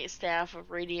my Staff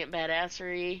of Radiant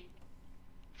Badassery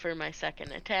for my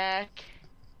second attack.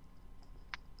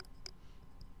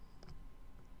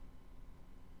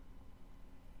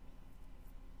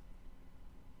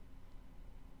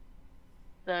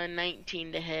 the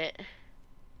 19 to hit.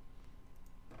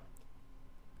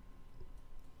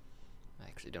 I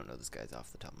actually don't know this guy's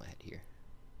off the top of my head here.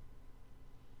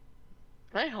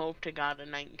 I hope to God a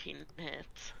 19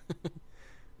 hits.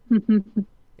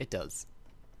 It does.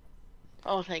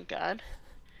 Oh, thank God.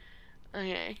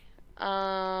 Okay.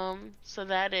 So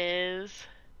that is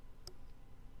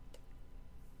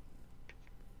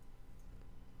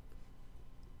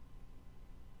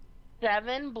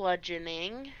 7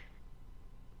 bludgeoning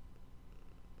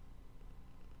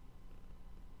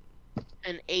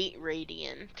and 8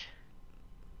 radiant.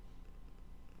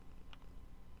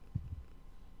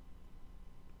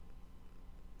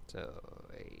 So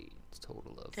a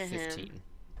total of To 15. him.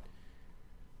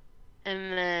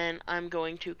 And then I'm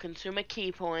going to consume a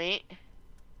key point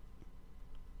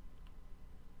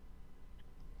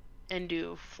and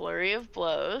do flurry of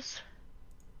blows.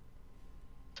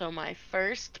 So my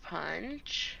first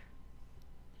punch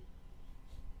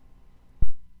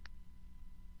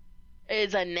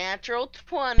is a natural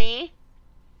 20.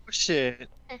 Oh, shit.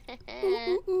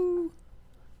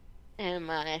 And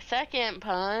my second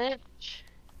punch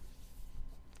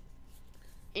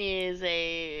is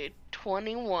a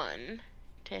 21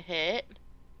 to hit.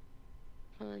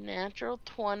 A natural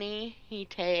 20, he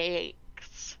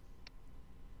takes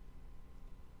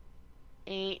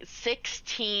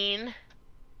 16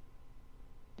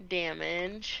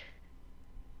 damage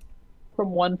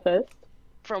From one fist.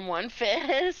 from one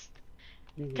fist.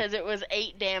 Because it was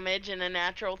 8 damage and a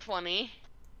natural 20.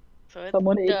 So it's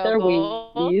Someone ate their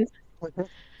double. Wheaties.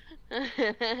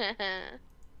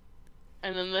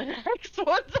 And then the next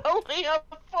one's only a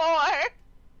 4.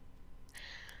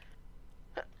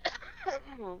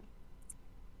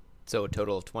 So a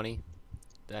total of 20?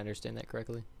 Did I understand that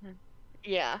correctly?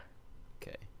 Yeah.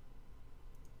 Okay.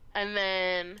 And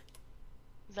then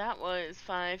that was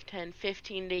 5, 10,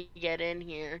 15 to get in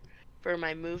here for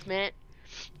my movement.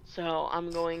 So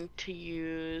I'm going to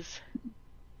use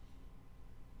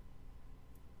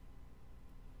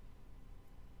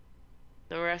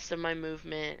the rest of my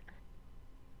movement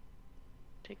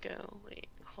to go. Wait,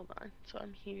 hold on. So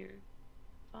I'm here.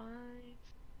 5, 10,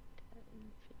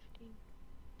 15,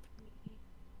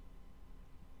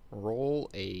 20. Roll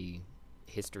a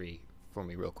history for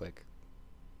me real quick.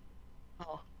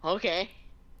 Oh, okay.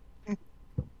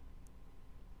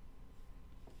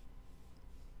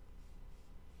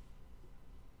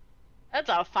 That's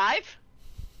a 5.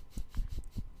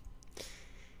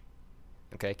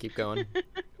 Okay, keep going.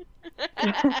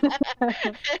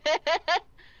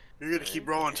 You're gonna keep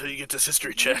rolling until you get this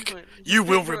history check. You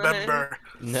will remember.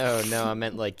 No, I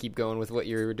meant like keep going with what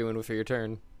you were doing for your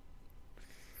turn.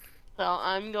 So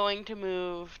I'm going to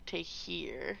move to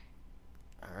here.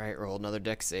 Alright, roll another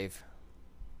dex save.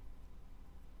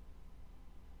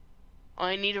 Oh,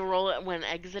 I need to roll it when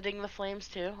exiting the flames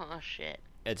too? Oh, shit.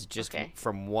 It's just Okay.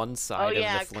 from one Oh, side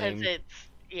yeah, of the flame.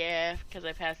 because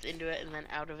I passed into it and then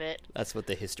out of it. That's what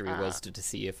the history was to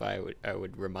see if I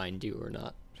would remind you or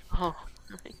not. Oh.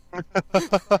 God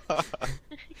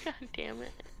damn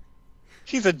it.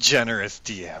 He's a generous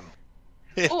DM.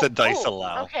 If the dice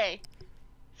allow. Okay.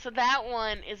 So that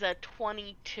one is a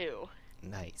 22.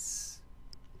 Nice.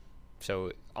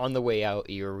 So on the way out,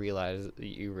 you realize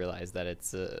that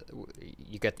it's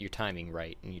you got your timing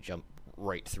right, and you jump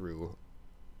right through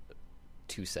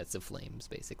 2 sets of flames,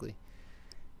 basically.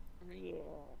 Yeah.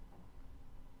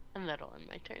 And that'll end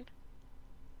my turn.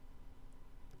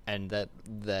 And that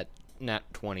nat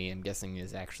 20, I'm guessing,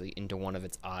 is actually into one of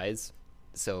its eyes,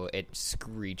 so it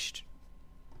screeched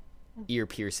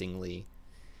ear-piercingly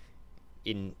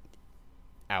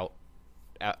out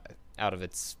of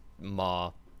its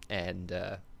maw, and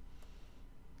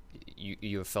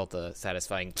you have felt a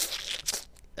satisfying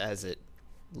as it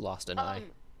lost an eye.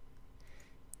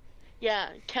 Yeah,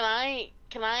 can I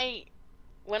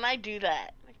when I do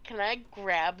that, can I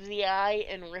grab the eye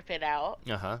and rip it out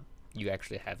Uh-huh. You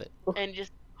actually have it. and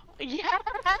just yes!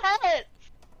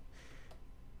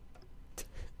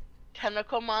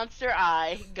 Tentacle monster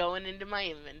eye going into my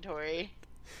inventory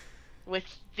with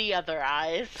the other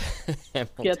eyes.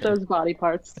 Hamilton, Get those body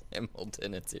parts.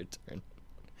 Hamilton, it's your turn.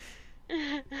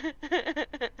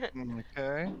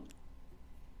 Okay.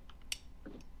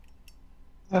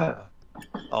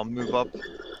 I'll move up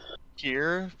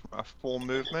here, a full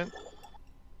movement.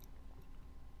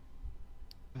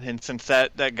 And since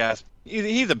that guy's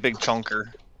he's a big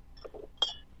chunker,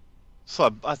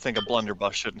 so I think a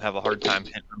blunderbuss shouldn't have a hard time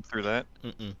hitting him through that.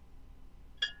 Mm-mm.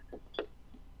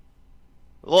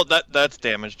 Well, that's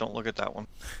damage. Don't look at that one.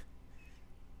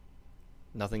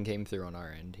 Nothing came through on our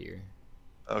end here.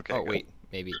 Okay. Oh, good. wait.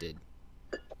 Maybe it did.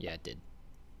 Yeah, it did.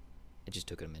 It just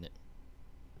took it a minute.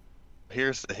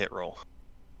 Here's the hit roll.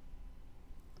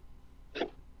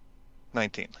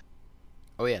 19.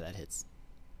 Oh yeah, that hits.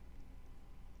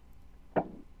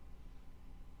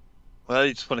 Well,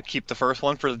 you just want to keep the first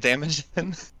one for the damage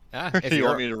then? Ah, Or if do you you're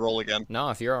want me to roll again? no,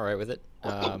 if you're all right with it.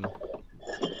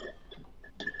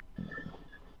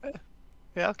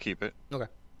 Yeah, I'll keep it. Okay.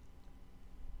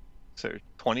 So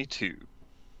 22.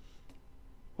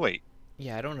 Wait,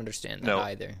 Yeah, I don't understand that No.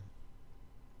 either.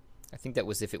 I think that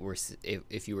was if it were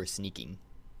if you were sneaking.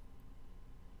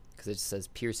 Because it says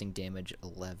piercing damage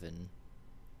 11.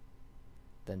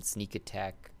 Then sneak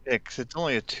attack. yeah, 'cause it's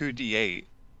only a 2d8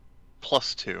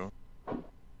 plus 2.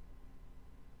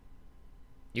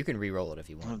 You can re-roll it if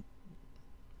you want,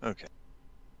 Okay.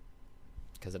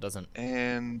 because it doesn't.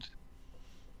 And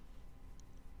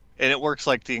it works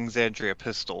like the Exandria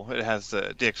pistol. It has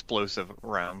the explosive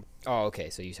round. Oh, okay.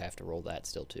 So you have to roll that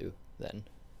still too. Then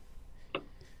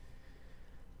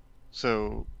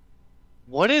So,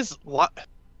 what?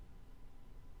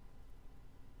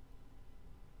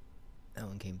 that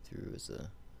one came through as a.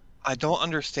 I don't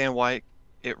understand why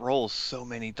it rolls so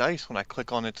many dice when I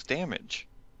click on its damage.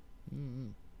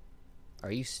 Mm-hmm.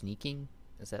 Are you sneaking?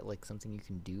 Is that like something you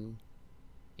can do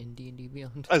in D&D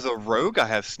Beyond? As a rogue, I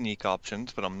have sneak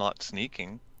options, but I'm not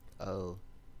sneaking. Oh,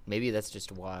 maybe that's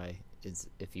just why. Is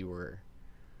if you were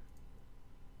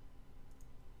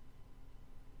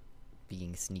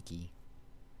being sneaky,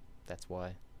 that's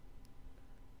why.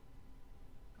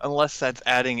 Unless that's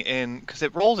adding in, because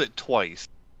it rolls it twice.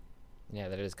 Yeah,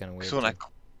 that is kind of weird. So when too.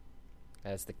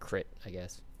 That's the crit, I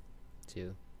guess,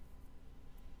 too.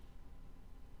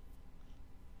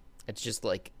 It's just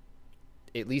like,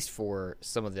 at least for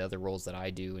some of the other rolls that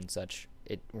I do and such,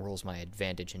 it rolls my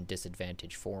advantage and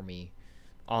disadvantage for me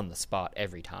on the spot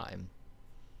every time.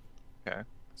 Okay.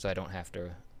 So I don't have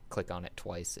to click on it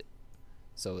twice.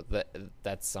 So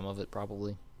that's some of it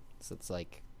probably. So it's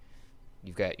like,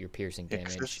 you've got your piercing Yeah,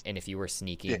 'cause damage, this- and if you were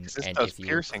sneaking, yeah, 'cause this and does if you were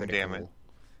piercing critical, damage.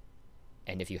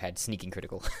 and if you had sneaking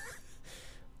critical,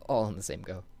 all in the same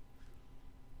go.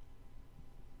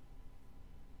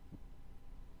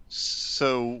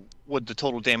 So would the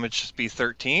total damage just be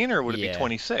 13, or would it Yeah. be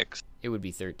 26? It would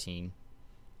be 13.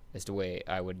 Is the way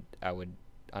I would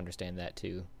understand that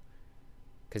too.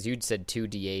 Because you'd said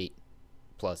 2d8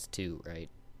 plus 2, right?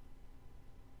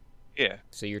 Yeah.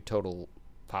 So your total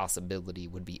possibility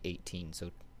would be 18.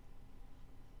 So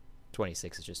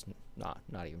 26 is just not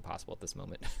even possible at this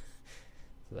moment.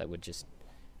 So that would just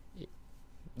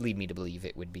lead me to believe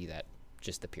it would be that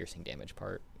just the piercing damage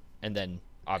part, and then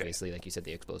obviously, like you said,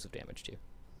 the explosive damage too.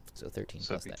 So 13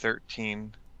 So plus it'd be that.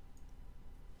 13.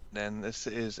 Then this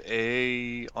is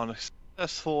on a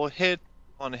successful hit.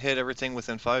 On a hit, everything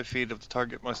within 5 feet of the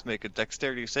target must make a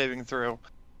dexterity saving throw.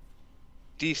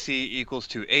 DC equals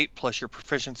to 8 plus your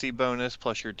proficiency bonus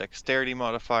plus your dexterity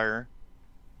modifier.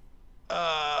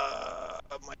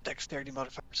 My dexterity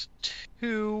modifier is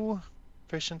 2.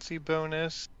 Proficiency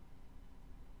bonus.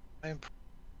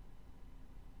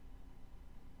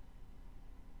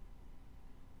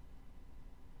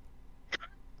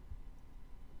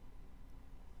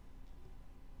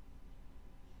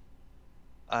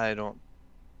 I don't.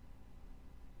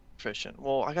 Proficient.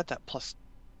 Well, I got that plus.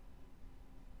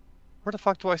 Where the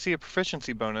fuck do I see a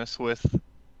proficiency bonus with?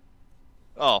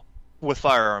 Oh, with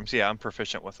firearms. Yeah, I'm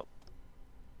proficient with them.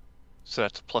 So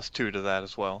that's plus 2 to that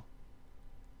as well.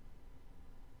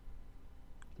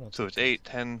 So it's 8,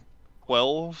 10,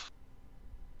 12.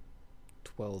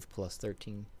 12 plus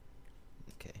 13.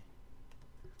 Okay.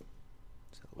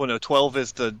 So, Well, no, 12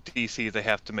 is the DC they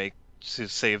have to make to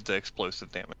save the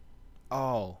explosive damage.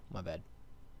 oh, my bad.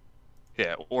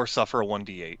 Yeah, or suffer a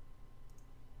 1d8.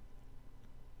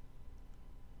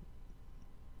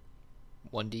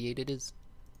 1d8 it is?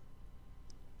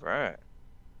 Right.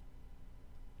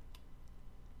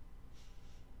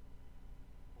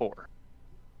 4.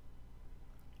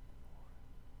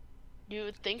 You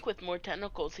would think with more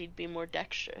tentacles he'd be more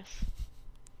dexterous.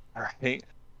 Alright.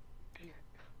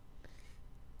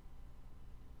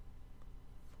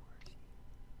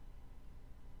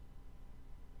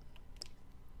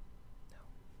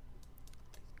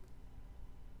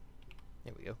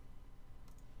 There we go.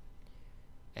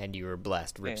 And your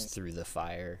blast rips Yeah. through the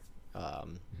fire,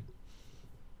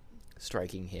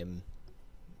 striking him,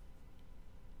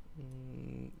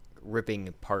 ripping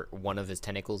apart one of his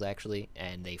tentacles actually,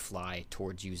 and they fly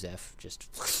towards you, Zeph. Just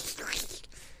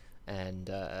and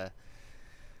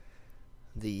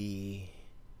the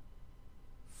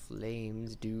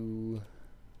flames do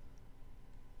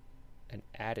an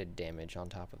added damage on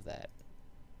top of that.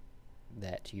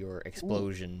 That your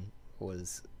explosion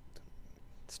was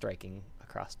striking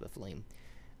across the flame.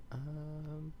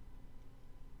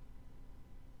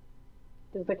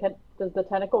 Does the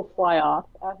tentacle fly off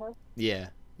at her? Yeah.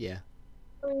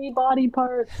 3 body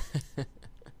parts.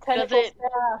 Tentacle it-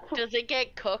 staff. Does it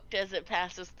get cooked as it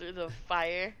passes through the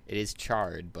fire? It is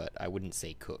charred, but I wouldn't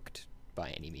say cooked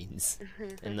by any means.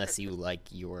 Unless you like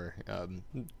your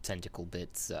tentacle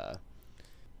bits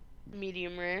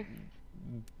Medium rare.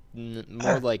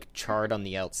 more like charred on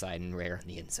the outside and rare on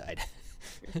the inside.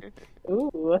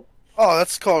 Ooh, Oh,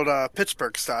 that's called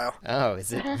Pittsburgh style. Oh,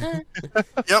 is it?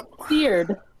 Yep.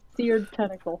 seared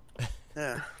tentacle.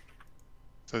 Yeah.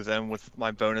 So then with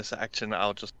my bonus action,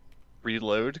 I'll just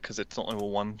reload because it's only a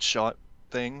one-shot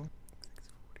thing.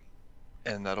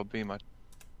 And that'll be my...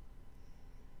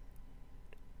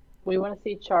 We want to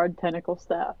see charred tentacle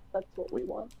staff. That's what we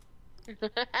want.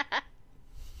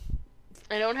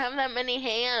 I don't have that many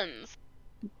hands.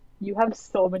 You have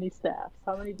so many staffs.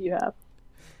 How many do you have?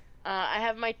 I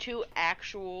have my 2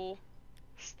 actual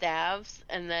staves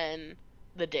and then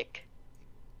the dick.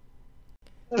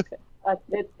 Okay.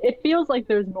 It feels like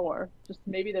there's more. Just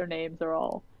maybe their names are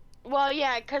all. Well,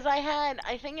 yeah,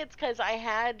 I think it's because I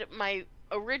had my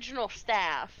original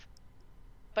staff,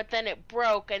 but then it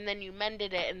broke, and then you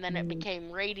mended it, and then it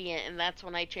became Radiant, and that's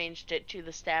when I changed it to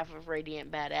the Staff of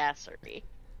Radiant Badassery.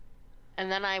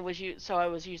 And then I was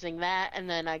using that, and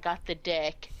then I got the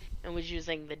dick, and was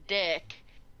using the dick,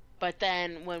 but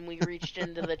then when we reached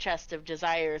into the Chest of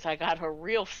Desires, I got a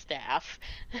real staff,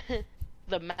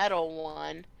 the metal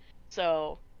one,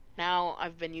 so now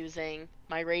I've been using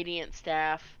my Radiant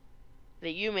staff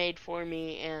that you made for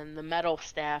me and the metal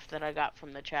staff that I got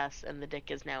from the chest, and the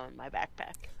dick is now in my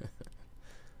backpack.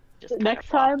 Just Next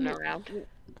flopping time, around.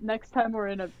 next time we're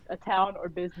in a town or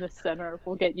business center,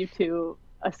 we'll get you to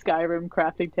a Skyrim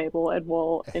crafting table and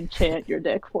we'll enchant your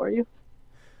dick for you.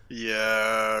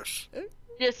 Yes.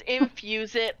 Just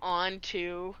infuse it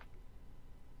onto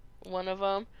one of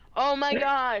them. Oh my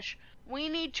gosh! We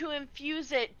need to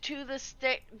infuse it to the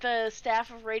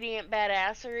Staff of Radiant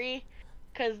Badassery,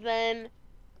 because then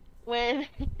when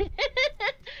when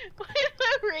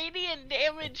the radiant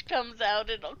damage comes out,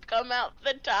 it'll come out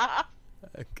the top.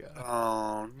 Oh, God.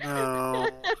 Oh no.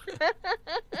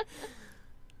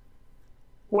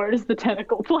 Where does the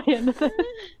tentacle play into this?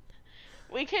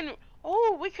 We could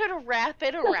wrap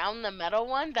it around the metal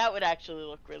one. That would actually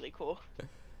look really cool.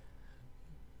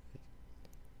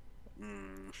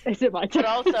 Is it my turn? But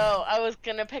also, I was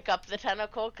gonna pick up the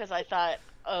tentacle because I thought,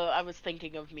 I was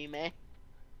thinking of Mime.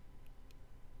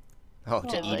 Oh,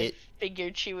 to eat it?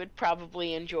 Figured she would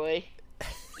probably enjoy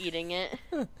eating it.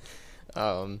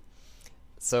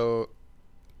 So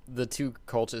the 2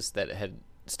 cultists that had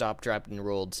stopped, dropped, and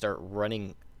rolled start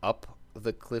running up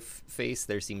the cliff face.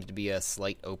 There seems to be a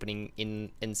slight opening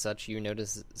in such, you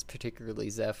notice, particularly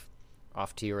Zeph,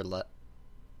 off to your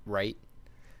right,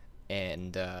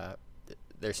 and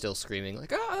they're still screaming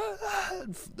like ah!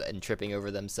 And tripping over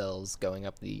themselves, going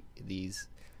up these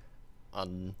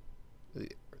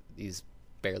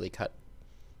barely cut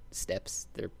steps.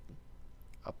 They're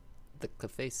up the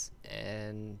cliff face,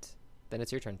 and then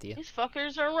it's your turn, Thea. These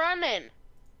fuckers are running.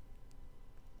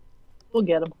 We'll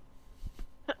get them.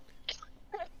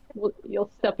 You'll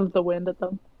step of the wind at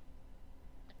them.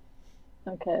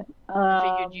 Okay.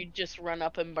 Figured you'd just run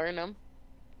up and burn them.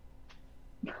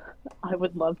 I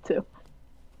would love to.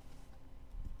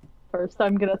 First,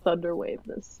 I'm gonna thunder wave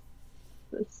this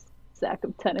sack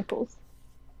of tentacles.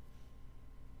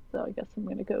 So I guess I'm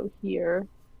gonna go here.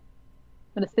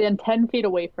 I'm gonna stand 10 feet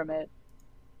away from it,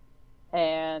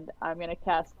 and I'm gonna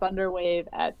cast Thunder Wave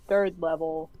at 3rd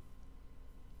level,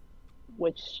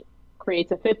 which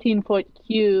creates a 15-foot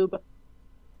cube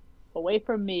away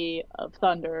from me of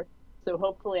thunder. So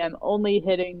hopefully I'm only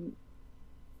hitting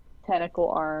tentacle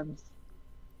arms.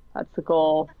 That's the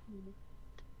goal.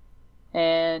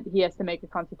 And he has to make a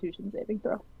Constitution saving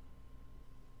throw.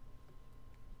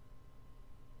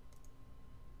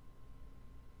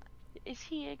 Is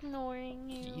he ignoring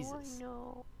you? Jesus.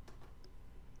 No.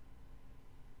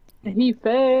 He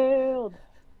failed.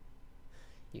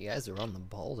 You guys are on the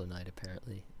ball tonight,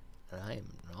 apparently. And I am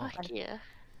not. Fuck yeah.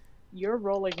 You're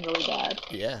rolling really bad.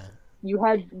 Yeah. You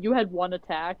had 1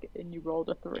 attack and you rolled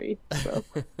a 3. So.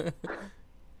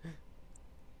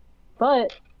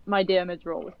 But my damage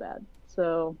roll was bad.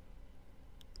 So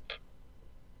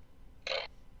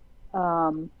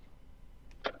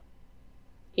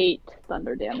 8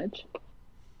 thunder damage.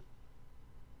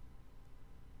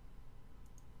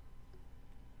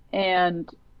 And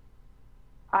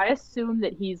I assume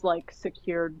that he's like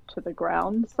secured to the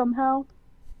ground somehow.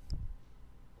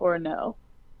 Or no?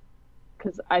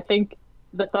 Because I think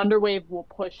the thunder wave will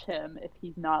push him if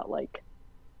he's not like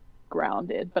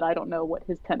grounded, but I don't know what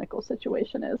his tentacle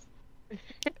situation is.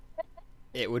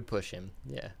 It would push him,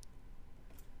 yeah.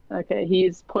 Okay,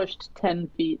 he's pushed 10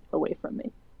 feet away from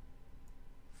me.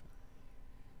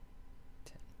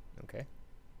 10. Okay.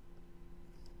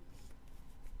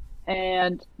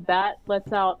 And that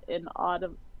lets out an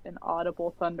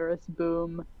audible thunderous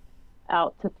boom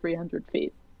out to 300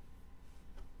 feet.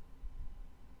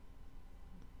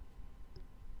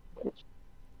 Which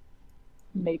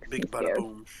makes me Big bada scared.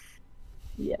 boom.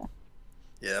 Yeah.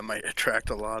 Yeah, it might attract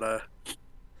a lot of.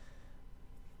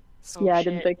 Oh, Yeah, I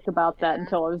didn't shit. think about that Yeah.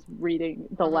 until I was reading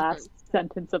the last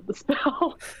sentence of the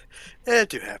spell. It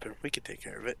do happen. We can take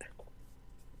care of it.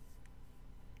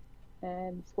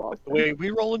 And Squall's The way we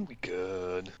rolling, we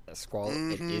good. Squall,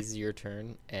 it is your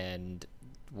turn, and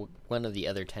one of the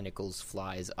other tentacles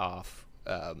flies off,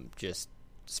 just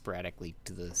sporadically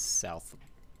to the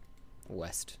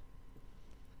southwest.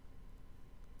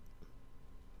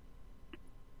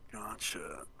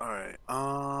 Gotcha. Alright.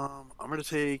 I'm gonna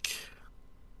take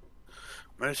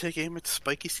aim at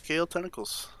spiky scale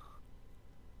tentacles.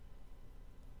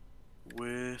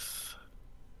 With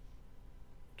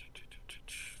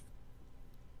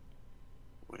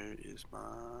where is my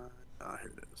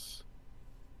here it is.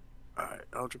 Alright,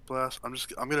 Eldritch Blast. I'm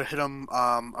gonna hit them.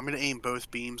 I'm gonna aim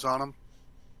both beams on them.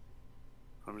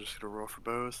 I'm just gonna roll for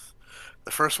both.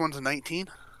 The first one's a 19.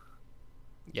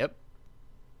 Yep.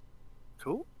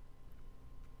 Cool.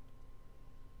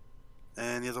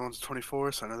 And the other one's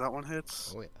 24, so I know that one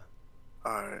hits. Oh, yeah.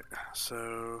 Alright,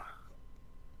 so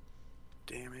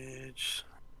damage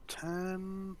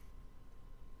 10.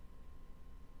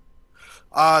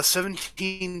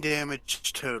 17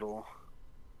 damage total.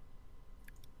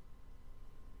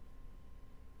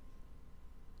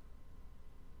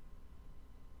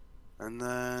 And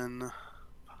then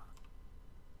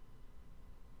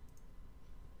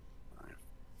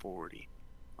 40.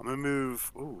 I'm gonna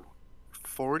move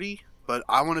 40, but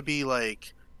I want to be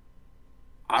like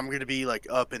I'm gonna be like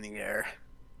up in the air,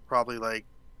 probably like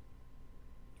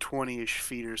 20-ish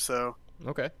feet or so.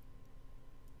 Okay.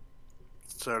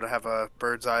 So to have a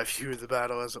bird's eye view of the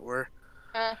battle, as it were.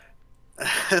 Uh,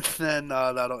 And then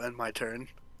that'll end my turn.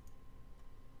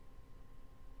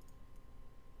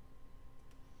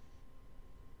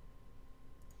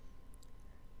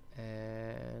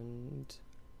 And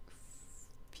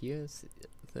Pia's,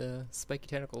 the spiky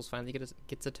tentacles finally gets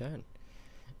a turn.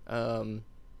 And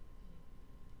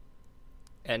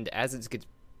as it gets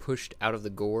pushed out of the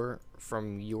gore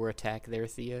from your attack there,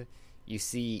 Thea, you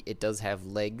see it does have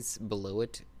legs below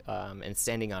it, and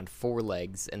standing on 4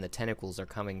 legs, and the tentacles are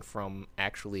coming from,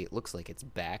 actually, it looks like its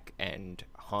back and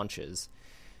haunches,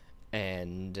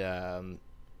 and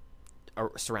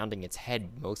are surrounding its head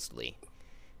mostly.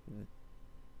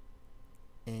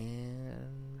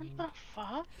 And what the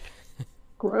fuck?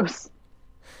 gross.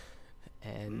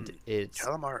 and it's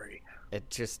Calamari. it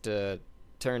just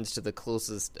turns to the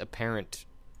closest apparent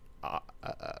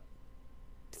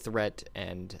threat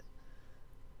and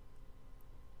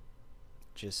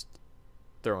just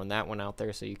throwing that one out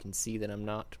there so you can see that I'm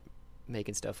not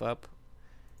making stuff up.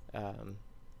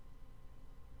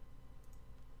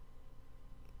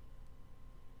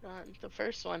 The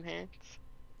first one hits.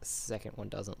 Second one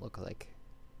doesn't look like.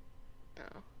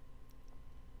 No.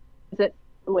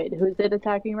 Wait, who's it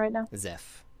attacking right now?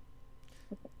 Zeph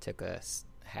took a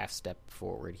half step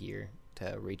forward here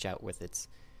to reach out with its,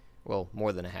 well,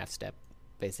 more than a half step,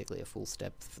 basically a full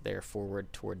step there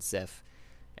forward towards Zeph,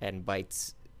 and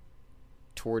bites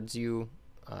towards you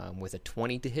with a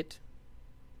 20 to hit.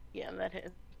 Yeah, that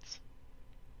hits.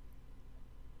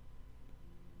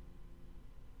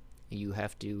 You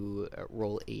have to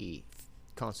roll a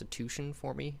Constitution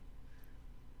for me,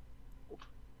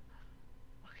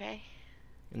 Okay.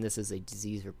 and this is a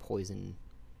disease or poison,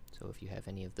 so if you have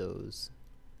any of those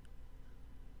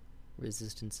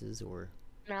resistances or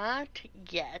Not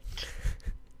yet.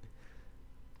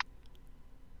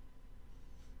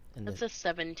 and That's a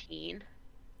 17.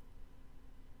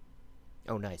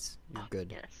 oh, nice, you're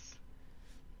good. Yes.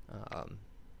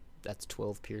 That's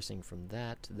 12 piercing from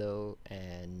that, though,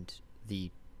 and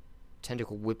the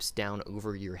tentacle whips down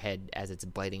over your head as it's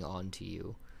biting onto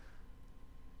you.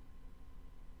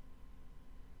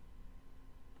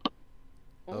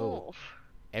 Oh. Oh.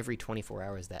 Every 24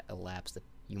 hours that elapse, that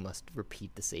you must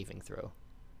repeat the saving throw.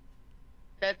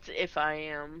 That's if I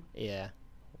am. Yeah.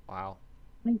 Wow.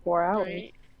 24 hours.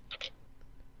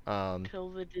 Right. Till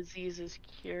the disease is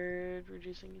cured,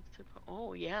 reducing its typical.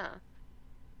 Oh, yeah.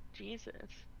 Jesus.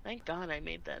 Thank God I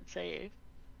made that save.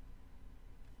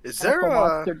 Is there Medical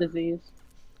monster disease.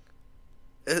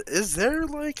 is there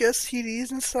like STDs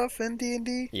and stuff in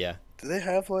D&D? Yeah. Do they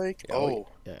have like Yeah.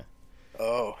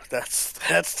 Oh, that's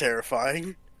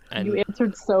terrifying. And You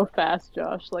answered so fast,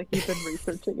 Josh, like you've been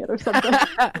researching it or something.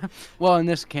 Well, in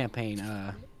this campaign,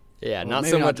 yeah, well, not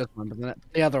maybe so not much. this one, but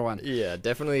the other one. Yeah,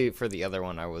 definitely for the other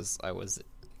one, I was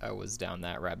down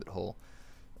that rabbit hole.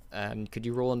 And could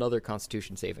you roll another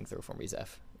Constitution saving throw for me,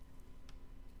 Zeph?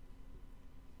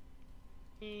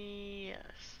 Yes.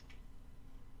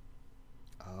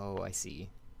 Oh, I see.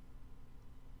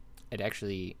 It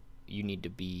actually, you need to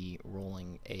be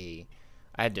rolling a.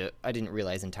 I didn't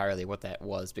realize entirely what that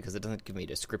was because it doesn't give me a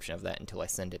description of that until I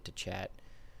send it to chat.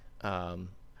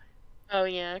 Oh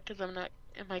yeah, because I'm not.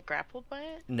 Am I grappled by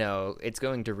it? No, it's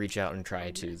going to reach out and try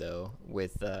Okay. to though,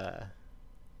 with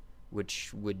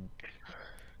which would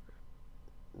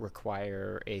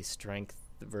require a strength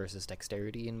versus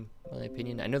dexterity, in my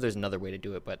opinion. I know there's another way to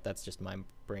do it, but that's just my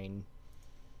brain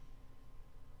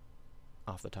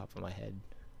off the top of my head.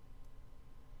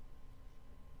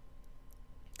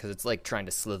 Because it's like trying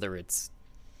to slither its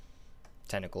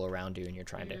tentacle around you, and you're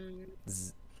trying to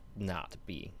not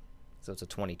be. So it's a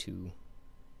 22.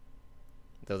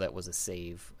 Though that was a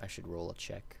save, I should roll a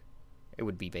check. It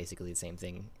would be basically the same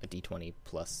thing, a d20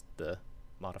 plus the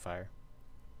modifier.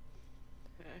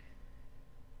 Okay.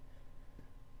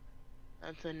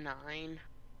 That's a 9.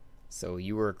 So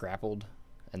you were grappled,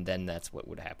 and then that's what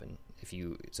would happen if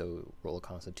you. So roll a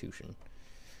Constitution.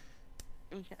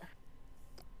 Okay.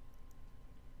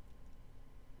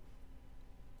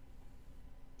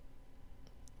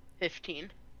 $15.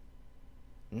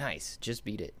 Nice, just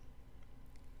beat it.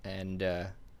 And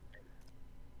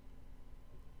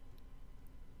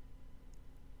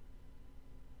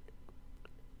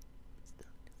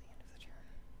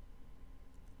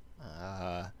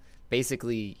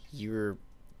basically you're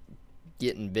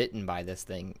getting bitten by this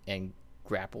thing and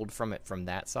grappled from it from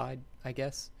that side, I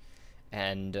guess.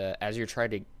 And as it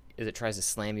tries to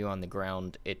slam you on the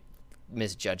ground, it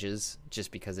misjudges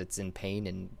just because it's in pain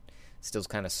and still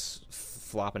kind of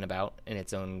flopping about in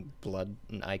its own blood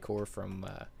and ichor from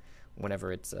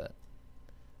whenever it's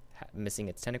missing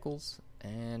its tentacles.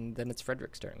 And then it's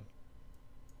Frederick's turn.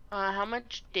 How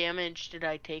much damage did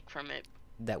I take from it?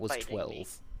 That was Biting 12. me.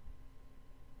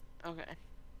 Okay.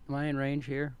 Am I in range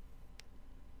here?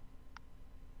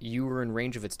 You were in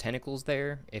range of its tentacles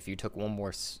there. If you took one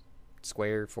more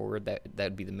square forward, that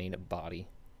would be the main body.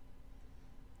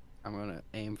 I'm gonna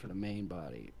aim for the main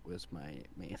body with my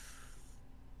mace.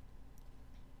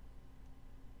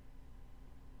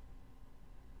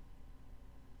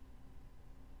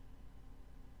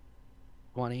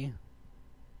 $20.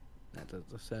 That does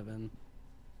the 7.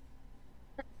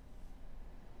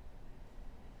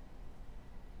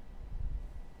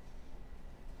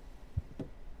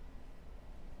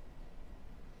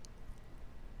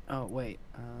 Oh wait.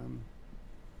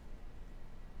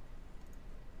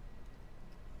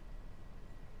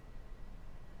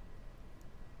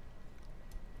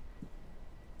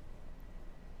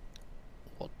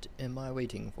 What am I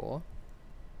waiting for?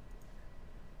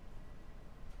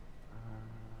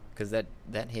 Because that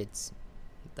hits.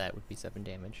 That would be 7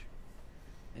 damage.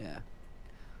 Yeah.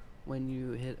 When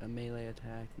you hit a melee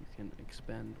attack, you can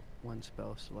expend 1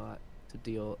 spell slot to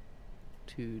deal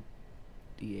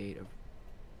 2d8 of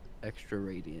extra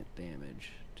radiant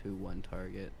damage to one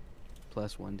target,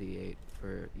 plus 1d8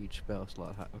 for each spell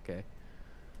slot. Okay.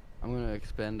 I'm going to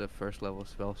expend a first level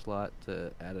spell slot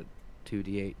to add a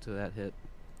 2d8 to that hit.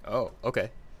 Oh,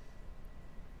 okay.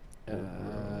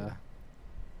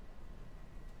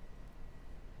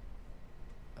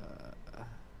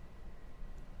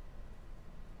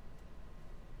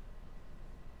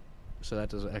 So that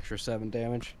does an extra 7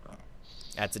 damage.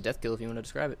 That's a death kill if you want to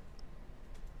describe it.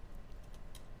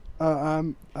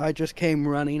 I just came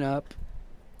running up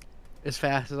as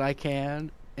fast as I can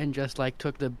and just like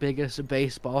took the biggest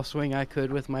baseball swing I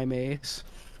could with my mace.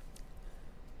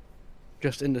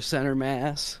 Just into center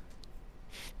mass.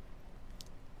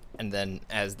 And then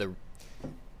as the...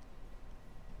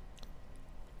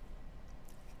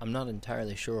 I'm not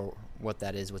entirely sure what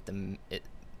that is with the...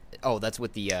 Oh, that's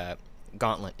with the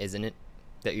gauntlet, isn't it?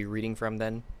 That you're reading from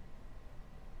then?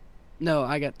 No,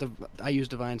 I used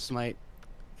Divine Smite.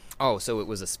 Oh, so it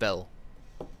was a spell.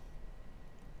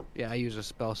 Yeah, I used a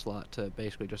spell slot to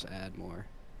basically just add more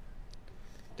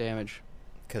damage.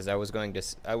 Because I was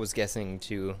guessing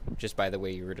to, just by the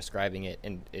way you were describing it,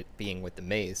 and it being with the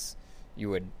mace, you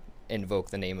would invoke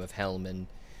the name of Helm and,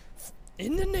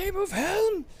 in the name of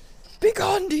Helm,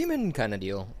 begone demon, kind of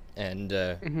deal. And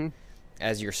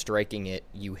as you're striking it,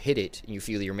 you hit it, you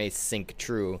feel your mace sink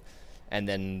true, and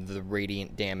then the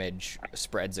radiant damage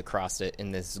spreads across it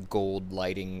in this gold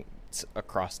lighting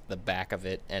across the back of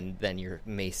it, and then your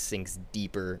mace sinks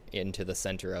deeper into the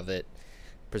center of it,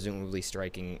 presumably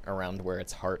striking around where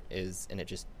its heart is, and it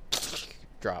just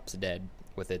drops dead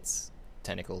with its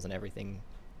tentacles and everything.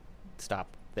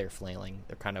 Stop their flailing.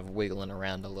 They're kind of wiggling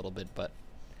around a little bit, but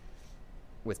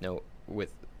with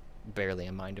barely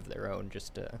a mind of their own,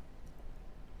 just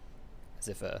as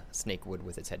if a snake would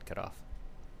with its head cut off.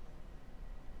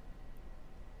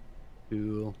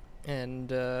 Cool.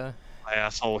 And My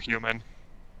asshole human.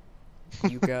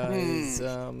 you guys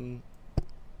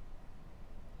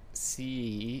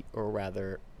see, or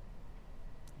rather,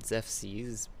 Zeph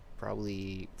sees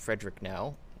probably Frederick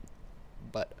now,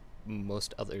 but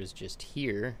most others just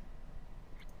hear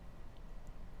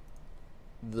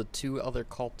the two other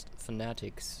cult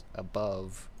fanatics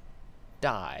above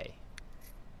die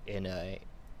in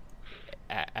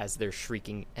as their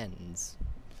shrieking ends.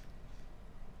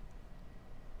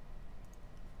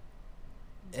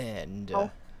 And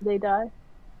They die.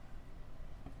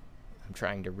 I'm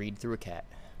trying to read through a cat.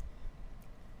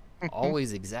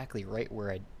 Always exactly right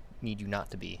where I need you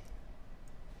not to be.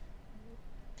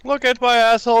 Look at my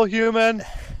asshole human.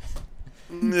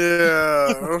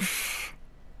 Yeah.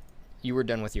 You were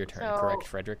done with your turn, So- correct,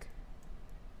 Frederick?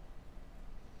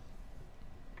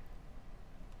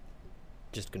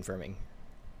 Just confirming.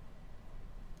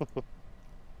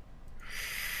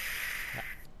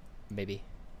 Maybe.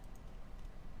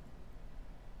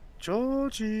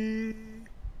 Georgie.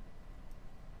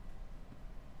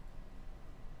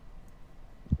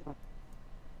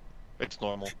 It's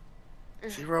normal.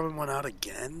 Is he rubbing one out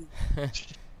again?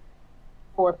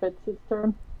 Forfeits his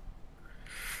turn.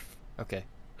 Okay.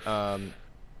 Gotta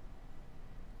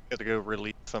go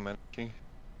release some energy.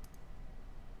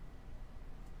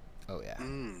 Oh yeah.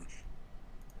 Mm.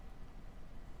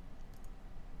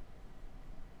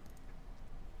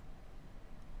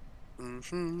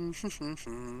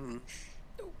 Mm-hmm.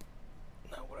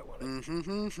 Not what I wanted.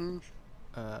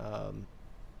 Mm-hmm.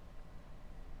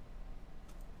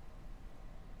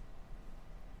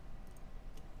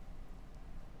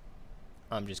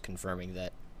 I'm just confirming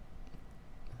that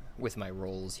with my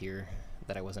rolls here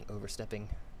that I wasn't overstepping.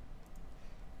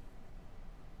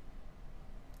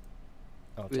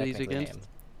 Oh, Who are these technically I against? am.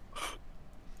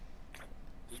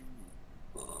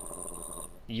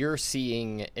 You're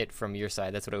seeing it from your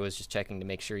side. That's what I was just checking to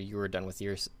make sure you were done with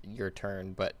your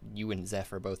turn, but you and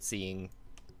Zeph are both seeing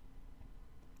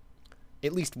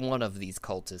at least one of these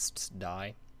cultists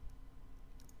die.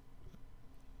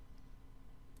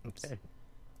 Oops. Okay.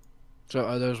 So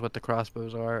are those what the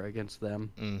crossbows are against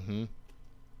them? Mm-hmm.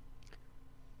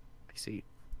 I see.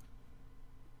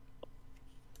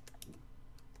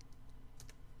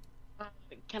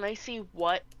 Can I see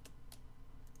what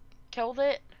killed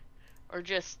it? Or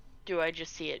do I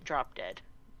just see it drop dead?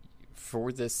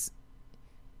 For this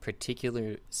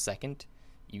particular second,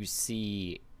 you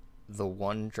see the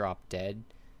one drop dead,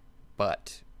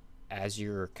 but as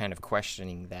you're kind of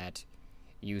questioning that,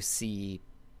 you see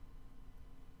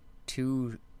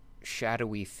two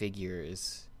shadowy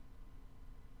figures.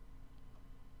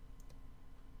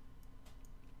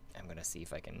 I'm gonna see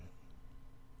if I can.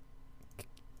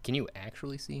 Can you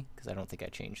actually see? Because I don't think I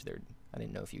changed their. I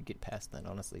didn't know if you'd get past that.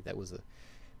 Honestly, that was a.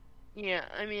 Yeah,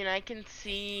 I mean, I can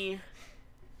see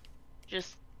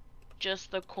just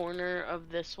the corner of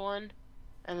this one,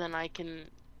 and then I can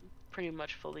pretty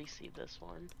much fully see this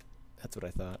one. That's what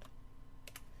I thought.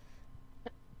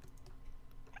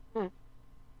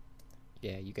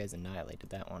 Yeah, you guys annihilated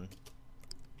that one.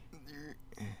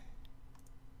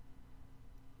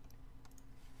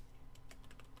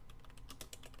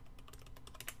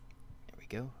 There we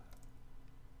go.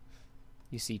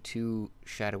 You see two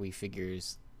shadowy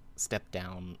figures step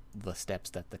down the steps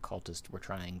that the cultists were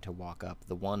trying to walk up.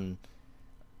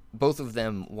 Both of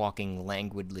them walking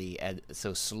languidly,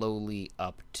 so slowly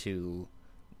up to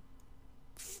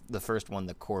the first one,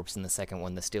 the corpse, and the second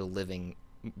one, the still living,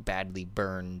 badly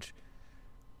burned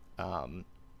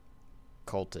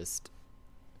cultist,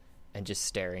 and just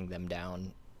staring them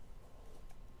down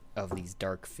of these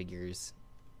dark figures.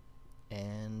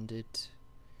 And it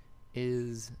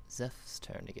is Zeph's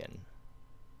turn again.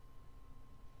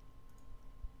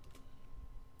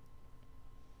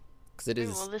 Because it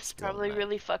is. Well, this is still probably night.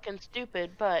 really fucking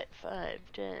stupid, but 5,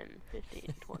 10,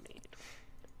 15, 20.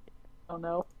 Oh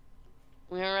no.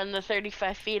 We're gonna run the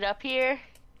 35 feet up here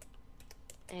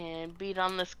and beat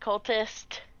on this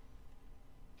cultist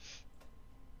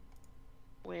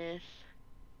with.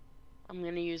 I'm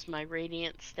gonna use my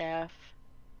radiant staff.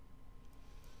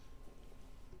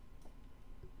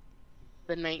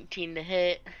 The 19 to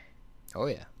hit. Oh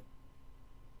yeah.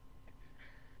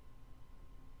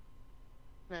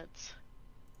 That's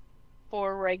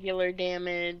 4 regular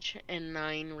damage and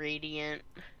 9 radiant.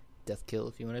 Death kill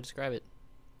if you want to describe it.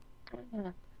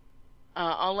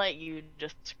 I'll let you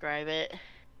describe it.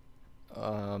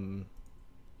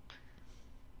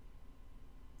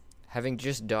 Having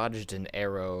just dodged an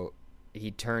arrow,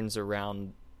 he turns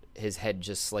around his head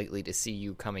just slightly to see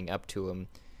you coming up to him.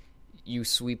 You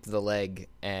sweep the leg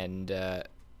and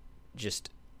just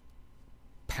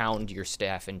pound your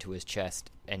staff into his chest,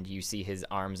 and you see his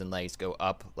arms and legs go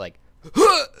up like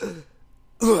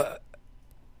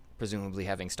presumably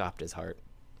having stopped his heart.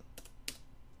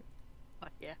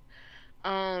 Fuck yeah.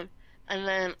 And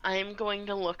then I'm going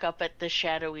to look up at the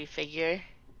shadowy figure.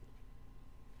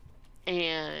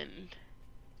 And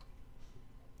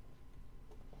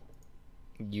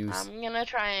I'm gonna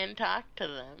try and talk to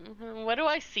them. What do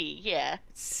I see? Yeah.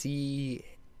 See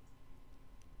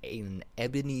an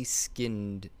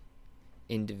ebony-skinned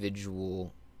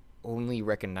individual, only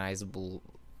recognizable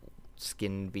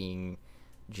skin being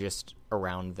just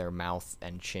around their mouth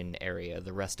and chin area.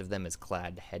 The rest of them is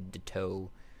clad head to toe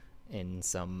in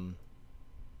some...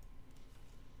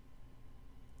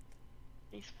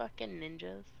 These fucking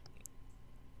ninjas.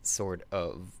 Sort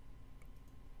of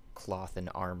cloth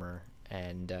and armor,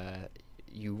 and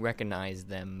you recognize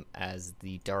them as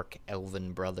the Dark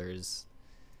Elven brothers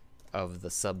of the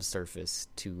subsurface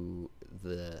to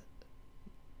the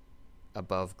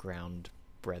above ground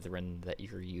brethren that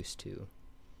you're used to.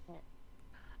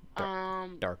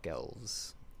 Dark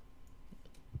elves.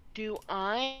 Do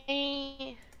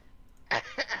I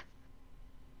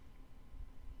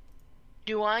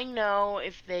do I know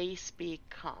if they speak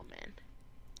common?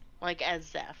 Like as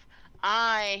Zeph.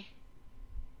 I,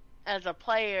 as a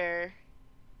player,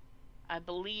 I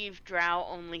believe Drow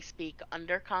only speak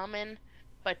Undercommon,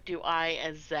 but do I,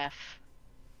 as Zeph,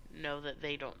 know that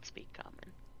they don't speak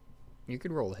Common? You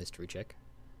could roll a history check.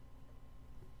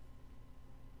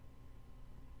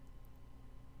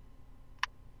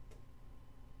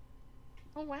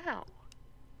 Oh wow.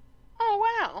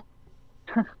 Oh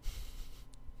wow.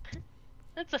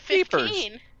 That's a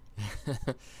 15.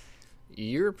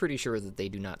 You're pretty sure that they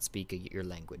do not speak your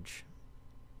language.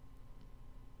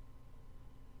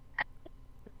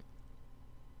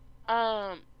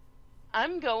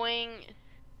 I'm going... Let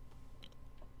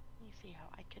me see how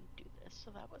I can do this.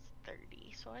 So that was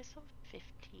 30. So I still have 15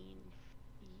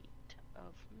 feet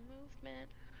of movement.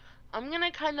 I'm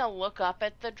gonna kind of look up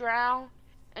at the drow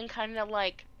and kind of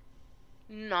like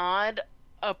nod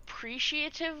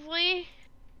appreciatively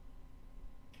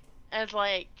as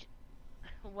like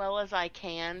well as I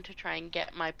can to try and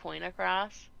get my point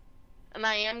across. And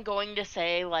I am going to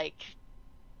say like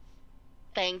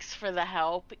thanks for the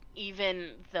help,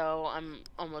 even though I'm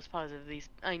almost positive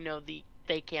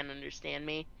they can't understand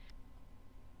me.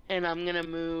 And I'm gonna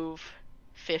move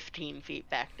 15 feet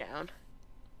back down.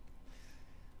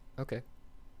 Okay.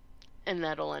 And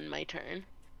that'll end my turn.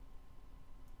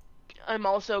 I'm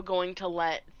also going to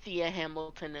let Thea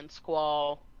Hamilton and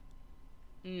Squall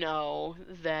know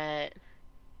that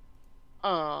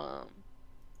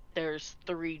there's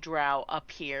 3 drow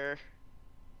up here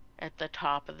at the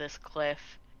top of this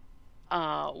cliff.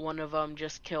 One of them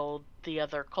just killed the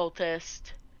other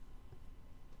cultist.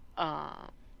 I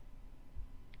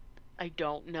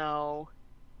don't know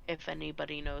if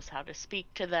anybody knows how to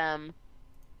speak to them.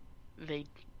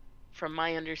 From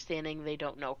my understanding, they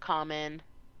don't know Common.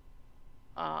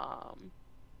 I'm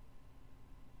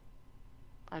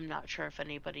not sure if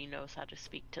anybody knows how to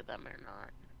speak to them or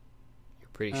not. You're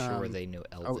pretty sure they know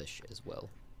Elvish as well.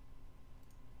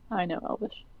 I know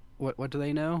Elvish. What do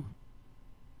they know?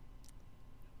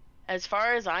 As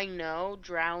far as I know,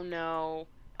 Drow know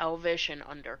Elvish and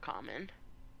Undercommon.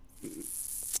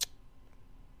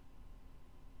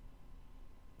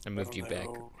 I moved you back,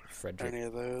 Frederick. Any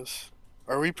of those?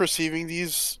 Are we perceiving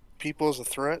these people as a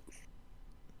threat?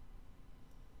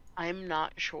 I'm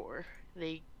not sure.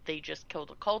 They just killed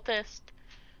a cultist,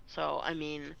 so I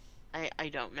mean, I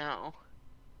don't know.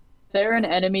 If they're an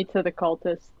enemy to the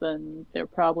cultists, then they're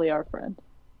probably our friend.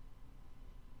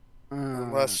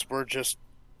 Unless we're just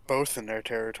both in their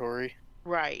territory.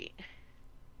 Right.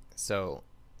 So,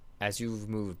 as you've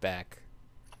moved back,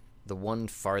 the one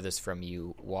farthest from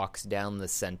you walks down the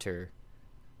center,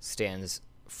 stands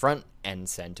front and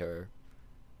center,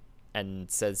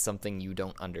 and says something you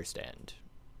don't understand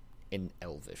in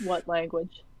Elvish. What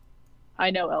language?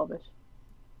 I know Elvish.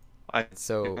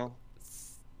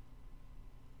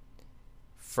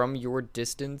 From your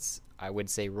distance, I would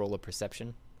say roll a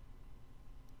perception.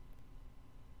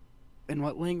 In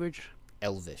what language?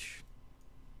 Elvish.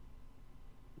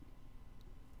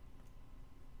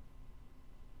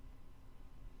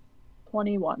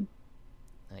 "21."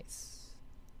 Nice.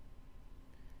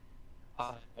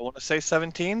 I want to say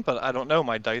 17, but I don't know.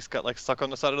 My dice got like stuck on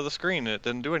the side of the screen and it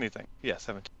didn't do anything. Yeah,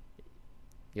 17.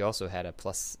 You also had a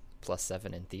 +7,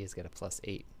 and Thea's got a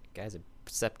 +8. Guys are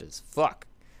percept as fuck.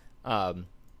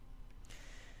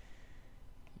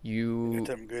 You Get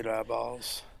them good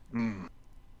eyeballs.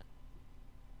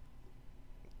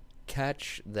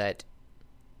 catch that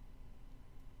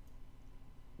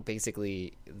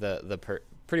basically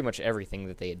pretty much everything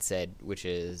that they had said, which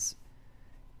is,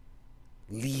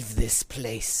 leave this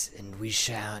place and we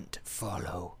shan't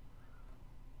follow.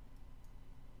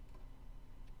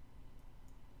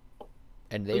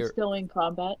 And We're they're still in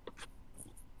combat.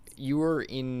 you are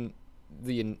in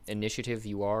the initiative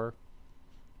you are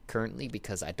currently,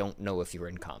 because I don't know if you're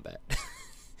in combat.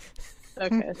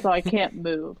 Okay, so I can't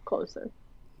move closer.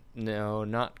 No,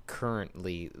 not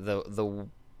currently.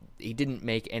 He didn't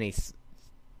make any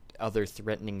other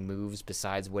threatening moves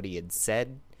besides what he had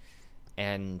said,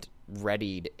 and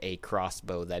readied a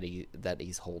crossbow that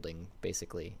he's holding,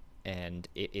 basically. And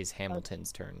it is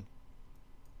Hamilton's turn.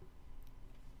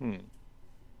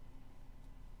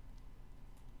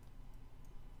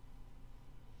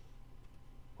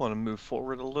 Want to move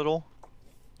forward a little.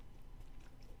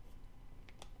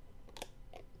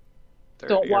 There,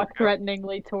 Don't here walk we go.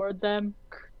 threateningly toward them.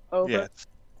 Over.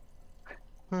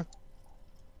 Yes.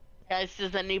 Guys,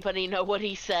 does anybody know what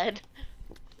he said?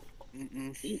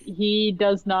 Mm-mm. He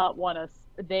does not want us.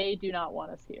 They do not want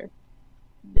us here.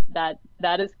 That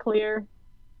is clear.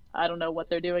 I don't know what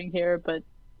they're doing here, but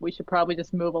we should probably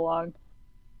just move along.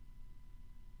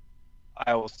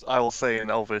 I will say in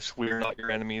Elvish, we are not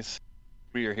your enemies.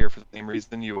 We are here for the same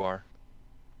reason you are.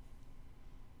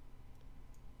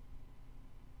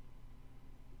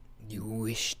 You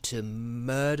wish to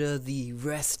murder the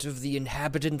rest of the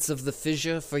inhabitants of the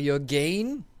fissure for your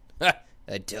gain? Ha!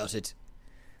 I doubt it.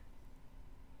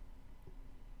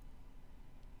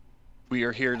 We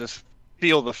are here to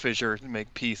steal the fissure to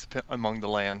make peace among the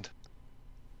land.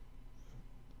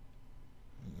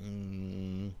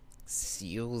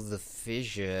 Seal the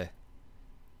fissure.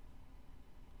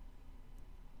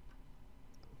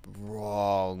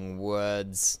 Wrong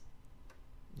words.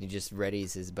 He just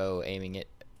readies his bow, aiming it,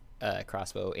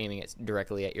 crossbow, aiming it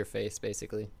directly at your face,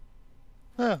 basically.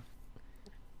 Huh.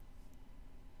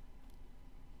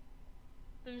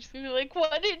 I'm just gonna be like,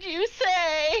 what did you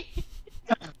say?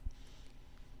 I'm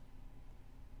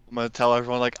gonna tell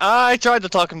everyone like, I tried to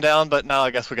talk him down, but now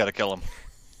I guess we gotta kill him.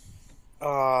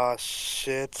 Ah,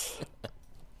 shit.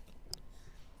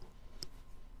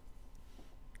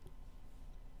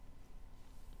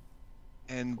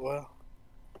 And Well,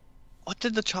 what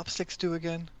did the chopsticks do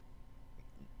again?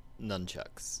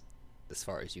 Nunchucks, as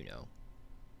far as you know.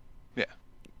 Yeah.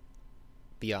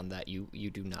 Beyond that, you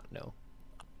do not know.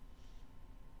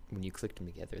 When you clicked them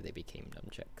together, they became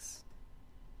nunchucks.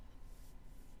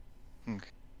 Okay.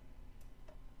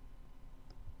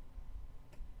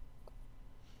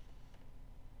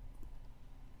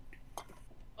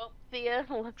 Well, Thea,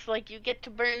 looks like you get to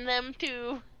burn them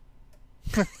too.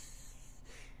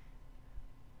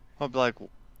 I'll be like,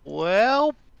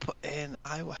 well, and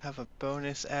I will have a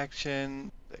bonus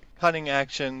action, cutting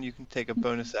action. You can take a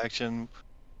bonus action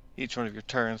each one of your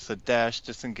turns to dash,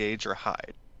 disengage, or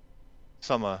hide.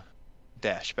 So I'm a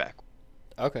dash back.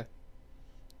 Okay.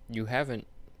 You haven't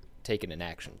taken an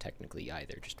action technically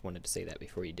either. Just wanted to say that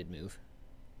before you did move.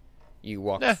 You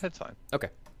walk. Yeah, that's fine. Okay.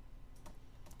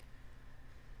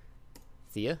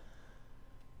 Thea?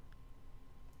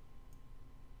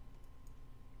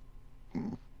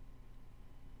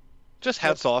 Just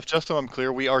hats off, just so I'm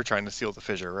clear, we are trying to seal the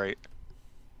fissure, right?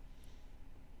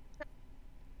 I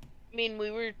mean,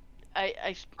 we were,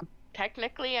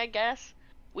 technically, I guess,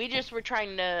 we just were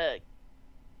trying to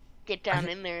get down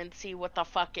in there and see what the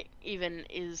fuck it even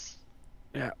is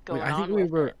going I think on we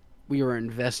with were it. we were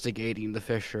investigating the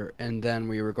fissure, and then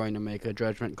we were going to make a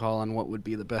judgment call on what would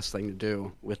be the best thing to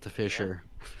do with the fissure.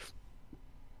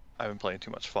 I've been playing too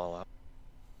much Fallout.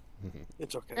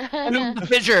 it's okay. Nuke the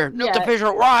fissure! Nuke the Yeah.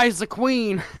 fissure! Rise the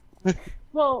queen!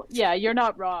 Well, yeah, you're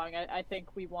not wrong. I think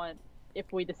we want,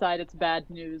 if we decide it's bad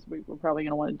news, we're probably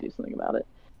going to want to do something about it.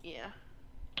 Yeah.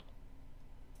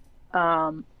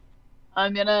 I'm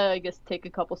gonna, I guess, take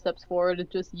a couple steps forward and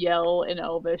just yell in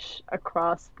Elvish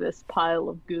across this pile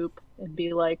of goop and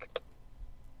be like,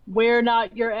 we're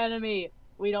not your enemy.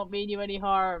 We don't mean you any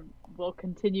harm. We'll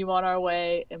continue on our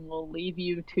way and we'll leave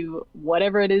you to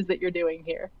whatever it is that you're doing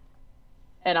here.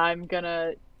 And I'm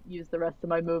gonna use the rest of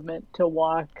my movement to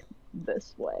walk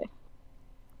this way.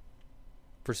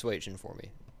 Persuasion for me.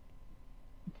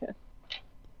 Okay.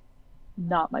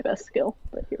 Not my best skill,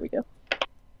 but here we go.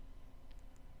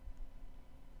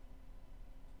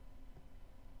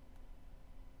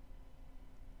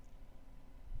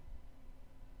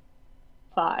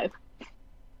 5.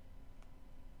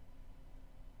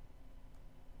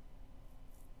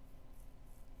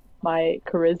 My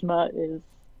charisma is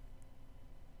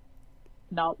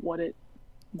not what it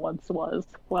once was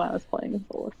when I was playing as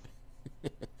Solus.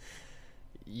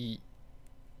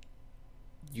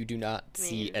 You do not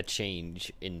see mean- a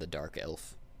change in the Dark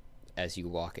Elf as you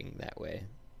walking that way.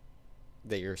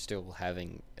 They are still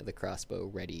having the crossbow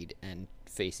readied and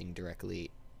facing directly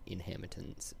in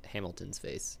Hamilton's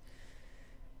face.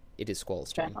 It is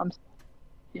Squall's Okay, turn.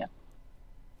 yeah.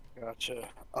 Gotcha.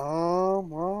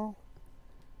 Well.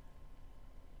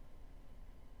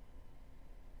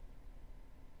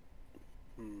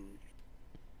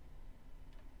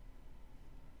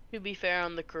 To be fair,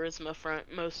 on the charisma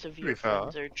front, most of be your fair.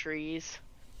 friends are trees.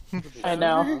 I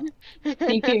know.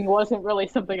 Thinking wasn't really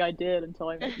something I did until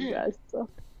I met you guys. So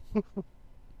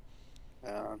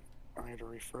I need to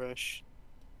refresh.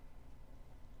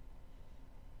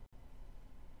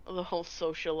 The whole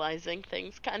socializing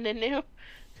thing's kind of new.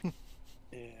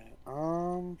 Yeah.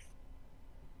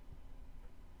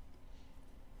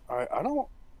 I don't.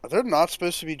 They're not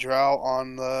supposed to be drow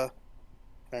on the.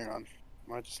 Hang on.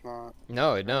 Am I just not?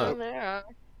 No, Oh, they are.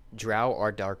 Drow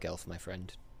are Dark Elf, my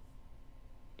friend.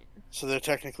 So they're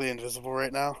technically invisible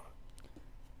right now?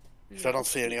 Because I don't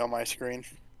see any on my screen.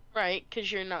 Right,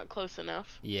 because you're not close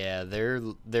enough. Yeah,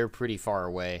 they're pretty far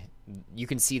away. You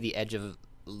can see the edge of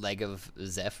leg of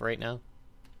Zeph right now.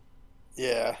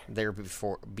 Yeah. They're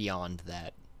beyond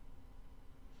that,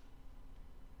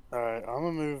 Alright, I'm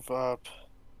gonna move up.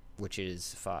 which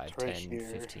is 5, It's right 10, here.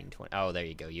 15, 20. Oh, there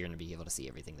you go. You're going to be able to see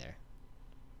everything there.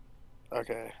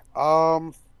 Okay.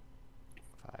 5,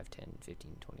 10,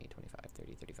 15, 20, 25,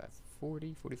 30, 35,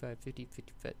 40, 45, 50,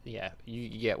 55. Yeah, you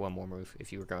get one more move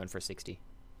if you were going for 60.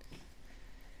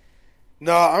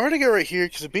 No, I'm gonna get right here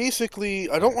because basically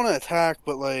I don't want to attack,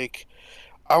 but like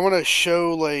I want to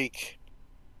show like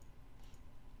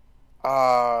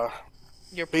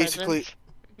Your basically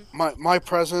presence. my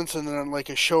presence and then like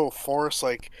a show of force.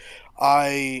 Like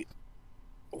I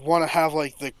want to have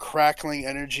like the crackling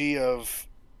energy of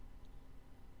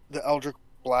the Eldritch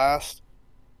Blast,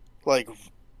 like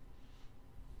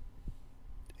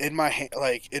in my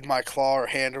like in my claw or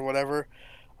hand or whatever.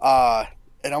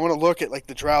 And I want to look at like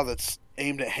the drow that's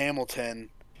aimed at Hamilton,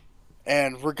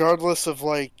 and regardless of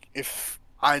like if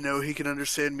I know he can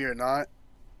understand me or not,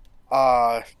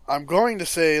 I'm going to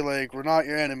say like we're not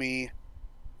your enemy.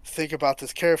 Think about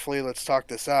this carefully. Let's talk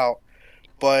this out.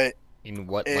 But In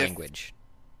what If- language?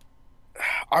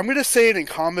 I'm gonna say it in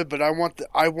common. But I want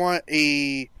I want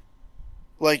to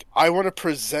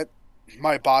present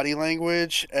my body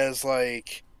language as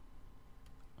like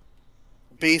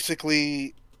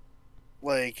basically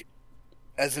like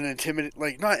as an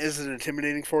not as an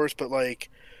intimidating force, but like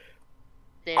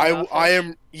I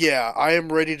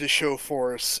am ready to show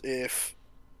force if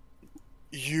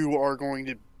you are going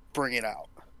to bring it out.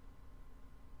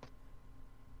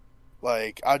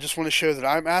 Like I just want to show that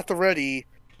I'm at the ready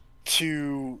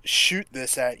to shoot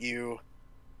this at you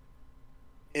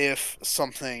if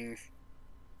something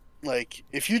like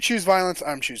if you choose violence,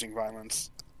 I'm choosing violence.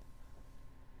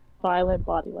 violent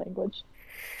body language.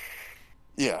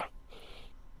 Yeah.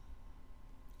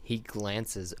 He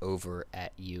glances over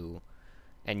at you,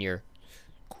 and you're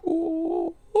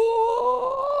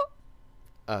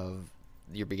of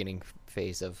your beginning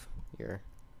phase of your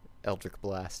Eldritch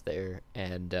Blast there,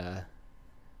 and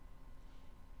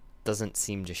doesn't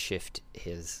seem to shift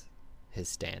his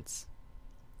stance,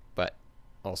 but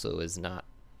also is not.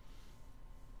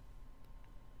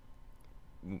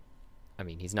 I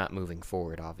mean, he's not moving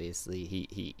forward. Obviously,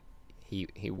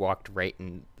 he walked right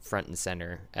in front and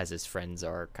center as his friends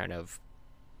are kind of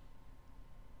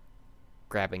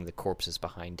grabbing the corpses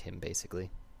behind him,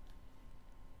 basically.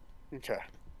 Okay.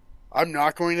 I'm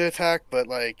not going to attack, but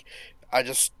like I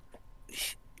just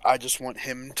want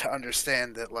him to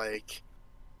understand that like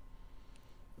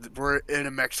we're in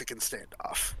a Mexican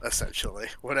standoff, essentially.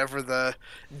 Whatever the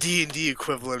D&D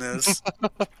equivalent is.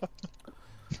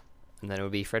 And then it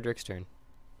would be Frederick's turn.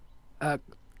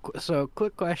 So,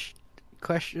 quick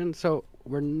question. So,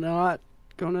 we're not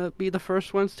gonna be the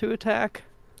first ones to attack?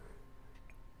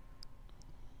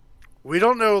 We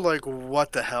don't know like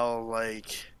what the hell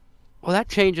like Well, that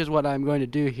changes what I'm going to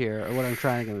do here, or what I'm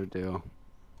trying to do.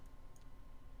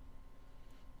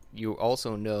 You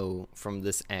also know from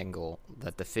this angle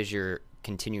that the fissure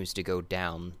continues to go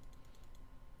down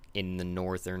in the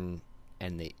northern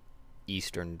and the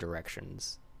eastern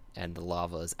directions, and the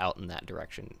lava is out in that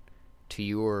direction. To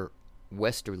your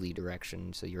westerly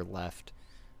direction, so your left,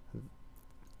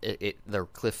 the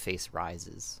cliff face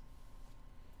rises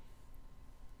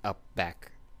up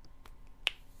back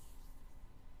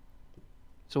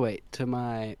So wait, to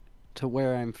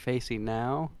where I'm facing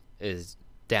now? Is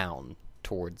down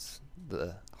towards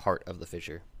the heart of the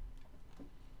fissure.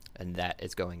 And that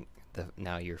is going...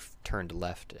 now you're turned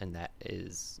left, and that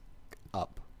is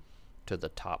up to the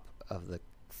top of the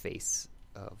face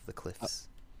of the cliffs.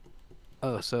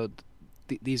 Oh, so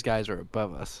these guys are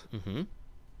above us. Mm-hmm.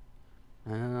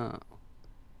 Oh.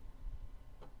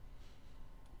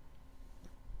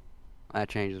 That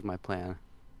changes my plan.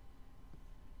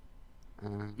 5,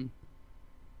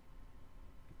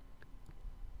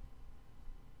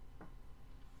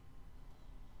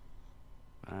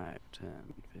 10,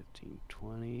 15,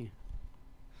 20.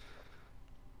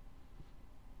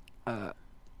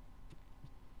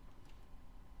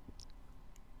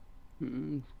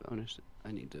 Bonus.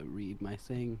 I need to read my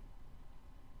thing.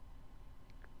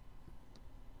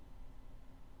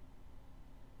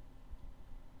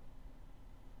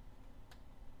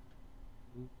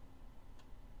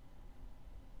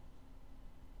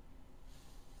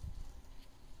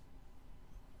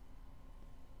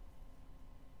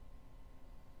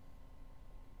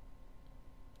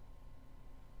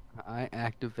 I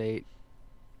activate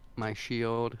my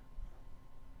shield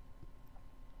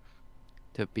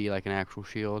to be like an actual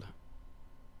shield.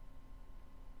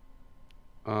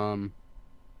 And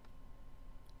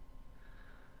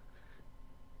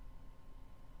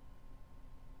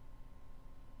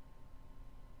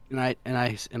I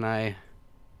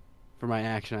for my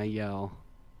action I yell,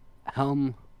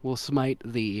 "Helm will smite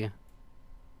thee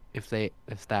if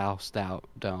thou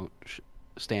don't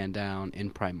stand down in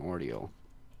primordial."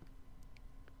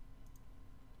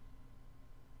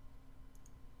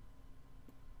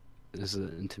 This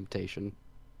is an intimidation.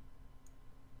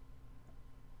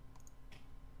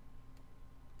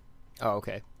 Oh,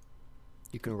 okay.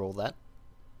 You can roll that.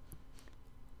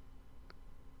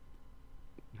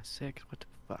 6, what the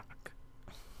fuck?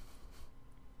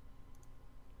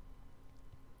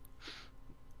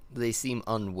 They seem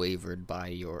unwavered by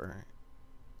your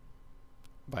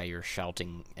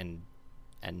shouting and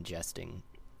jesting.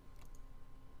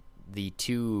 The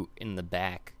two in the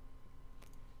back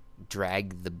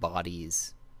drag the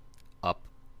bodies up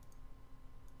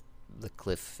the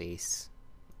cliff face.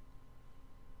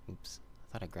 Oops,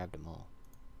 I thought I grabbed them all.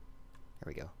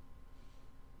 There we go.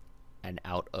 And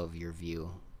out of your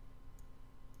view,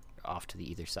 off to the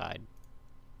either side.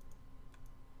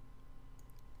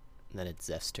 And then it's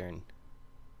Zeph's turn.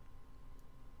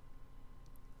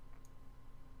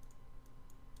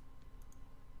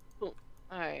 Cool.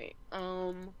 Alright,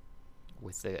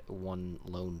 With the one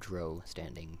lone drow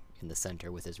standing in the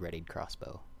center with his readied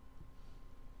crossbow.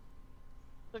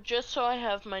 so just so I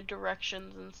have my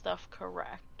directions and stuff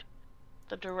correct,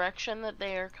 the direction that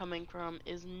they are coming from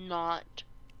is not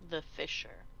the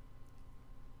fissure.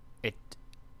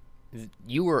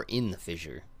 You are in the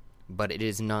fissure, but it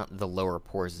is not the lower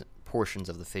portions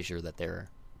of the fissure that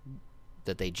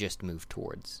they just moved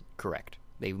towards. Correct.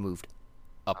 They've moved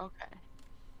up Okay.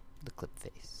 the cliff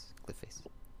face.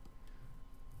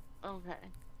 Okay.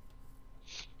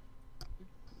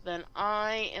 Then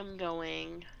I am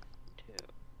going to...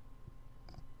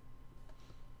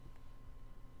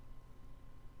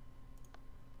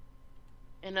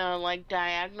 in a, like,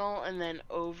 diagonal and then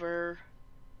over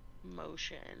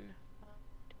motion.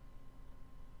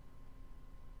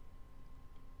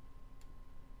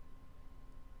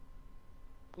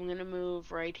 I'm gonna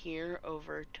move right here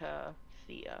over to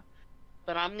Thea.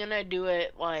 But I'm gonna do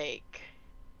it like...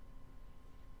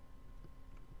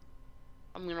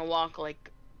 I'm gonna walk like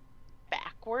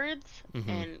backwards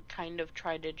and kind of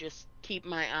try to just keep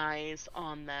my eyes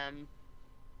on them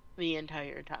the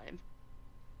entire time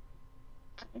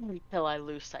until I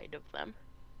lose sight of them.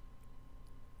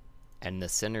 And the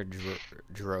center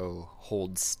drow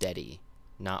holds steady,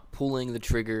 not pulling the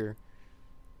trigger,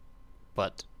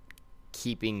 but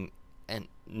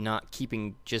not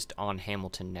keeping just on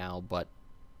Hamilton now, but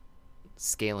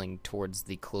scaling towards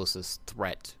the closest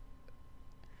threat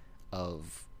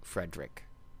of Frederick.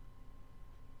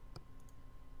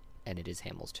 And it is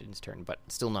Hamilton's turn, but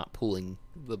still not pulling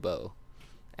the bow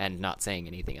and not saying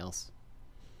anything else.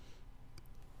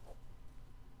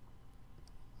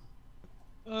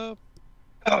 So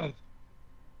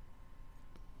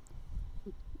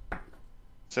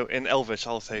in Elvish,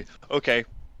 I'll say, okay,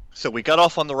 so we got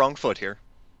off on the wrong foot here.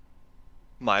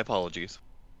 My apologies.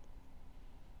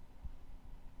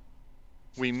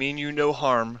 We mean you no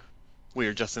harm. We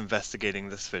are just investigating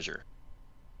this fissure.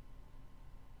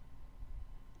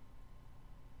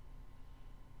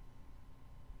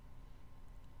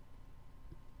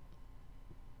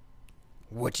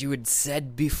 What you had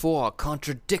said before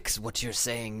contradicts what you're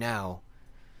saying now.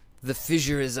 The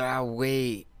fissure is our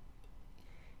way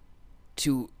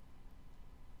to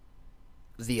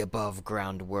the above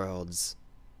ground worlds.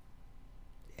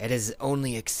 It has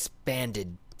only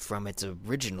expanded from its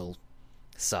original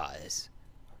size,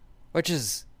 which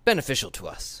is beneficial to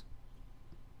us.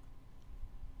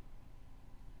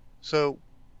 So,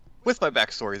 with my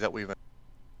backstory that we've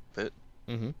bit,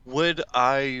 Mm-hmm. would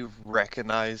I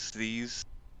recognize these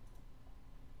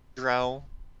drow?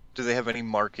 Do they have any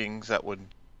markings that would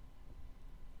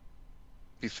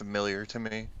be familiar to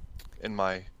me in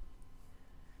my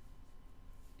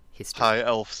History. high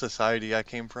elf society I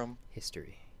came from?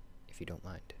 History, if you don't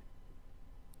mind.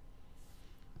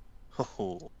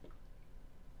 Oh,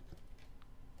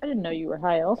 I didn't know you were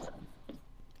high elf.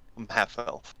 I'm half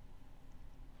elf.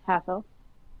 Half elf.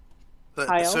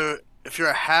 High elf? So if you're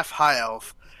a half high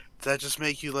elf, does that just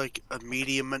make you like a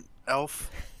medium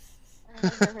elf?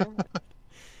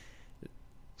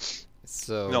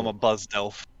 So, No, I'm a buzzed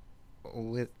elf.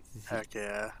 with Heck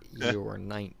yeah. your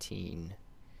 19,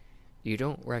 you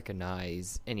don't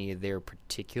recognize any of their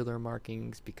particular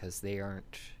markings because they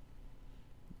aren't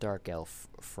dark elf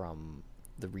from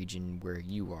the region where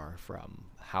you are from.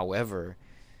 However,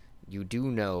 you do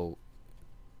know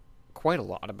quite a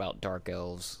lot about dark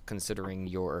elves, considering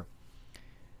your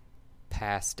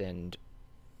past and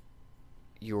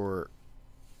your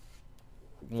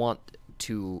want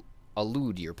to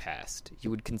elude your past. You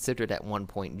would consider it at one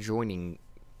point joining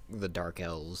the dark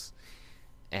elves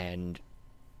and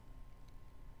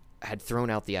had thrown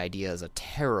out the idea as a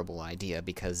terrible idea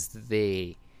because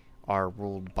they are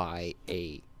ruled by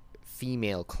a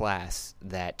female class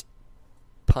that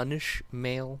punish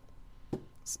male,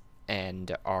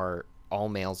 and all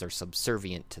males are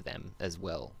subservient to them as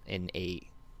well in a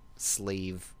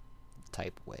slave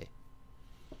type way.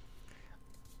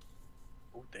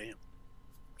 Oh damn.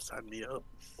 Sign me up.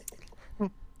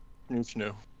 Yes,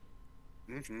 no.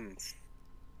 Mm-hmm.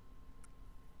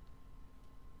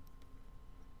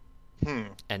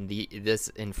 And this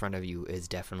in front of you is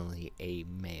definitely a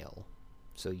male.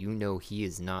 So you know he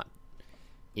is not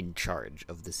in charge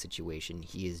of the situation.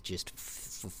 He is just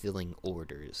fulfilling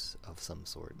orders of some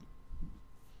sort.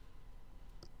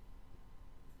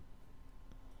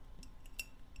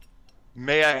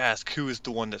 May I ask who is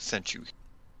the one that sent you?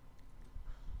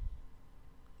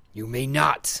 You may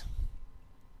not.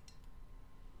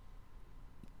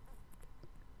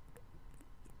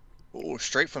 Oh,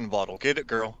 straight from the bottle. Get it,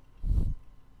 girl.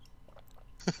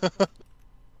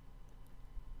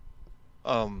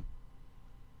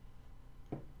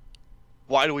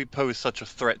 Why do we pose such a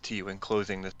threat to you in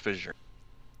closing this fissure?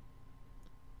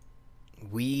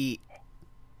 We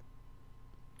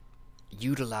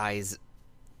utilize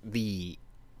the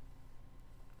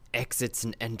exits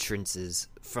and entrances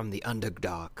from the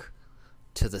Underdark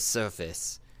to the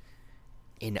surface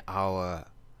in our...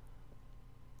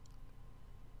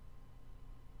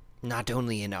 not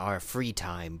only in our free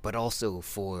time, but also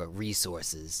for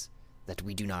resources that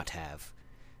we do not have.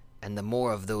 And the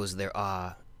more of those there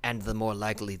are, and the more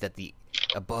likely that the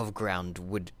above ground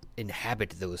would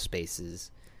inhabit those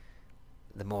spaces,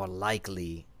 the more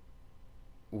likely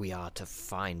we are to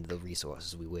find the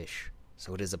resources we wish.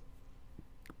 So it is a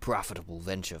profitable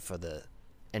venture for the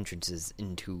entrances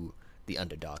into the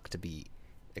Underdark to be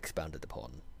expounded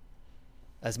upon,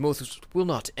 as most will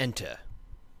not enter.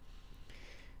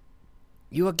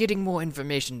 You are getting more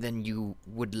information than you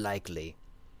would likely,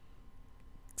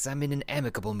 'cause I'm in an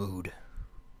amicable mood.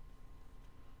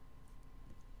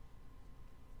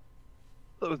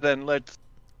 So then let's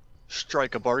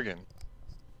strike a bargain.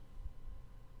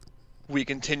 We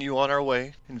continue on our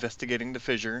way, investigating the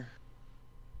fissure.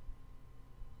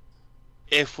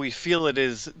 If we feel it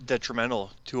is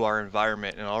detrimental to our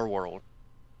environment and our world,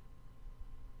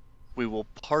 we will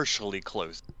partially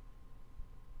close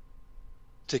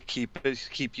to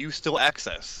keep you still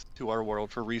access to our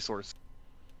world for resources.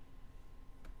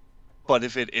 But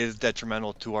if it is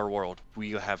detrimental to our world,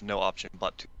 we have no option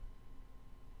but to.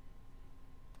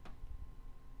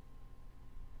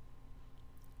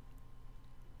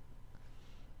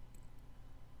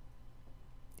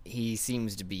 He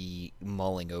seems to be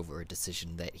mulling over a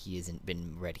decision that he hasn't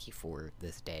been ready for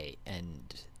this day,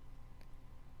 and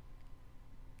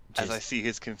As I see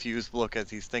his confused look as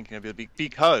he's thinking of it,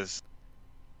 because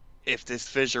if this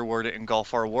fissure were to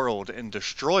engulf our world and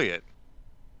destroy it,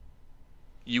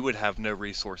 you would have no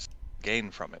resource to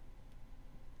gain from it.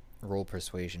 roll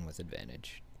persuasion with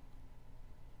advantage.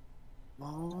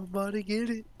 Oh, buddy, get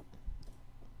it.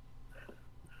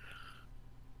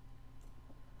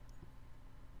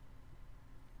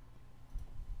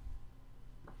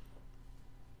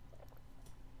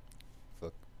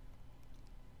 Fuck.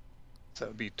 So it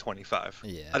would be 25.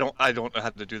 Yeah. I don't know how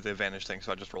to do the advantage thing,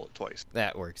 so I just roll it twice.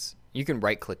 That works. You can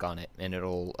right click on it and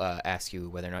it'll ask you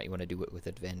whether or not you want to do it with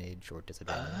advantage or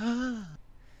disadvantage.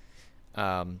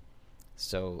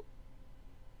 So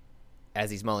as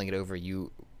he's mulling it over,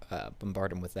 you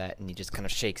bombard him with that, and he just kind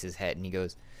of shakes his head and he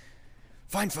goes,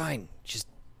 Fine. Just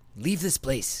leave this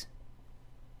place.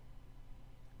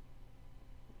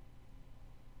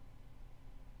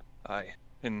 Aye.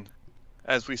 And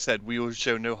as we said, we will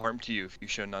show no harm to you if you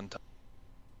show none to us.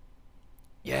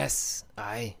 Yes,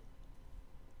 I.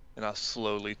 And I'll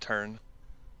slowly turn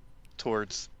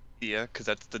towards Thea, because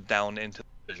that's the down into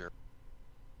the fissure.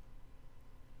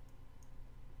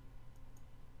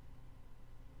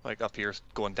 Like up here,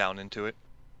 going down into it.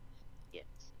 Yes,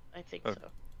 I think Okay. so.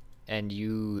 And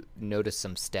you notice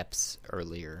some steps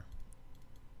earlier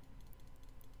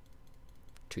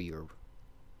to your.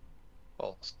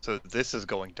 Well, so this is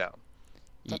going down.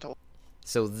 Ye-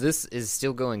 So this is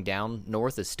still going down.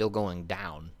 North is still going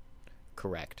down.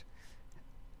 Correct.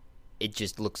 It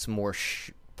just looks more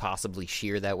possibly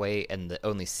sheer that way, and the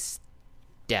only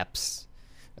steps,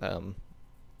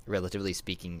 relatively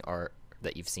speaking, are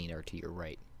that you've seen are to your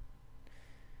right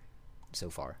so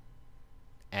far.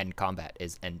 And combat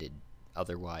is ended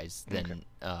otherwise than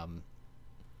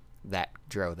that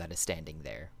drow that is standing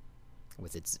there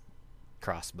with its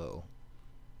crossbow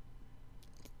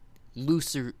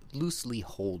loosely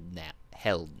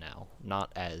held now, not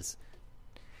as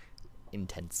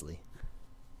intensely,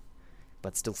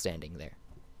 but still standing there.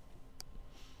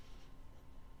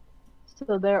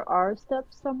 So there are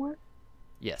steps somewhere?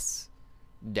 Yes.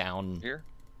 Down. Here?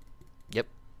 Yep.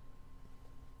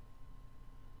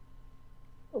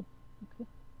 Oh, okay.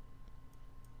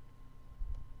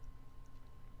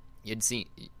 You'd see,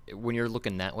 when you're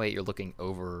looking that way, you're looking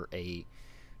over a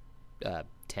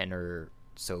 10 or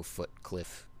so foot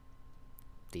cliff,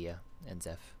 Thea and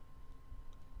Zeph.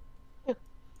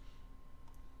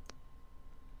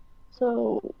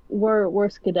 So we're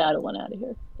skedaddling out of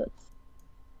here. That's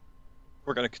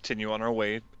We're going to continue on our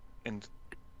way and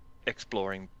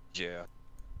exploring. Yeah.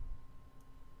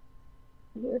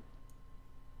 here.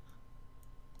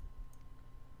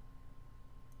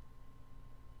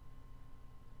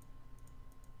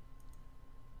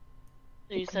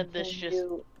 So you said this just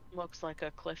Continue- looks like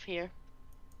a cliff here?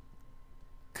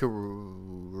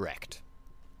 Correct.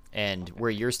 And where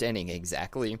you're standing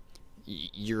exactly,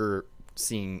 you're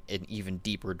seeing an even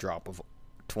deeper drop of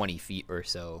 20 feet or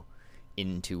so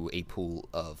into a pool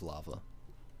of lava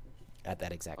at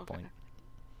that exact Okay. point.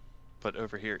 But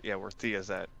over here, yeah, where Thea's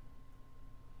at.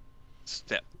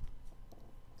 Step.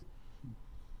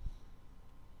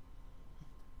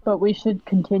 But we should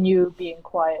continue being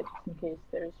quiet in case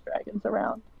there's dragons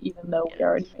around, even though we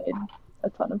already made a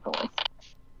ton of noise.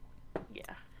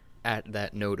 Yeah. At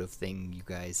that note of thing, you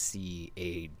guys see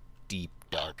a deep,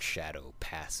 dark shadow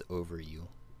pass over you.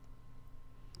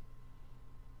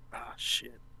 Ah,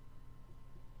 shit.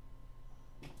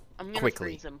 I'm gonna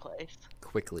Quickly. freeze in place.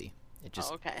 Quickly. It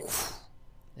just... Oh, okay.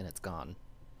 And it's gone.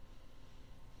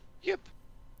 Yep.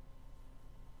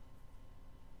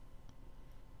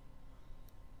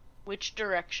 Which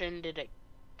direction did it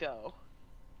go?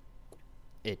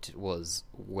 It was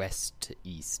west to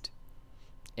east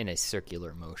in a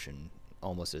circular motion,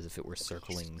 almost as if it were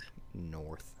circling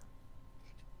north.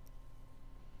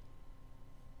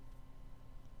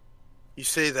 You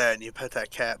say that and you pet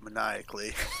that cat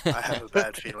maniacally. I have a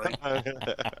bad feeling.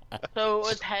 So it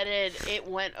was headed, it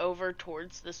went over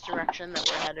towards this direction that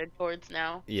we're headed towards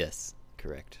now. Yes,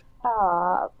 correct.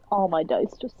 All my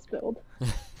dice just spilled.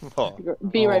 Oh,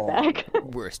 Be right Oh, back.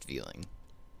 Worst feeling.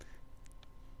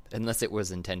 Unless it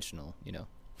was intentional, you know.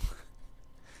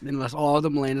 Unless all of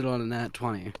them landed on a nat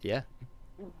 20. Yeah.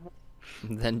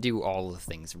 Then do all the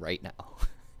things right now.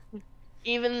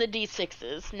 Even the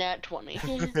D6s, nat 20.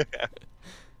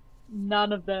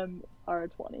 None of them are a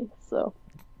 20, so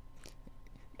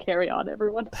carry on,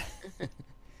 everyone.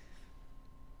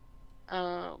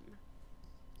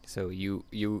 So you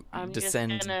I'm just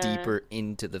descend gonna- deeper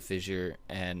into the fissure,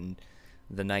 and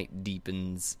the night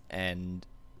deepens, and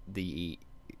the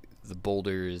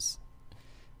boulders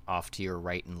off to your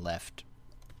right and left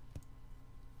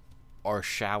are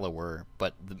shallower,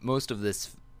 but most of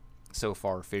this so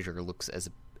far fissure looks as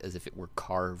if it were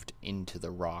carved into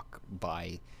the rock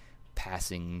by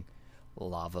passing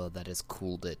lava that has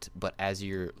cooled it. But as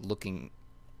you're looking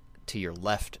to your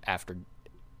left after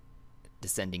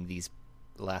descending these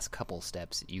last couple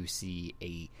steps, you see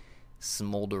a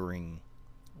smoldering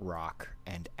rock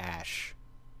and ash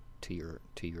to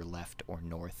your left or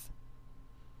north.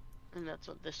 And that's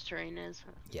what this terrain is.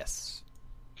 Yes.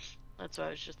 That's what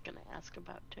I was just gonna ask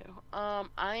about too.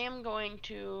 I am going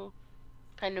to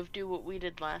kind of do what we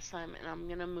did last time, and I'm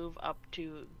gonna move up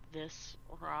to this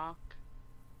rock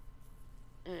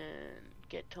and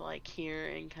get to like here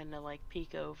and kind of like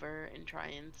peek over and try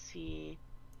and see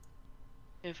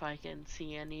if I can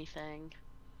see anything.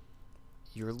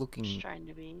 You're looking Just trying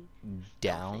to be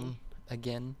down stealthy.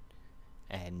 again,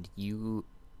 and you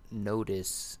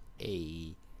notice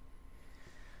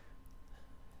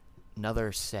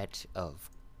another set of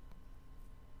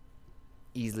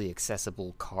easily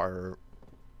accessible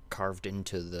carved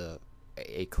into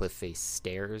a cliff face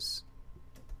stairs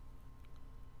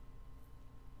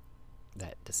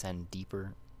that descend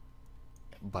deeper,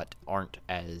 but aren't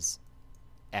as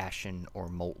ashen or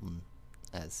molten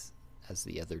as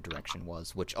the other direction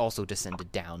was, which also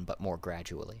descended down, but more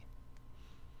gradually.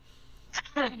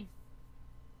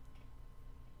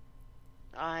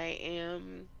 I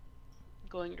am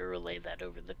going to relay that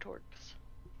over the torques.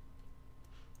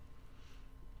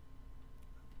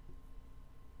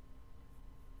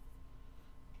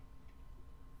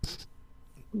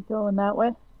 You going that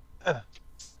way? Path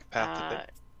to pick.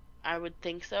 I would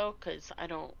think so, cause I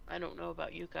don't know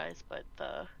about you guys, but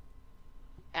the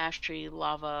ash tree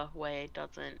lava way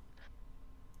doesn't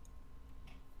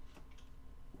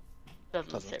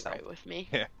Doesn't sit sound- right with me.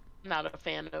 Yeah. Not a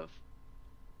fan of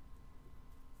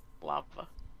lava.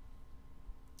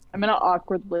 I'm gonna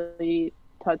awkwardly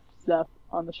touch Zeph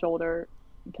on the shoulder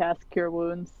and cast Cure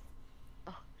Wounds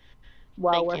Oh,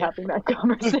 while thank we're you. having that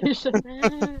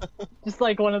conversation. Just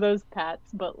like one of those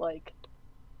pats, but like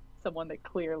someone that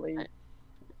clearly is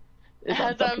As I'm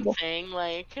uncomfortable. saying,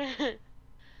 like,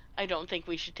 I don't think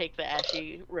we should take the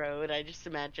ashy road. I just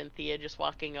imagine Thea just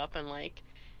walking up and, like,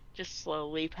 just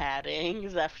slowly patting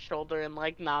Zeph's shoulder and,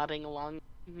 like, nodding along.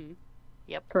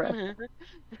 Yep. Correct.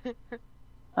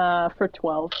 For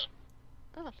 12.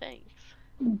 Oh, thanks.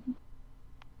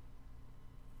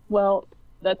 Well,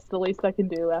 that's the least I can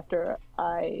do after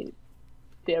I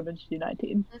damaged you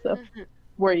 19. So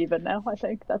we're even now, I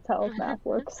think. That's how math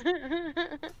works.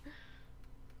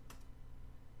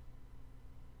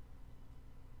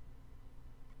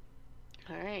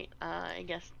 Alright, I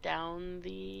guess down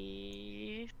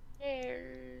the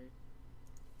stairs.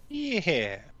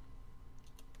 Yeah.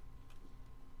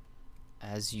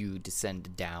 As you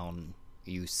descend down,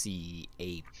 you see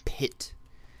a pit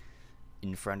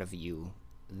in front of you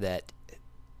that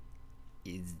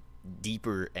is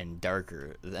deeper and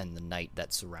darker than the night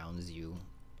that surrounds you,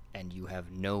 and you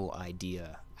have no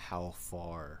idea how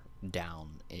far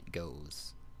down it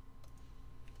goes.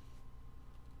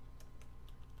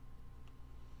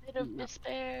 Bit of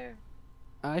despair.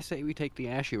 I say we take the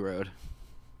Ashy Road.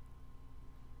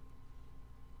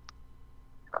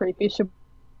 Creepy. Should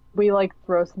we like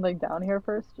throw something down here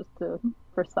first, just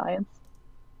for science?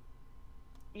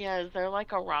 Yeah, is there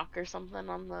like a rock or something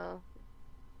on the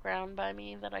ground by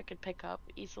me that I could pick up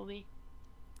easily?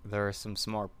 There are some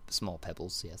small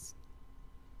pebbles, yes.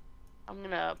 I'm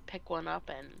gonna pick one up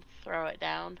and throw it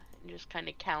down and just kind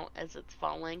of count as it's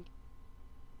falling.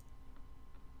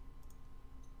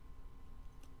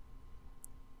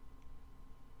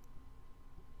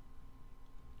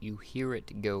 You hear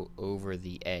it go over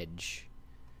the edge,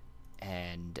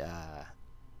 and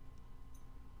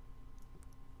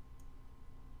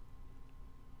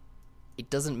it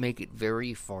doesn't make it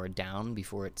very far down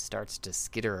before it starts to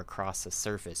skitter across the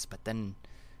surface, but then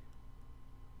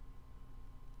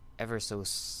ever so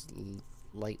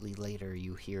slightly later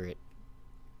you hear it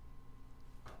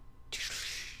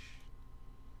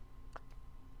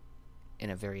in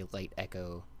a very light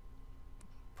echo,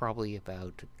 probably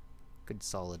about a good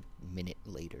solid minute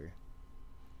later,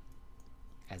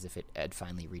 as if it had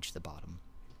finally reached the bottom.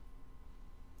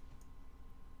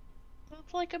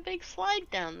 It's like a big slide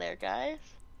down there, guys.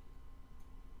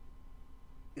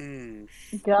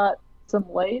 Got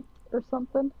some light or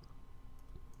something?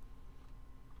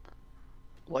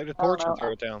 Light a I don't torch and know.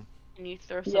 throw it down. Can you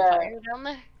throw some Yeah. fire down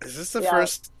there? Is this the Yeah.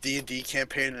 first D&D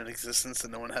campaign in existence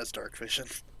and no one has dark vision?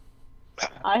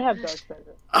 I have dark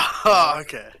vision. Oh,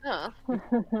 okay. Huh.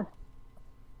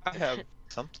 I have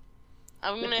something.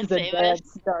 I'm gonna This is say this.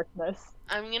 advanced darkness.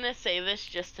 I'm gonna say this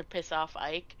just to piss off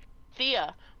Ike.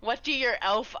 Thea, what do your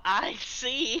elf eyes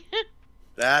see?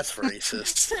 That's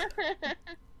racist.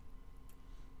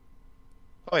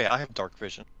 Oh yeah, I have dark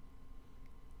vision.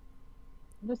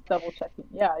 I'm just double checking.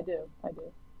 Yeah, I do.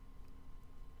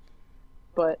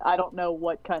 But I don't know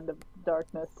what kind of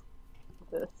darkness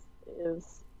this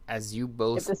is. As you If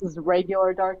both this is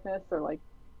regular darkness or like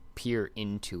peer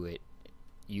into it,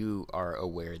 you are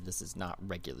aware this is not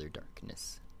regular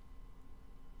darkness.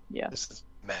 yeah. This is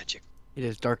magic. It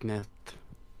is darkness.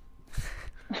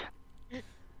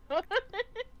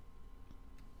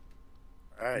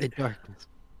 Alright. The darkness.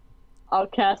 I'll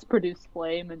cast Produce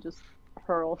Flame and just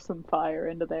hurl some fire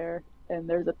into there. And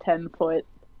there's a 10-foot.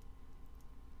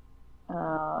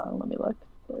 Let me look.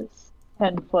 There's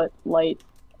 10-foot light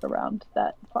around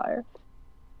that fire.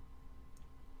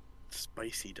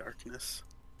 Spicy darkness.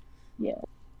 Yeah.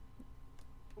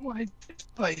 Why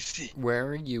spicy? Where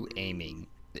are you aiming?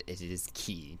 It is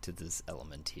key to this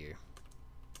element here.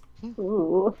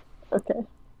 Ooh. Okay.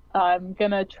 I'm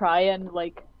gonna try and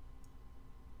like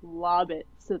lob it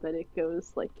so that it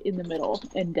goes like in the middle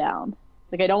and down.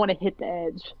 Like I don't want to hit the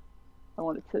edge. I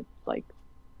want it to like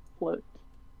float.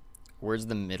 Where's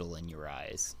the middle in your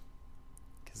eyes?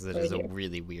 Because it Right is a here.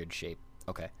 really weird shape.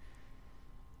 Okay.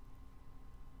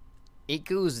 It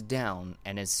goes down,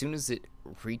 and as soon as it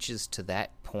reaches to that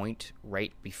point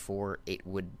right before it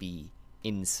would be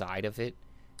inside of it,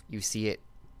 you see it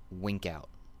wink out.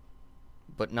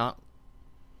 But not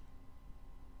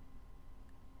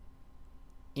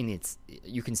in its...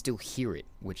 You can still hear it,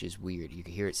 which is weird. You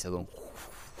can hear it still going...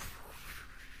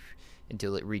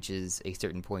 until it reaches a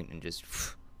certain point and just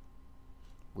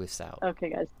whiffs out. Okay,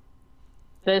 guys.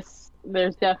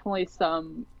 There's definitely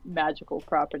some magical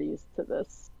properties to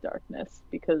this darkness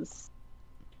because,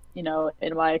 you know,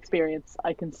 in my experience,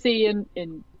 I can see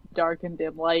in dark and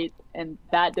dim light, and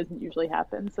that doesn't usually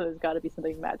happen. So there's got to be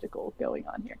something magical going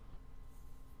on here.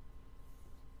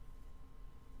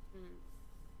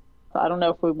 So I don't know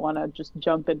if we want to just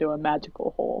jump into a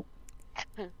magical hole.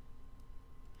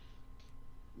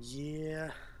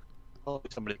 Yeah. Well,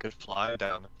 somebody could fly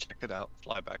down and check it out,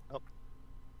 fly back up.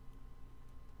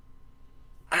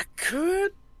 I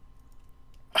could.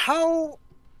 How?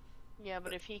 Yeah,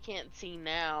 but if he can't see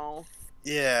now,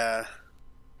 Yeah.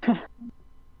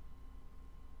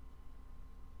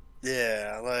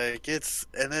 Yeah, like it's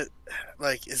and it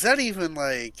like is that even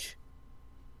like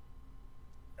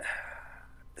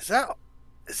is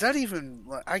that even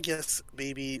like, I guess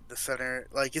maybe the center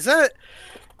like is that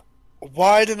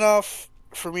wide enough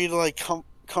for me to like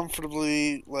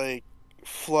comfortably like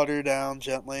flutter down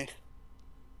gently?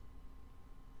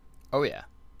 Oh yeah,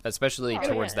 especially Oh,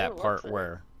 towards yeah, that it part looks it.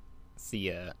 where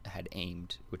Thea had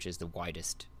aimed, which is the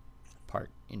widest part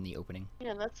in the opening.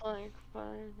 yeah, that's like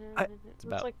It's about-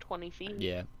 that's like 20 feet.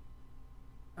 Yeah.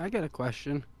 I got a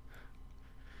question.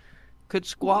 Could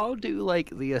Squall do like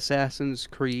the Assassin's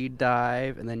Creed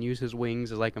dive and then use his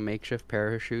wings as like a makeshift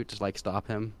parachute to like stop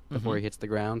him before he hits the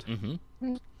ground?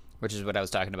 Mm-hmm. Which is what I was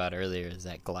talking about earlier, is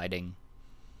that gliding.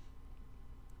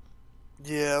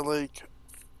 Yeah, like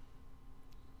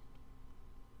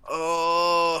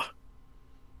oh,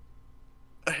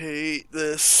 I hate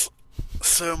this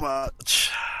so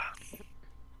much.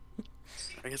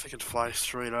 I guess I could fly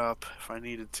straight up if I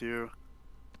needed to.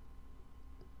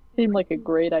 Seemed like a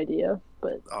great idea,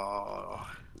 but Oh,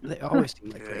 They always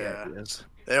seem like great Yeah. ideas.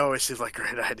 they always seem like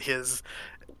great ideas.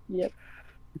 yep.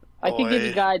 I can give you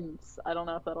Boy. guidance. I don't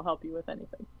know if that'll help you with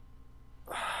anything.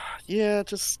 Yeah,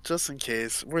 just in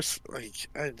case. Like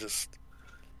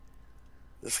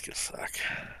this could suck.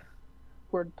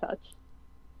 Word touch.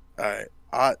 All right,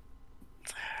 I'm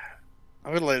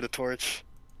gonna light a torch,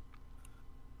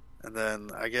 and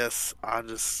then I guess I'm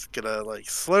just gonna like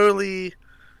slowly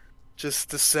just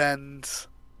descend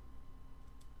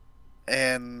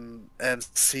and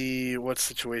see what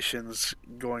situation's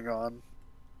going on,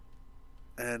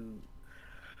 and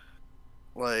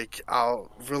like I'll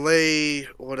relay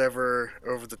whatever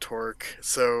over the torque.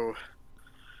 So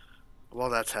while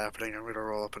that's happening, I'm gonna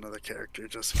roll up another character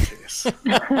just in case.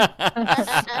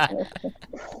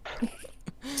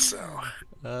 So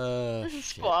Shit.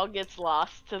 Squall gets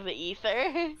lost to the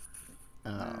ether.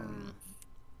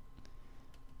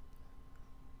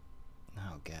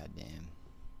 Oh goddamn.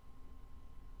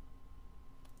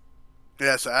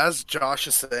 yeah, so as Josh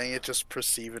is saying it, just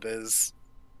perceive it as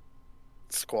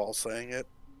Squall saying it.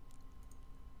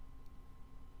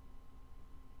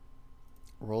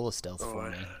 Roll a stealth for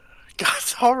me.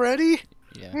 Guys, already?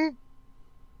 Yeah.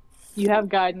 You have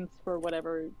guidance for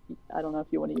whatever. I don't know if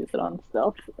you want to use it on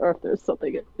stealth or if there's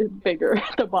something bigger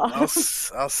at the bottom.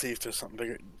 I'll see if there's something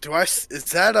bigger. Is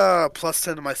that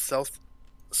 +10 to my stealth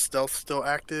still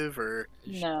active or?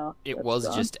 No. It that's was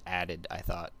gone. just added, I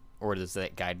thought. Or does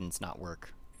that guidance not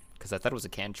work? Because I thought it was a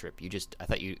cantrip. I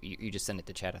thought you just sent it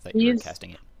to chat. I thought you were He's-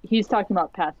 casting it. He's talking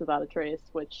about Pass Without a Trace,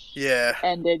 which Yeah.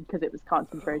 ended because it was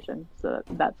concentration, so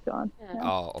that's gone. Yeah.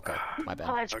 Oh, okay. My bad.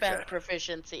 Flashback Okay.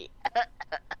 proficiency.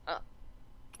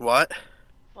 What?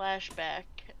 Flashback.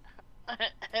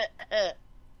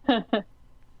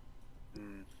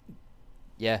 Mm.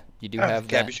 Yeah, you do have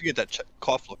Gab, that. you should get that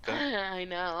cough looked at. I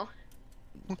know.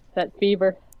 That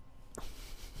fever.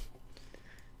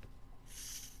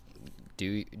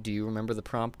 Do you remember the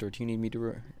prompt, or do you need me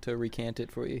to recant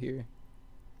it for you here?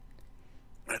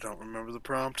 I don't remember the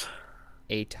prompt.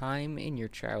 A time in your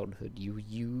childhood you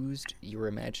used your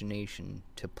imagination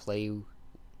to play.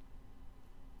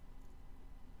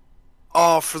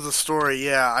 Oh, for the story,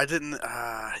 yeah. I didn't.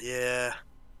 Yeah.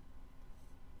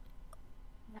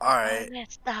 All right.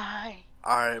 Let's die.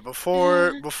 All right.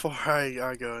 Before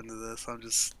I go into this, I'm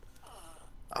just.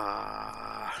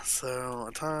 So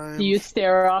a time. Do you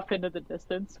stare off into the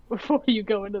distance before you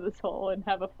go into this hole and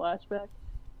have a flashback?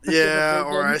 Yeah,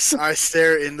 or I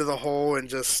stare into the hole and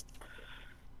just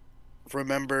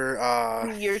remember.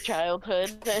 Your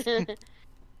childhood.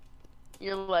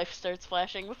 Your life starts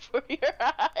flashing before your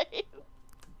eyes.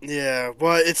 Yeah,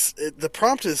 well, the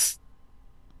prompt is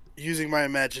using my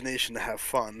imagination to have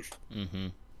fun. Mm-hmm.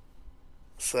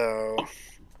 So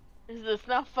Is this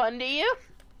not fun to you?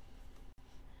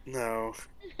 no,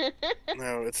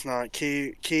 it's not.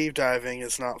 Cave diving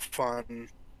is not fun,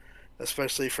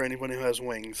 especially for anyone who has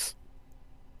wings.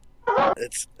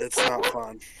 It's not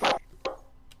fun.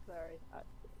 Sorry.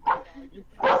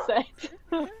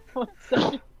 One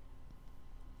second.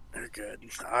 They're good.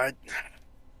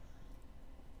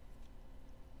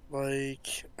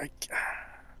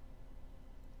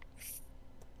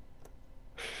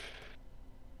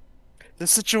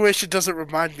 This situation doesn't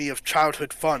remind me of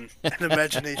childhood fun and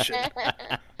imagination.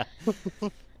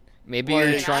 Maybe Well, you're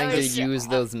I mean, trying I to was- use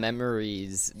those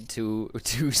memories to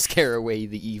scare away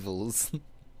the evils.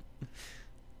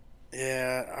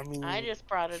 Yeah, I mean, I just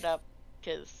brought it up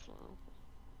because.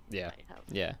 Yeah. I have.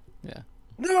 Yeah.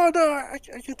 no, I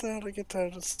get that. I get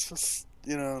that. It's just,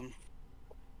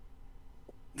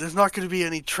 there's not going to be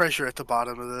any treasure at the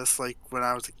bottom of this, like when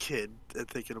I was a kid and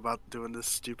thinking about doing this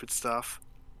stupid stuff.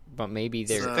 But maybe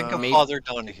there. So- Think of may- Father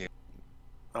Donahue.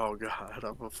 Oh God,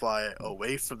 I'm gonna fly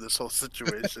away from this whole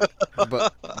situation.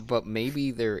 but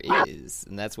maybe there is,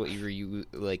 and that's what you're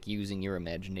using your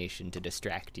imagination to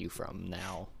distract you from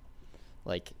now.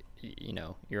 Like,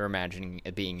 you're imagining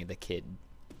it being the kid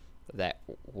that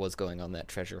was going on that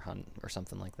treasure hunt or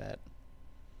something like that.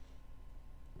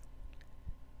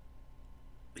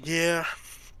 Yeah,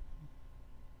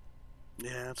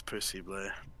 it's possible.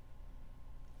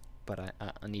 But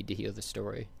I need to hear the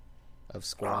story of Oh,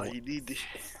 Squall you need to.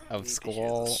 of need to hear the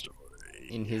Squall story.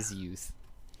 in his youth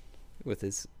with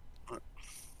his.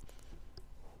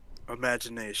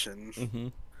 Imagination Mm-hmm.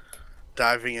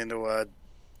 diving into a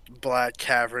black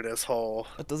cavernous hole.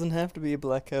 It doesn't have to be a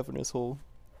black cavernous hole.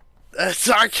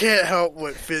 I can't help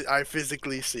what I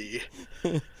physically see.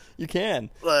 You can.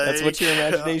 That's what your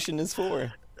Like, imagination is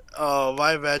for. Oh,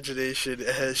 my imagination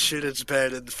has shit its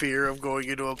bed in fear of going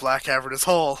into a black cavernous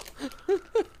hole.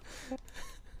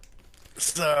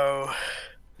 So,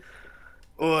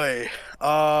 oi,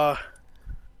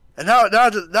 and now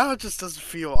it just doesn't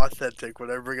feel authentic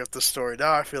when I bring up the story.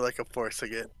 Now I feel like I'm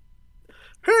forcing it.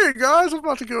 Hey guys, I'm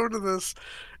about to go into this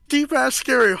deep ass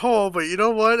scary hole, but you know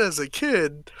what? As a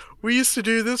kid, we used to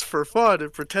do this for fun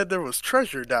and pretend there was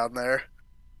treasure down there.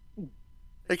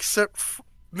 Except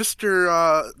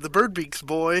Mr. The Birdbeak's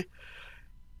boy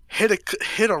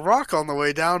hit a rock on the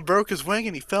way down, broke his wing,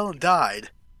 and he fell and died.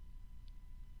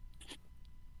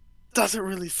 Doesn't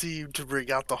really seem to bring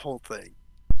out the whole thing.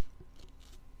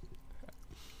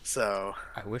 So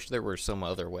I wish there were some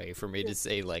other way for me to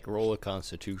say, like, roll a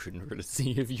constitution to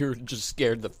see if you're just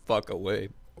scared the fuck away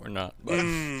or not.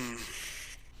 Because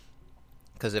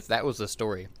if that was the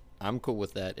story, I'm cool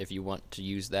with that if you want to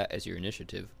use that as your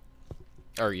initiative.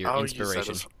 Or your I'll use that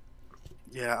inspiration.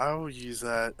 yeah, I will use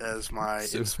that as my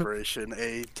So- inspiration.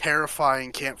 A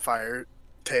terrifying campfire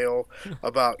tale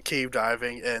about cave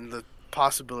diving and the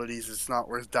possibilities it's not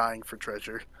worth dying for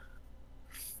treasure.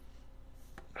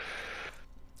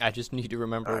 I just need to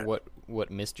remember Alright. what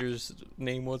Mister's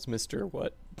name was. Mister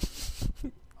what?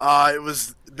 It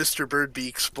was Mr.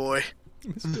 Birdbeak's boy.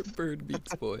 Mr.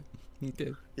 Birdbeak's boy.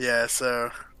 Okay. Yeah,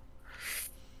 so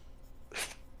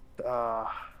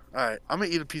alright, I'm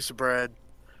gonna eat a piece of bread,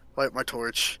 light my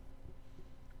torch,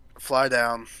 fly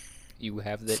down. You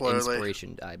have that Slowly.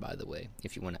 inspiration die, by the way,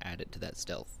 if you want to add it to that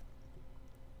stealth.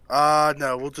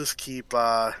 No, we'll just keep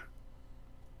that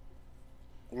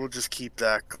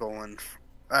going.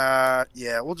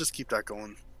 Yeah, we'll just keep that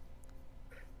going.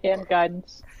 And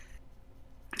guidance.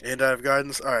 And I have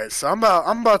guidance. All right, so I'm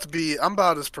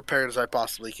about as prepared as I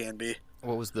possibly can be.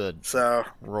 What was the So,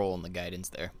 roll in the guidance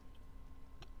there?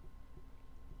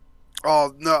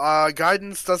 oh no,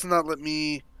 guidance does not let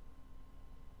me.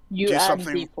 You Do add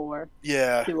something- D4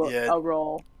 Yeah, to yeah. a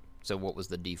roll. So what was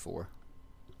the D4?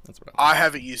 That's what I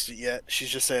haven't used it yet. She's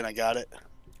just saying I got it.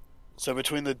 So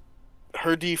between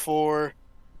her D4,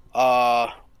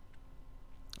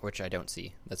 which I don't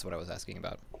see. That's what I was asking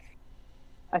about.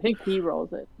 I think he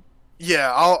rolls it.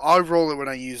 yeah, I'll roll it when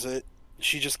I use it.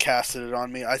 She just casted it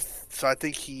on me. So I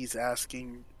think he's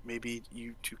asking maybe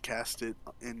you to cast it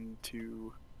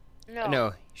into.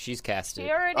 No, she's cast He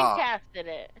it. already casted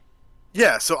it.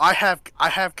 Yeah, so I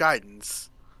have guidance.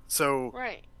 So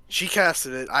Right. she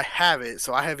casted it. I have it.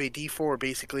 So I have a D4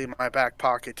 basically in my back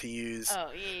pocket to use Oh,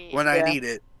 yeah. when I Yeah. need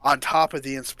it, on top of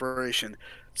the inspiration.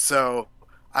 So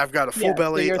I've got a full Yeah, so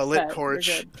belly, you're a lit set. torch.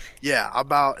 You're good. Yeah, I'm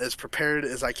about as prepared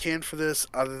as I can for this,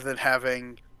 other than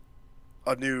having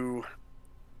a new.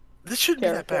 This shouldn't be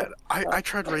that bad. Character. I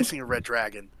tried racing a red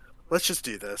dragon. Let's just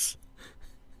do this.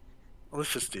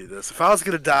 Let's just do this. If I was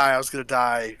gonna die, I was gonna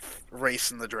die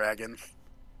racing the dragon.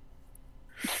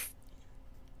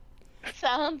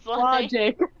 Sounds like.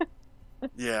 Logic.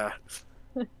 Yeah.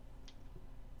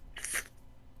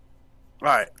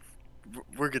 Alright.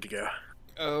 We're good to go.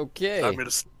 Okay. I'm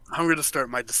gonna start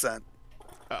my descent.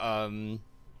 Um.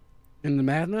 In the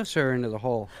madness or into the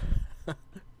hole?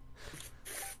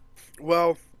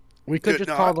 Well, We could Good, just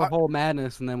no, call the I- hole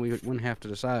madness, and then we wouldn't have to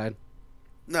decide.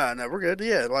 no, we're good.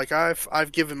 Yeah, like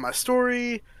I've given my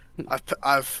story.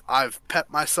 I've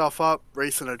pepped myself up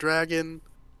racing a dragon.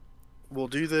 We'll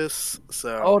do this.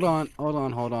 So Hold on.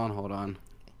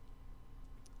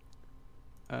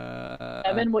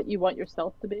 Evan, what you want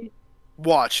yourself to be?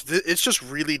 watch. It's just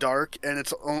really dark, and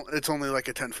it's only like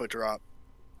a 10-foot drop.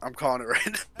 I'm calling it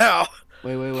right now.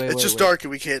 Wait. It's just dark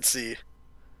and we can't see.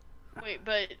 Wait,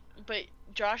 but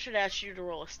Josh had asked you to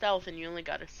roll a stealth and you only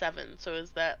got a 7. So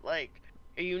is that like,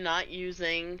 are you not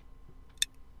using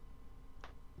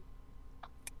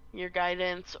your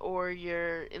guidance or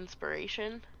your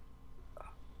inspiration?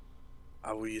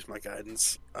 I will use my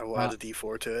guidance. I will add a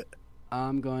D4 to it.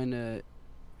 I'm going to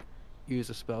use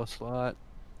a spell slot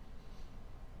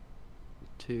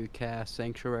to cast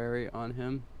Sanctuary on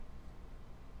him.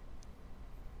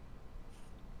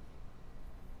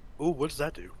 Ooh, what does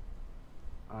that do?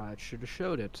 I should have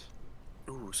showed it.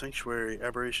 Ooh, Sanctuary,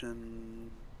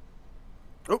 Aberration.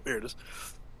 Oh, here it is.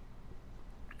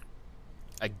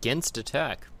 Against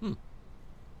attack.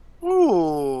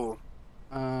 Ooh.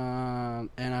 And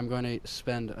I'm going to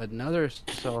spend another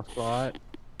spell slot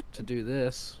to do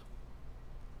this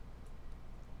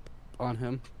on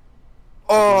him.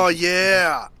 Oh,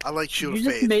 yeah. I like You Shield of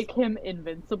just Faith. make him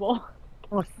invincible.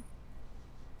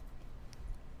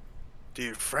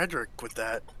 Dude, Frederick with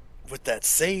that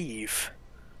save.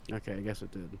 Okay, I guess it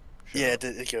did. Sure. Yeah, it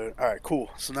did. It go. All right, cool.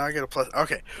 So now I got a plus.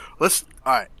 Okay, let's.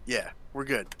 All right, yeah, we're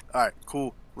good. All right,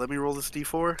 cool. Let me roll this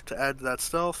D4 to add to that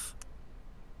stealth.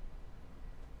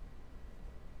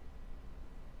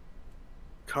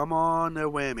 Come on, no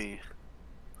whammy.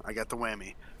 I got the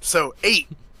whammy. So 8.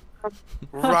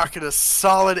 Rocking a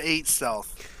solid 8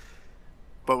 stealth.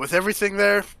 But with everything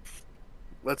there,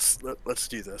 let's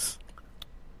do this.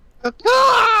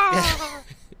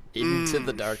 Into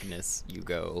the darkness you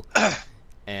go.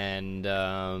 And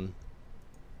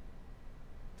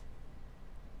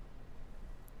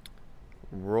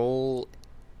roll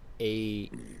a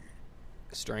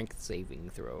strength saving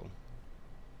throw.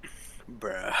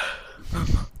 Bruh.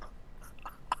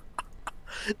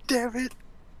 Damn it.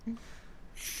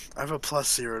 I have a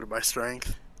 +0 to my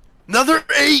strength. Another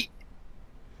 8!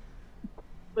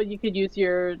 But you could use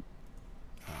your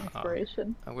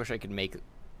inspiration. I wish I could make.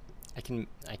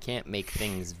 I can't make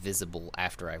things visible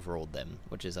after I've rolled them,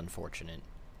 which is unfortunate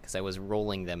because I was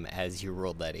rolling them as you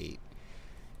rolled that 8.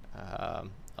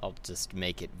 I'll just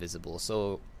make it visible.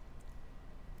 So,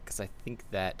 because I think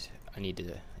that I need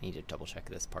to double check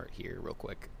this part here real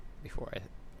quick before I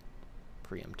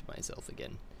preempt myself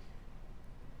again.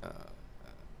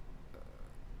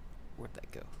 Where'd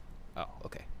that go? Oh,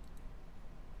 okay.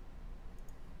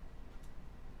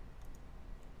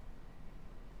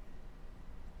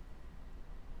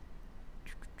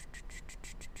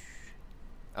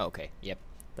 Okay, yep,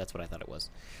 that's what I thought it was.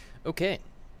 Okay,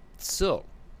 so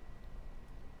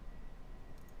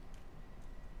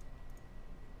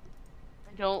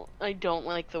I don't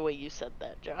like the way you said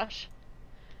that, Josh.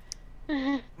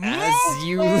 as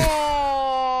you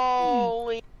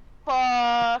Holy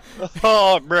fuck!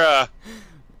 Oh, bruh.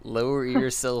 lower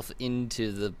yourself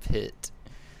into the pit,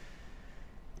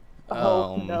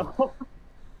 Oh no.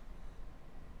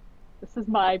 This is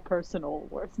my personal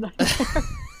worst nightmare.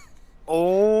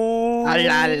 Oh.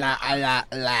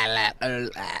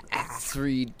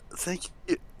 3 Thank you.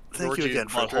 Thank you Georgie's again,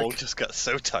 butthole Frederick. just got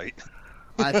so tight.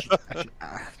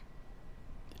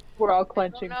 We're all I don't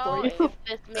clenching know for you. if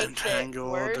this makes it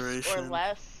Entangle, worse or duration.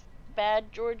 less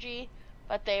bad, Georgie,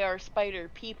 but they are spider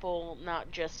people,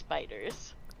 not just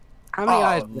spiders. How many Oh,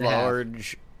 eyes do they have?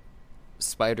 Large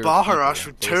spider Baharash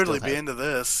people. would They totally still be have into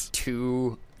this.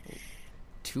 two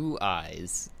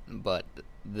eyes, but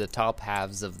the top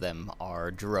halves of them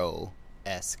are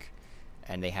Drow-esque,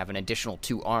 and they have an additional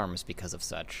 2 arms because of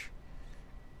such.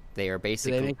 They are Do they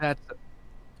basically make that?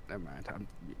 Never mind.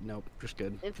 Nope, just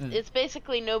good. It's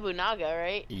basically Nobunaga,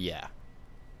 right? yeah.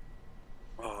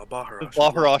 Oh, Baharash.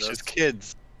 Baharash's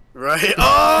kids. Right?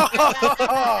 Oh!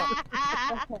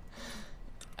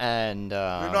 And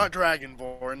They're not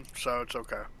dragonborn, so it's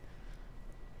okay.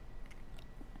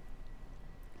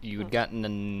 you had gotten a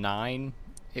 9,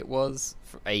 it was,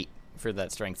 8 for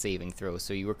that strength saving throw,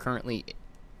 so you were currently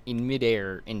in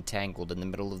midair entangled in the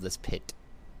middle of this pit.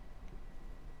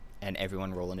 And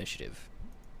everyone roll initiative.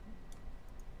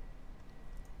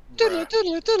 Diddle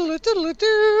diddle diddle diddle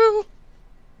doo.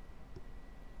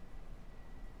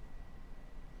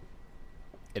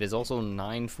 It is also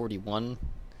 9:41,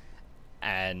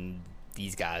 and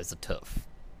these guys are tough.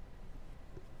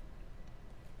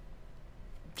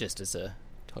 Just as a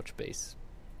touch base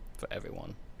for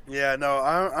everyone. Yeah, no,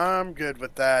 I'm good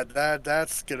with that.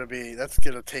 That's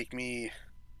gonna take me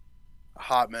a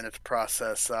hot minute to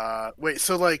process. Wait,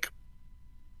 so like,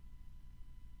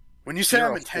 when you say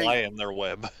You're I'm a fly entangled, in their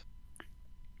web.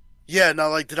 yeah, now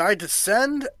like, did I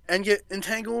descend and get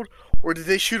entangled, or did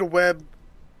they shoot a web,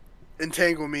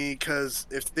 entangle me? Because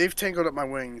if they've tangled up my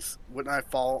wings, wouldn't I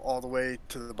fall all the way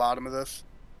to the bottom of this?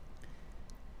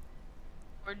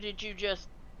 Or did you just,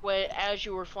 as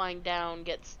you were flying down,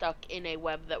 get stuck in a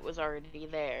web that was already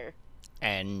there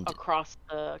And across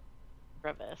the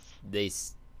crevice? they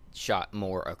shot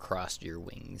more across your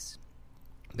wings,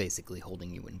 basically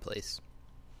holding you in place.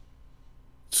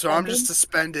 So I'm just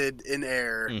suspended in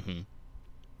air, Mm-hmm.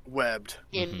 webbed.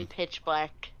 In pitch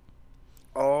black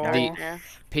Oh, darkness.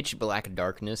 Pitch black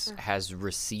darkness has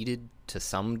receded to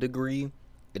some degree.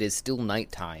 It is still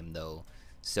nighttime, though,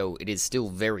 so it is still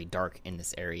very dark in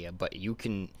this area, but you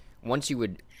can, once you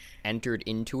had entered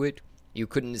into it, you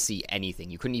couldn't see anything.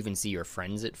 You couldn't even see your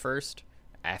friends at first,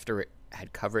 after it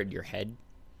had covered your head.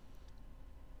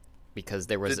 Because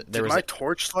there was did my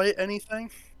torch light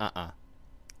anything?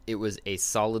 It was a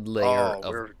solid layer Oh,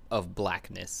 weird. of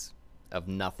blackness, of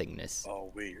nothingness.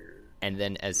 Oh, weird. And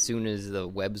then as soon as the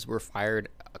webs were fired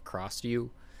across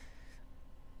you,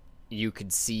 you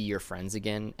could see your friends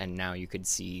again, and now you could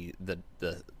see the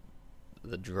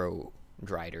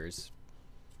Driders.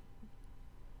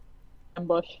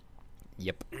 Ambush.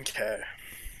 Yep. Okay.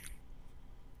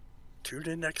 Tune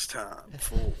in next time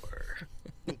for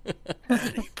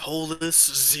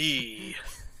Annipolis Z.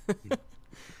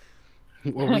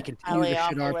 Well, we continue to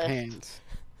shit our Aliopolis. pants.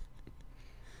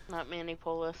 Not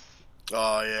Manipolis.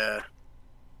 Oh, yeah.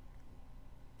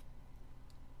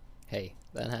 Hey,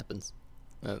 that happens.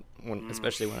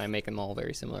 Especially when I make them all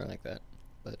very similar like that.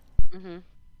 Mm-hmm.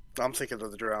 I'm thinking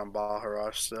of the drowned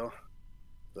Baharash still.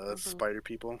 The spider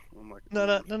people. I'm like,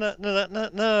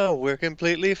 No. We're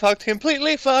completely fucked.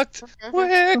 Completely fucked.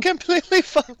 We're completely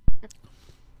fucked.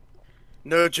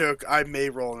 No joke, I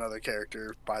may roll another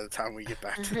character by the time we get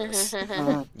back to this.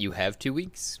 You have 2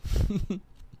 weeks.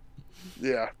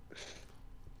 Yeah.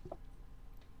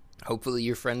 Hopefully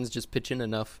your friends just pitch in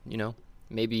enough, you know?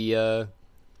 Maybe,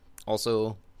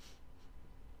 also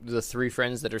the 3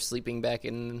 friends that are sleeping back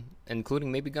in,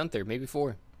 including maybe Gunther, maybe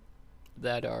 4,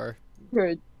 that are...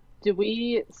 Sure. Do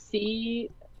we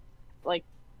see, like,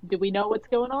 do we know what's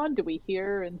going on? Do we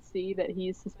hear and see that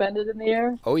he's suspended in the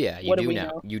air? Oh yeah, you What do do we now.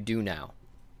 know? You do now.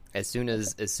 As soon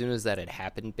as that had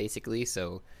happened, basically,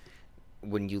 so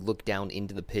when you look down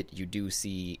into the pit, you do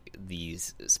see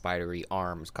these spidery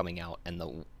arms coming out and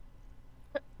the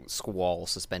squall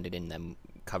suspended in them,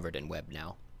 covered in web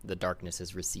now. The darkness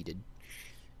has receded.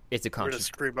 It's a We're gonna conscious...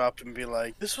 scream up and be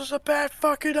like, this was a bad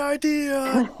fucking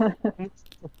idea!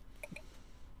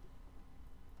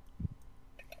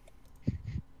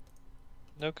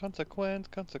 No consequence,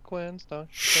 don't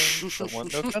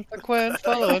want no consequence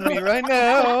following me right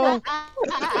now.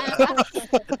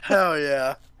 Hell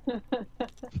yeah.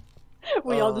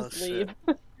 We all Oh, just shit. leave.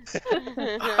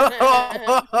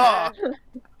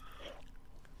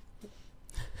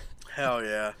 Hell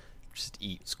yeah. Just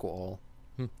eat squall.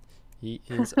 He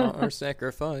is our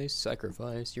sacrifice.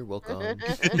 You're welcome.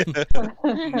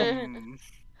 Mm.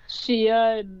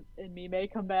 Shia and me may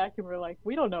come back and we're like,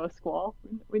 we don't know a squall.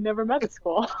 We never met a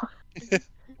squall.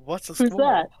 What's a Who's squall?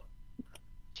 that?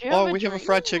 Do you Oh, have we have a dream?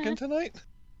 fried chicken tonight?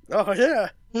 Oh, yeah.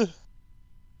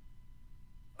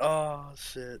 Oh,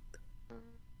 shit.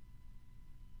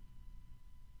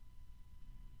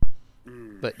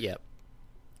 But yeah,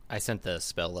 I sent the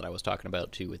spell that I was talking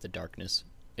about too with the darkness.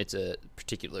 It's a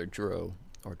particular Drow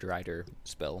or Drider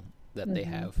spell that they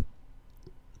have.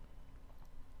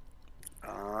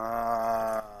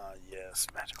 Yes,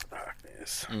 magical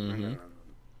darkness. Mhm.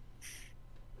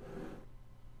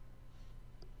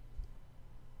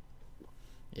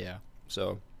 Yeah,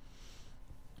 so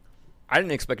I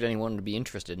didn't expect anyone to be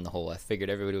interested in the hole. I figured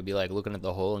everybody would be like looking at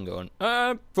the hole and going,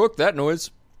 fuck that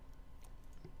noise.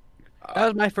 That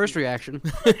was my first reaction.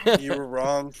 You were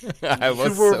wrong. I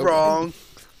was You were so wrong.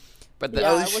 But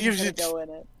Yeah, I least wasn't you gonna go in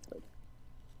it.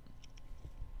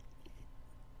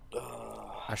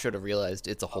 I should have realized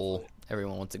it's a hole.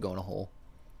 Everyone wants to go in a hole.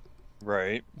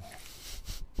 Right.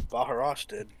 Baharash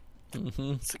did.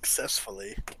 Mm-hmm.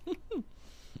 Successfully.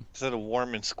 Is that a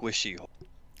warm and squishy hole?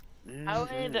 I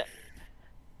would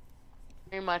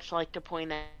very much like to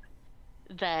point out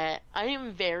that I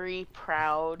am very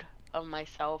proud of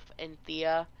myself and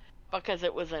Thea because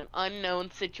it was an unknown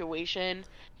situation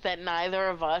that neither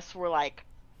of us were like,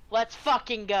 let's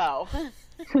fucking go.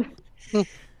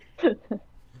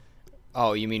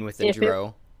 Oh, you mean with the If it-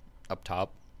 Drow up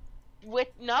top? with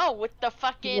the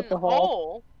fucking With the hole.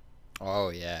 hole. Oh,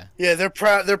 yeah. Yeah, they're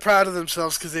proud. They're proud of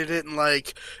themselves because they didn't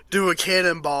like do a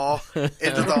cannonball into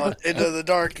the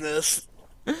darkness.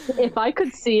 If I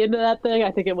could see into that thing,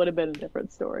 I think it would have been a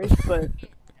different story. But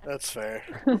That's fair.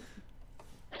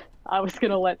 I was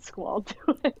gonna let Squall do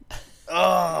it.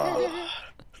 Oh,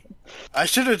 I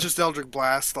should have just Eldritch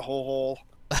Blast the whole hole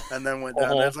and then went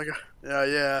down. Oh. It's like,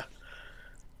 yeah.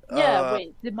 Yeah,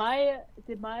 wait. Did my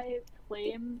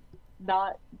flame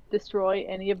not destroy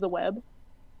any of the web?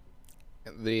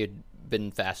 They had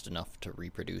been fast enough to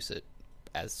reproduce it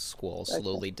as Squall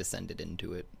slowly descended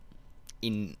into it.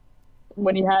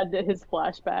 When he had his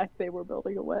flashback, they were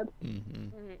building a web.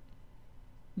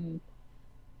 Mm-hmm.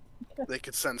 They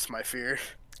could sense my fear.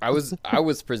 I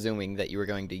was presuming that you were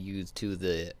going to use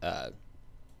the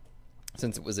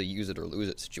since it was a use it or lose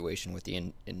it situation with the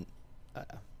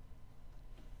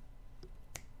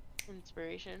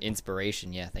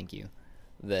inspiration. Yeah, thank you.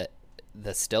 That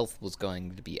the stealth was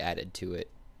going to be added to it,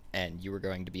 and you were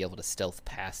going to be able to stealth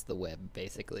past the web.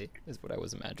 Basically, is what I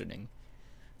was imagining.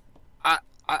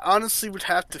 I honestly would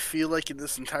have to feel like in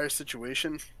this entire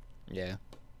situation, Yeah.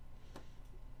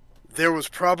 there was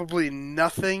probably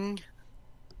nothing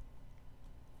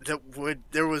that would.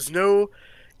 There was no.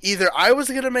 Either I was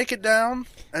gonna make it down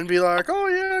and be like, "Oh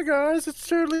yeah, guys, it's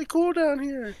totally cool down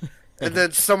here," and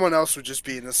then someone else would just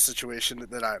be in this situation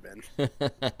that I'm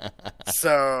in.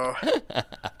 So,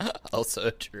 Also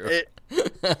true.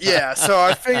 yeah. So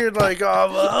I figured like, oh,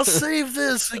 well, I'll save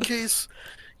this in case,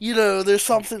 there's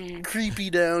something creepy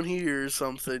down here or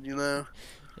something,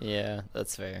 Yeah,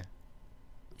 that's fair.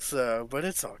 So, but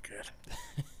it's all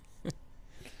good.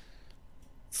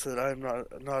 So I'm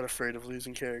not afraid of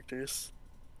losing characters.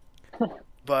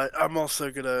 But I'm also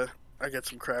I got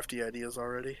some crafty ideas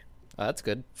already. Oh, that's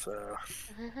good. So,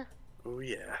 oh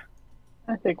yeah.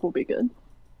 I think we'll be good.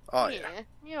 Oh yeah.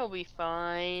 You'll be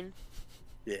fine.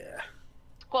 Yeah.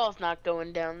 Squall's not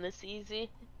going down this easy.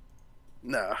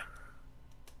 No.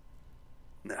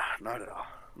 No, not at all.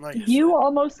 Like I You said.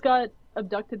 almost got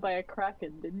abducted by a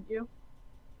kraken, didn't you?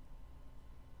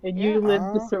 And you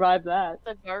lived to survive that.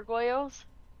 The gargoyles?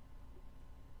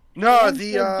 No, And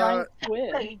the giant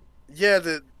squid. yeah,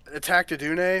 the attack to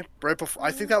Dune right before.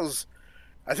 I think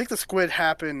the squid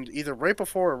happened either right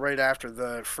before or right after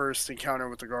the first encounter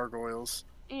with the gargoyles.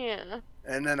 Yeah.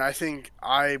 And then I think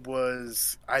I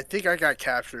got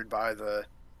captured by the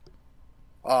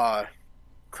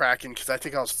kraken because I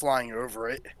think I was flying over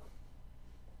it.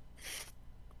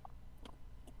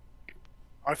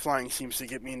 My flying seems to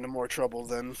get me into more trouble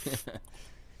than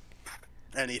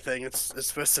anything. It's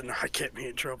supposed to not get me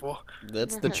in trouble.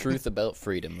 That's the truth about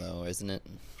freedom, though, isn't it?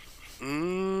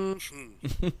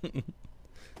 Mm-hmm.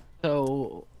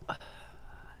 So,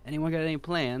 anyone got any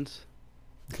plans?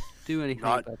 Do anything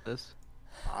Not- about this?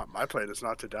 My plan is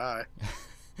not to die.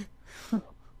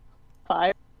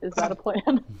 Fire? Is that a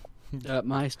plan?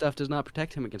 My stuff does not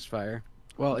protect him against fire.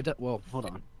 Well, well, hold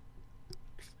on.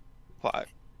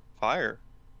 Fire.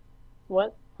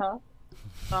 What? Huh?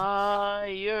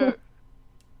 Fire.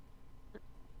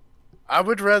 I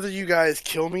would rather you guys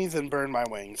kill me than burn my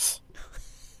wings.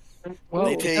 Well,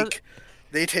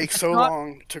 They take so not-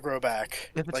 long to grow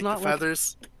back. if it's Like not the like-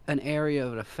 feathers. an area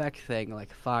of effect thing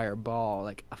like fireball,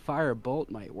 like a firebolt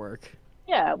might work.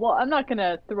 Yeah, well, I'm not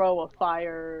gonna throw a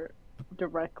fire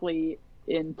directly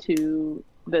into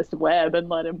this web and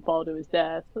let him fall to his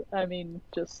death. I mean,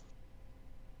 just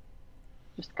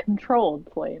controlled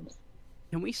flames.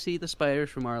 Can we see the spiders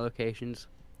from our locations?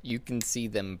 You can see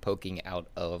them poking out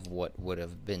of what would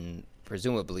have been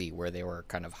presumably where they were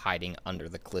kind of hiding under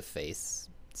the cliff face.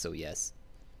 So yes.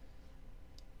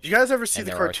 You guys ever see And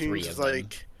the there are 3 cartoons of with, them.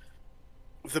 like,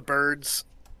 the birds?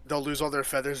 They'll lose all their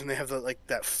feathers and they have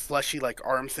that fleshy like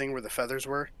arm thing where the feathers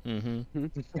were. Mm-hmm.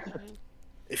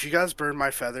 If you guys burn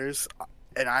my feathers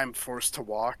and I'm forced to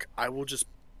walk, I will just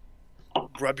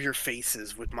rub your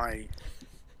faces with my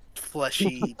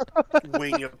fleshy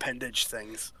wing appendage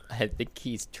things. I think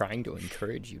he's trying to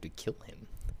encourage you to kill him.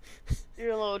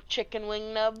 Your little chicken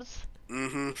wing nubs.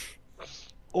 Mm-hmm.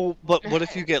 Oh, but what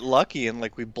if you get lucky and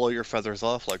like we blow your feathers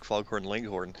off like Foghorn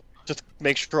Leghorn? Just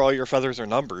make sure all your feathers are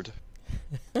numbered.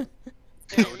 That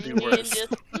would be You can worse.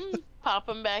 just pop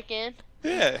them back in.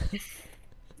 Yeah.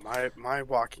 My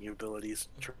walking ability is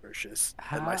atrocious,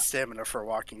 and my stamina for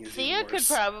walking is Thea even could worse.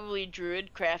 probably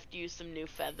druid craft you some new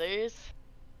feathers.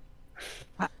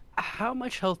 How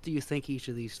much health do you think each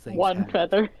of these things One have?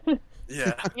 feather.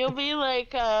 Yeah. You'll be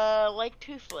like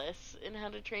Toothless in How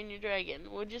to Train Your Dragon.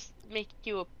 We'll just make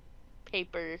you a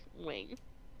paper wing.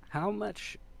 How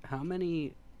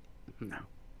many...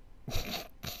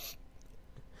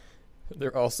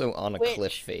 They're also on a Which-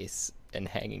 cliff face and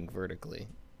hanging vertically.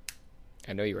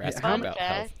 I know you were asking Fun about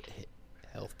fact.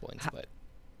 health points, but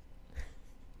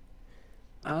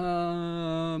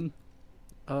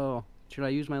Oh, should I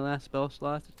use my last spell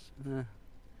slot?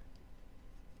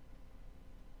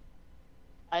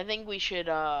 I think we should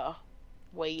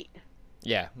wait.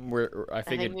 yeah, I I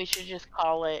figured think we should just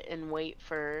call it and wait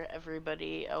for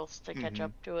everybody else to catch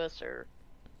up to us, or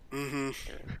Mm-hmm.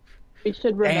 We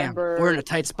should remember. Damn, we're in a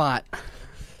tight spot.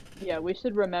 Yeah, we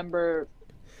should remember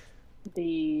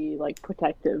the like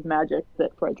protective magic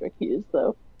that Frederick used,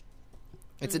 though.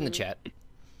 it's in the chat.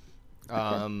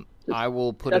 Just- I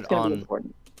will put That's it gonna be on.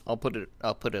 important. I'll put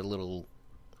a little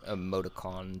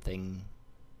emoticon thing,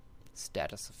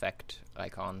 status effect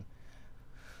icon.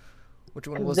 Which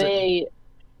one was it?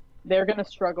 They're gonna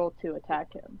struggle to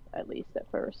attack him, at least at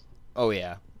first. Oh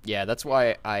yeah, that's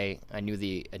why I knew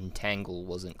the entangle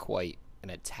wasn't quite an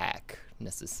attack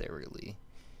necessarily.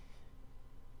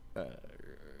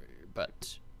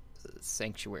 But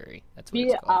sanctuary. That's what Be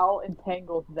it's called. I'll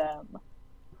entangle them.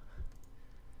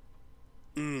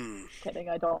 Mm. Kidding,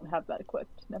 I don't have that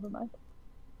equipped. Never mind.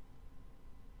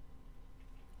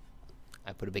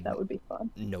 I put a big That would be fun.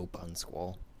 nope on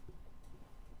Squall.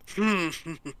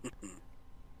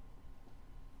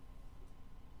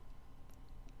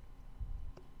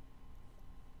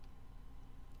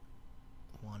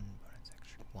 One bonus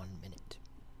action, 1 minute.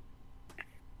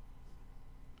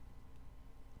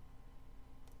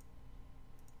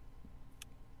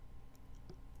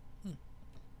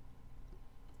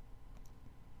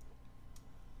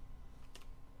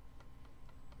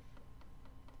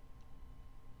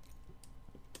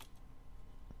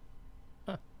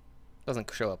 Doesn't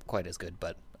show up quite as good,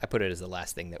 but I put it as the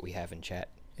last thing that we have in chat,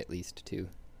 at least, too,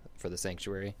 for the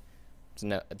sanctuary. It's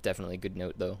definitely a good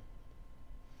note, though.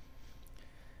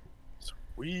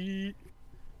 Sweet.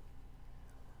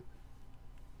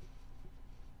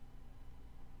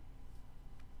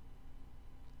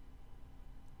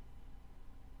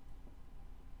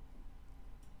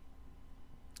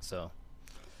 So,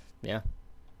 yeah.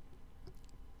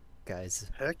 Guys,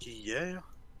 Heck yeah.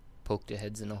 poked your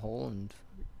heads in a hole and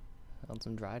found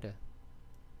some dry to...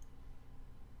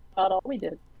 About all we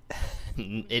did.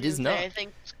 It is I not.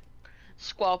 think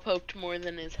Squall poked more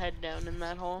than his head down in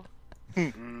that hole.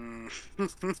 Mm.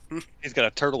 He's got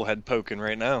a turtle head poking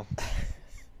right now.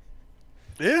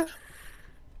 Yeah.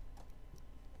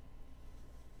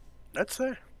 That's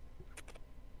fair.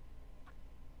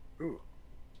 Ooh.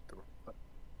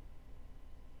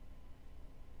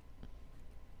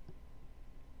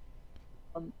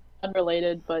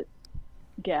 Unrelated, but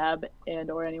Gab and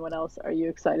or anyone else, are you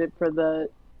excited for the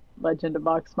Legend of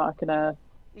Vox Machina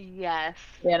Yes.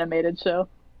 animated show?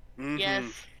 Mhm.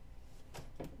 Yes.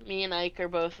 Me and Ike are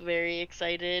both very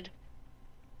excited.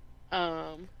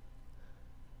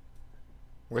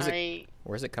 Where's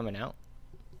it coming out?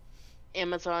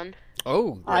 Amazon.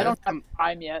 Oh, I yeah. don't have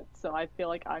Prime yet, so I feel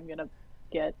like I'm gonna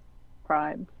get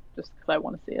Prime just because I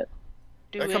want to see it.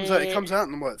 Do That comes out. It comes out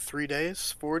in what? 3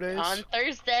 days? 4 days? on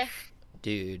Thursday.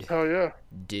 Dude. Hell yeah.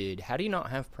 Dude, how do you not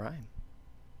have Prime?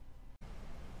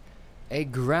 A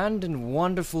grand and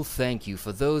wonderful thank you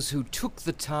for those who took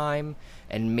the time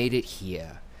and made it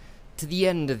here, to the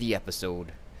end of the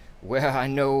episode, where I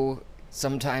know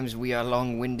sometimes we are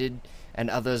long-winded, and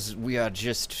others we are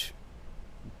just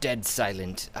dead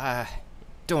silent. I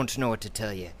don't know what to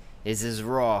tell you. This is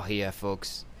raw here,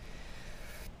 folks.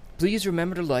 Please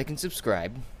remember to like and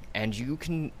subscribe, and you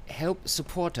can help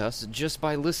support us just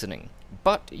by listening.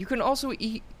 But you can also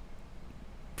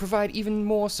provide even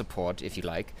more support, if you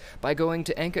like, by going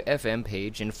to Anchor FM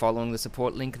page and following the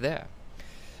support link there.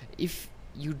 If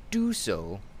you do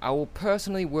so, I will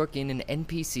personally work in an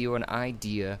NPC or an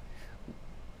idea,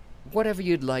 whatever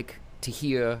you'd like to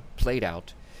hear played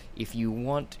out. If you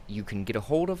want, you can get a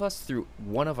hold of us through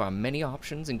one of our many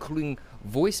options, including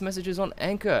voice messages on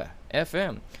Anchor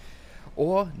FM,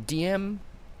 or DM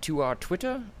to our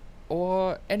Twitter,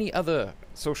 or any other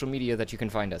social media that you can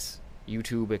find us,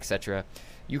 YouTube, etc.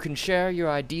 You can share your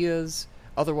ideas,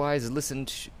 otherwise listen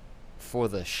for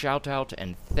the shout out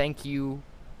and thank you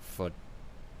for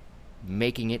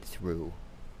making it through.